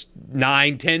Harris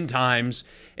 9-10 times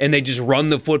and they just run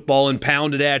the football and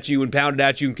pound it at you and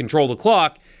control the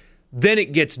clock, then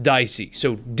it gets dicey.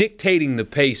 So dictating the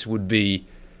pace would be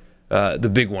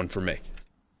the big one for me.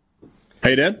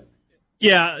 Hey, Dad?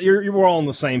 Yeah, we're all on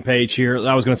the same page here.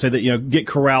 I was going to say that, get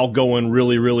Corral going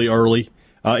really, really early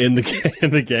in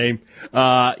the game.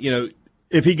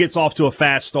 If he gets off to a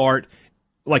fast start,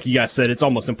 like you guys said, it's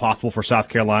almost impossible for South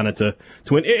Carolina to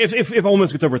win. If Ole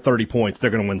Miss gets over 30 points, they're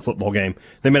going to win the football game.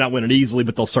 They may not win it easily,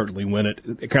 but they'll certainly win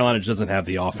it. Carolina just doesn't have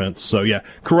the offense. So, yeah,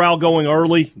 Corral going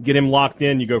early, get him locked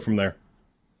in, you go from there.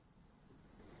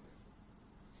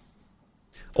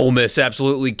 Ole Miss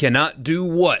absolutely cannot do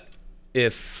what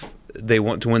if they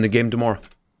want to win the game tomorrow?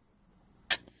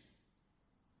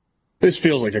 This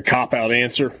feels like a cop-out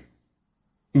answer,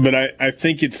 but I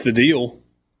think it's the deal.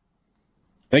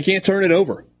 They can't turn it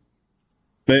over.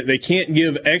 They can't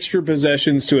give extra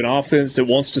possessions to an offense that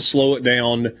wants to slow it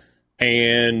down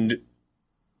and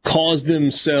cost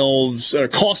themselves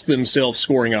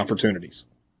scoring opportunities.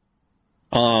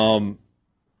 Turnovers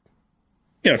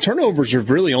have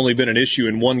really only been an issue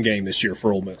in one game this year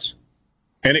for Ole Miss,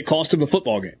 and it cost them a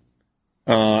football game.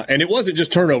 And it wasn't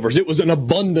just turnovers. It was an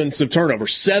abundance of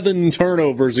turnovers. 7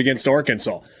 turnovers against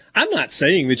Arkansas. I'm not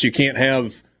saying that you can't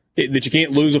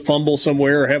lose a fumble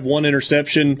somewhere or have one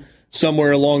interception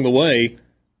somewhere along the way,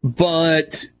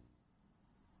 but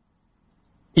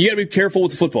you got to be careful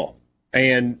with the football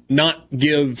and not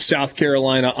give South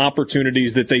Carolina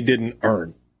opportunities that they didn't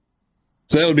earn.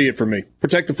 So that would be it for me.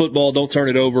 Protect the football. Don't turn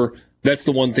it over. That's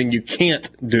the one thing you can't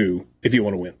do if you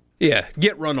want to win. Yeah,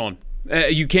 get run on.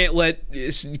 You can't let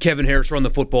Kevin Harris run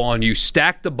the football on you.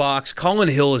 Stack the box. Colin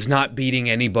Hill is not beating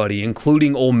anybody,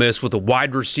 including Ole Miss, with a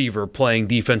wide receiver playing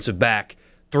defensive back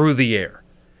through the air.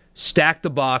 Stack the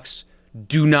box.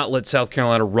 Do not let South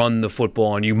Carolina run the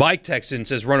football on you. Mike Texan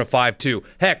says run a 5-2.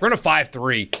 Heck, run a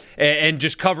 5-3 and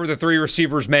just cover the 3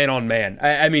 receivers man on man.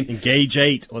 I mean, engage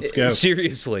 8. Let's go.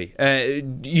 Seriously,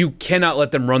 you cannot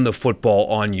let them run the football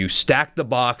on you. Stack the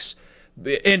box.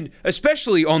 And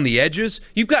especially on the edges,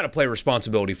 you've got to play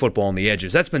responsibility football on the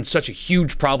edges. That's been such a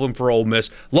huge problem for Ole Miss.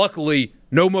 Luckily,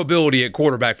 no mobility at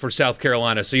quarterback for South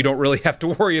Carolina, so you don't really have to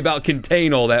worry about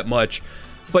contain all that much.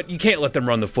 But you can't let them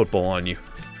run the football on you.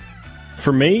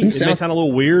 For me, it may sound a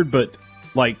little weird, but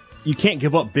you can't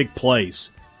give up big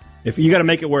plays. If you got to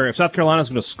make it where if South Carolina's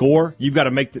going to score, you've got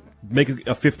to make a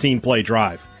 15-play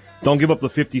drive. Don't give up the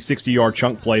 50, 60-yard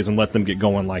chunk plays and let them get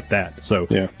going like that. So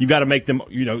you've got to make them,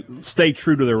 stay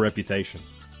true to their reputation.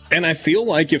 And I feel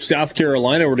like if South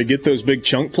Carolina were to get those big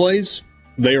chunk plays,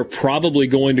 they are probably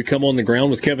going to come on the ground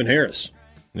with Kevin Harris,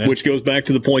 which goes back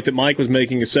to the point that Mike was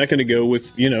making a second ago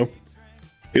with, be a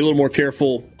little more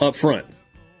careful up front.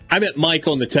 I meant Mike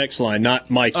on the text line,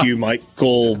 not Mike Hugh,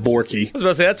 Michael Borky. I was about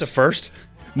to say, that's a first.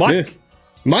 Mike.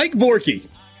 Mike Borky.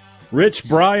 Rich,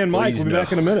 Brian, Mike. We'll be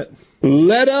back in a minute.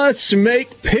 Let us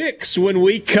make picks when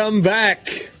we come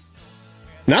back.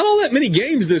 Not all that many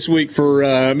games this week for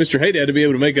Mr. Haydad to be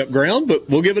able to make up ground, but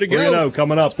we'll give it a go. 3-0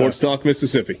 coming up. Sports Talk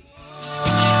Mississippi.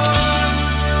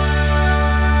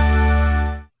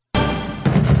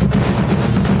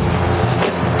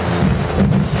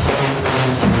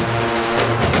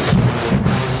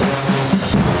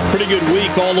 Good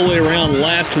week all the way around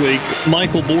last week.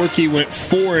 Michael Borky went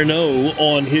 4-0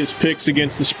 on his picks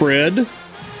against the spread.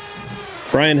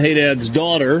 Brian Haydad's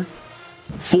daughter,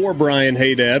 for Brian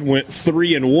Haydad, went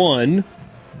 3-1.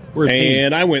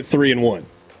 And I went 3-1.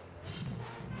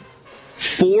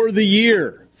 For the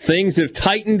year, things have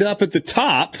tightened up at the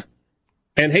top,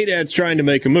 and Haydad's trying to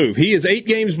make a move. He is 8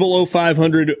 games below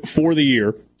 500 for the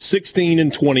year,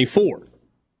 16-24.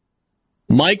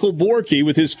 Michael Borky,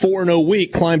 with his 4-0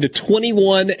 week, climbed to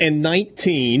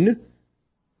 21-19,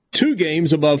 2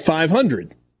 games above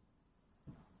 500.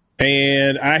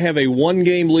 And I have a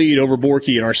 1-game lead over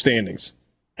Borky in our standings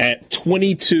at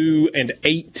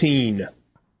 22-18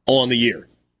 on the year.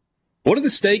 What are the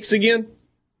stakes again?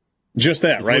 Just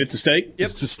that, right? It's a stake? Yep.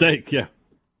 It's a stake, yeah.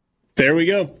 There we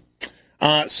go.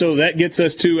 So that gets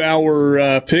us to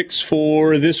our picks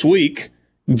for this week.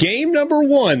 Game number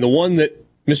 1, the one that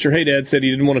Mr. Haydad said he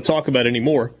didn't want to talk about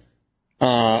anymore.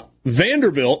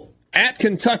 Vanderbilt at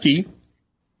Kentucky.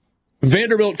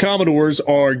 Vanderbilt Commodores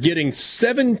are getting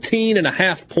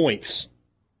 17.5 points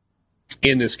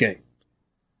in this game.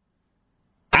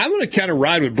 I'm going to kind of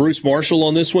ride with Bruce Marshall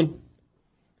on this one.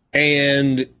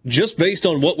 And just based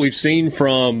on what we've seen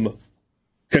from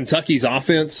Kentucky's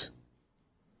offense,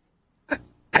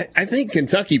 I think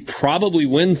Kentucky probably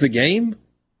wins the game.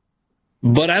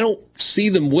 But I don't see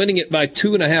them winning it by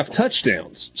 2.5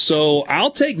 touchdowns. So I'll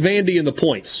take Vandy in the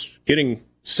points, getting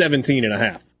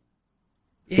 17.5.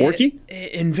 Borky?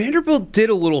 And Vanderbilt did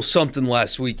a little something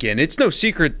last weekend. It's no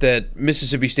secret that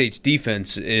Mississippi State's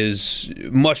defense is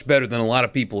much better than a lot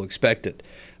of people expected.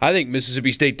 I think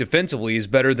Mississippi State defensively is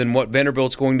better than what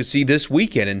Vanderbilt's going to see this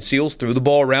weekend. And Seals threw the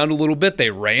ball around a little bit.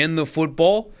 They ran the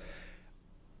football.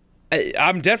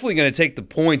 I'm definitely going to take the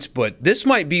points, but this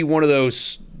might be one of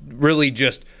those really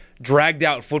just dragged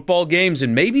out football games,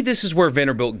 and maybe this is where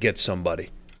Vanderbilt gets somebody.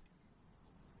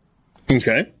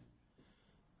 Okay.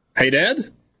 Hey,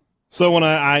 Dad? So when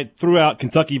I threw out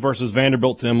Kentucky versus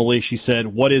Vanderbilt to Emily, she said,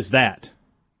 "What is that?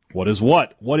 What is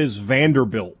what? What is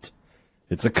Vanderbilt?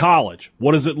 It's a college.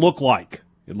 What does it look like?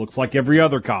 It looks like every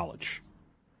other college."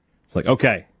 It's like,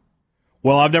 okay.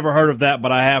 Well, I've never heard of that,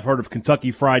 but I have heard of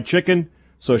Kentucky Fried Chicken,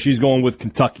 so she's going with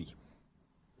Kentucky.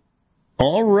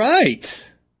 All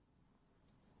right.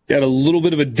 Got a little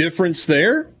bit of a difference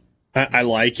there. I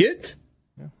like it.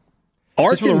 Yeah.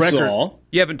 Arkansas.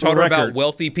 You haven't talked about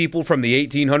wealthy people from the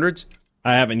 1800s?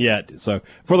 I haven't yet. So,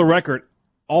 for the record,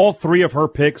 all 3 of her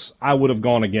picks I would have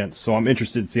gone against. So, I'm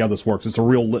interested to see how this works. It's a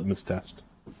real litmus test.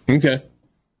 Okay.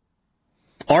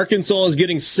 Arkansas is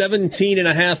getting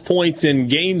 17.5 points in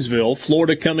Gainesville.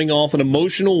 Florida coming off an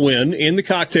emotional win in the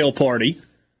cocktail party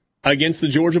against the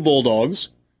Georgia Bulldogs.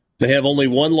 They have only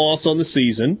 1 loss on the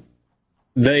season.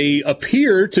 They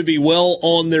appear to be well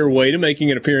on their way to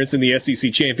making an appearance in the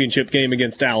SEC championship game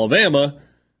against Alabama.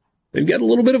 They've got a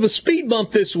little bit of a speed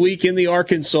bump this week in the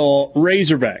Arkansas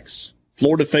Razorbacks.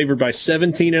 Florida favored by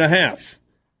 17.5.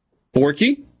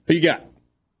 Borky, who you got?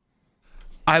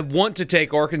 I want to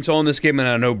take Arkansas in this game, and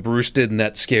I know Bruce did, and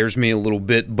that scares me a little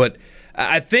bit. But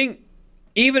I think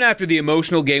even after the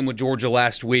emotional game with Georgia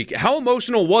last week, how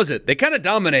emotional was it? They kind of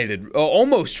dominated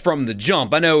almost from the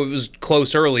jump. I know it was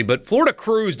close early, but Florida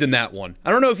cruised in that one. I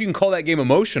don't know if you can call that game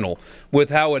emotional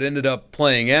with how it ended up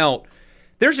playing out.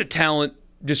 There's a talent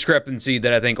discrepancy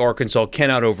that I think Arkansas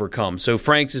cannot overcome. So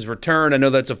Franks' return, I know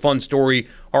that's a fun story.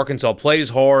 Arkansas plays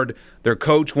hard. Their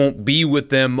coach won't be with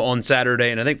them on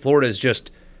Saturday, and I think Florida is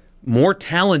just more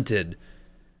talented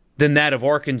than that of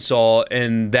Arkansas,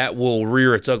 and that will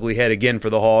rear its ugly head again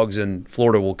for the Hogs, and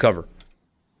Florida will cover.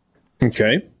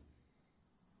 Okay.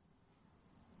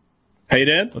 Hey,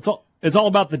 Dad? It's all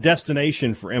about the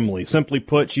destination for Emily. Simply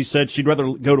put, she said she'd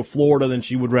rather go to Florida than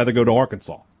she would rather go to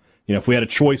Arkansas. You know, if we had a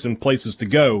choice in places to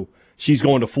go, she's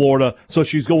going to Florida, so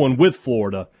she's going with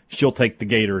Florida. She'll take the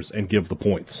Gators and give the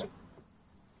points.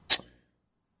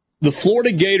 The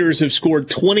Florida Gators have scored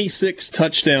 26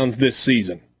 touchdowns this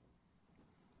season.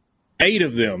 8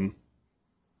 of them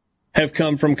have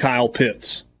come from Kyle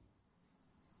Pitts.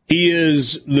 He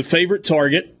is the favorite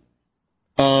target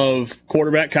of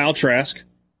quarterback Kyle Trask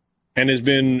and has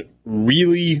been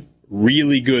really,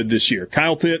 really good this year.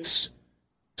 Kyle Pitts,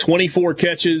 24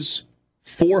 catches,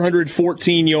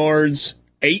 414 yards,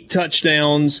 8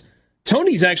 touchdowns.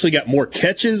 Tony's actually got more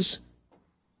catches,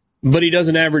 but he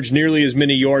doesn't average nearly as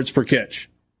many yards per catch.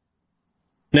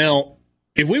 Now,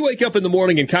 if we wake up in the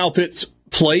morning and Kyle Pitts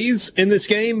plays in this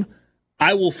game,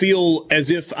 I will feel as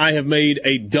if I have made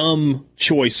a dumb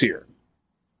choice here.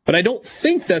 But I don't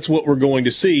think that's what we're going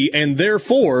to see, and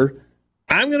therefore,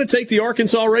 I'm going to take the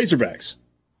Arkansas Razorbacks.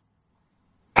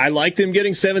 I like them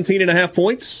getting 17.5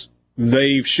 points.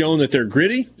 They've shown that they're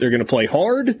gritty. They're going to play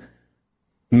hard.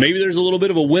 Maybe there's a little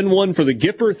bit of a win-one for the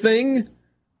Gipper thing.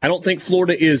 I don't think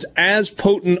Florida is as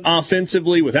potent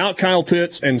offensively without Kyle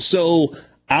Pitts, and so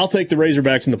I'll take the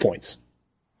Razorbacks in the points.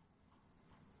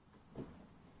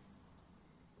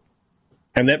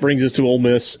 And that brings us to Ole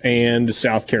Miss and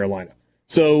South Carolina.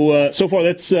 So far,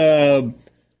 that's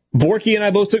Borky and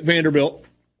I both took Vanderbilt.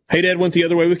 Haydad went the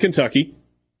other way with Kentucky.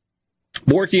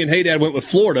 Borky and Haydad went with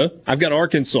Florida. I've got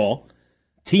Arkansas.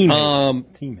 Team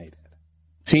Haydad.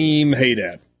 Team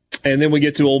Haydad. And then we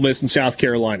get to Ole Miss and South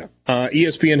Carolina.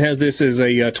 ESPN has this as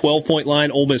a 12-point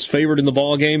line. Ole Miss favored in the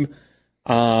ball game.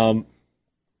 I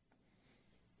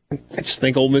just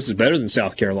think Ole Miss is better than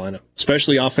South Carolina,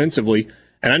 especially offensively.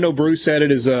 And I know Bruce had it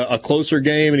as a closer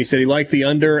game, and he said he liked the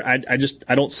under. I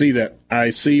don't see that. I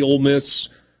see Ole Miss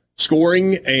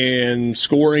scoring and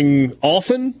scoring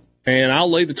often, and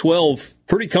I'll lay the 12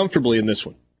 pretty comfortably in this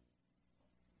one.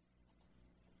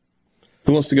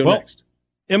 Who wants to go next?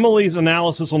 Emily's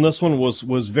analysis on this one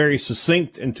was very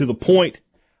succinct and to the point.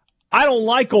 I don't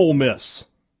like Ole Miss.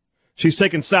 She's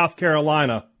taking South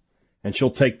Carolina, and she'll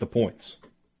take the points.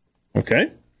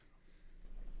 Okay.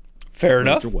 Fair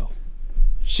enough. Well.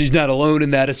 She's not alone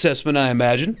in that assessment, I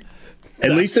imagine.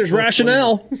 At least there's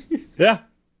rationale. Yeah.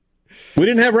 We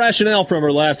didn't have rationale from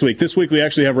her last week. This week we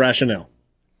actually have rationale.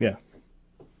 Yeah.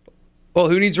 Well,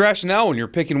 who needs rationale when you're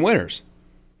picking winners?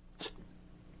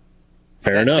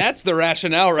 Fair enough. That's the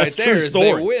rationale right there. Is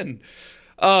they win.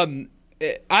 I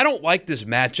don't like this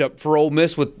matchup for Ole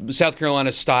Miss with South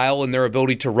Carolina's style and their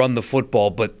ability to run the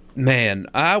football, but man,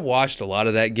 I watched a lot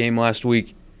of that game last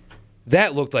week.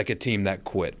 That looked like a team that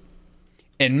quit.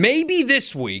 And maybe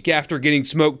this week, after getting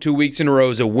smoked 2 weeks in a row,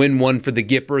 is a win-one for the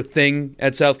Gipper thing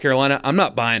at South Carolina. I'm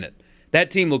not buying it. That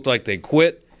team looked like they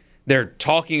quit. They're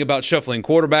talking about shuffling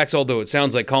quarterbacks, although it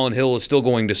sounds like Colin Hill is still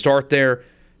going to start there.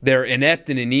 They're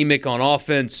inept and anemic on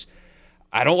offense.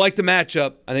 I don't like the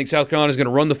matchup. I think South Carolina is going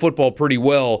to run the football pretty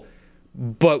well,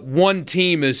 but one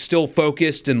team is still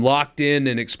focused and locked in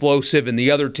and explosive, and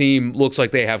the other team looks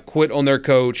like they have quit on their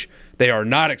coach. They are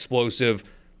not explosive,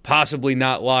 possibly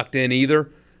not locked in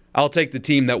either. I'll take the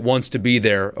team that wants to be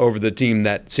there over the team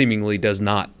that seemingly does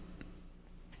not.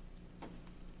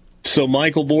 So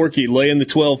Michael Borky laying the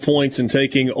 12 points and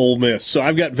taking Ole Miss. So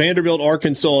I've got Vanderbilt,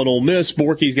 Arkansas, and Ole Miss.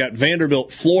 Borky's got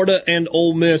Vanderbilt, Florida, and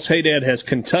Ole Miss. Haydad has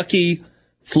Kentucky,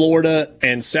 Florida,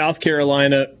 and South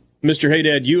Carolina. Mr.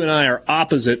 Haydad, you and I are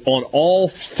opposite on all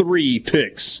three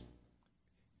picks.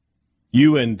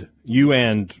 You and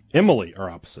Emily are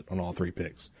opposite on all three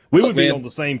picks. We would be on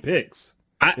the same picks.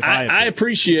 I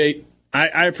appreciate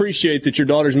that your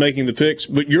daughter's making the picks,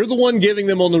 but you're the one giving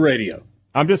them on the radio.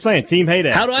 I'm just saying, Team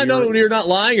Haydad. How do I know you're not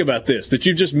lying about this? That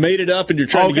you just made it up and you're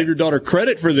trying to give your daughter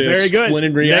credit for this? Very good. When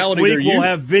in reality, next week we'll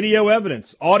have video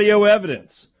evidence, audio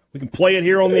evidence. We can play it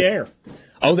here on the air.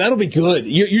 Oh, that'll be good.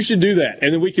 You should do that,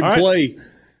 and then we can play.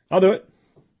 I'll do it.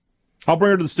 I'll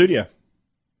bring her to the studio.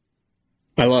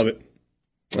 I love it.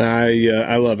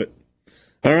 I love it.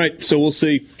 All right, so we'll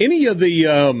see. Any of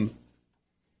the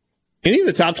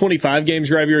top 25 games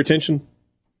grab your attention?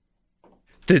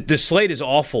 The slate is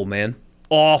awful, man.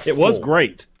 Awful. It was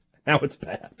great. Now it's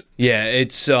bad. Yeah,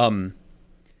 it's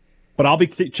But I'll be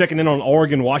checking in on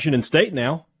Oregon, Washington State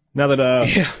now. Now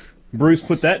that Bruce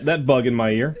put that bug in my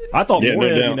ear. I thought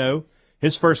Moorhead,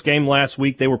 his first game last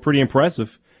week, they were pretty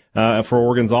impressive for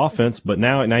Oregon's offense. But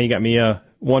now you got me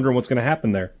wondering what's going to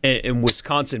happen there. And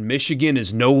Wisconsin, Michigan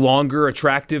is no longer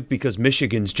attractive because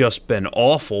Michigan's just been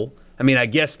awful. I mean, I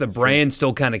guess the brand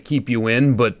still kind of keep you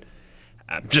in, but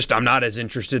I'm not as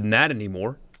interested in that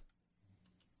anymore.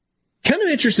 Kind of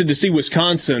interested to see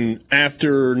Wisconsin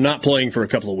after not playing for a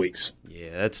couple of weeks.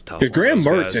 Yeah, that's tough. Because Graham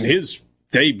Mertz in his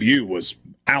debut was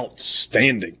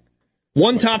outstanding.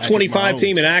 One top 25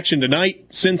 team in action tonight,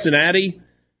 Cincinnati,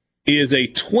 is a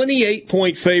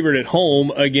 28-point favorite at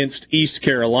home against East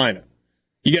Carolina.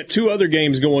 You got two other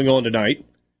games going on tonight.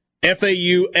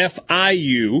 FAU,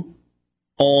 FIU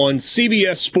on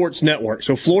CBS Sports Network.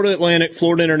 So Florida Atlantic,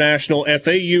 Florida International.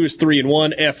 FAU is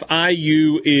 3-1.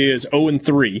 FIU is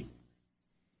 0-3.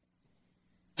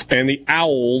 And the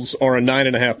Owls are a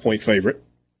 9.5-point favorite.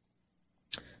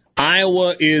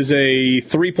 Iowa is a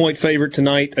 3-point favorite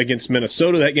tonight against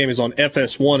Minnesota. That game is on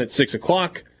FS1 at 6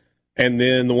 o'clock. And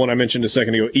then the one I mentioned a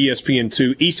second ago,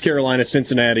 ESPN2, East Carolina,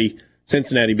 Cincinnati.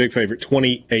 Cincinnati, big favorite,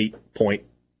 28-point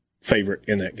favorite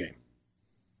in that game.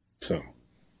 So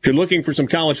if you're looking for some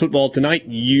college football tonight,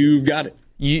 you've got it.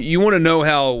 You want to know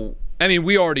how, I mean,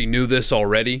 we already knew this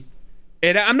already.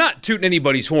 And I'm not tooting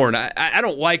anybody's horn. I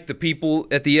don't like the people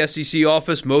at the SEC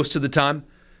office most of the time.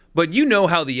 But you know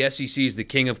how the SEC is the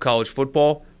king of college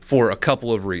football for a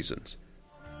couple of reasons.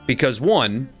 Because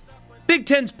one, Big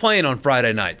Ten's playing on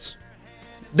Friday nights.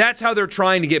 That's how they're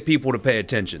trying to get people to pay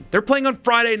attention. They're playing on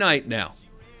Friday night now.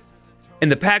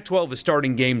 And the Pac-12 is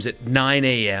starting games at 9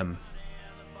 a.m.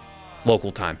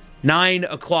 local time. 9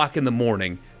 o'clock in the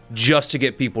morning just to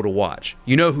get people to watch.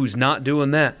 You know who's not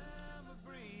doing that?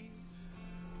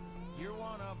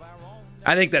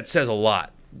 I think that says a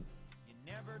lot.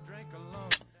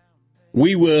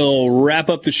 We will wrap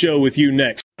up the show with you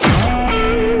next.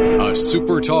 A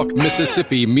SuperTalk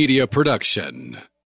Mississippi media production.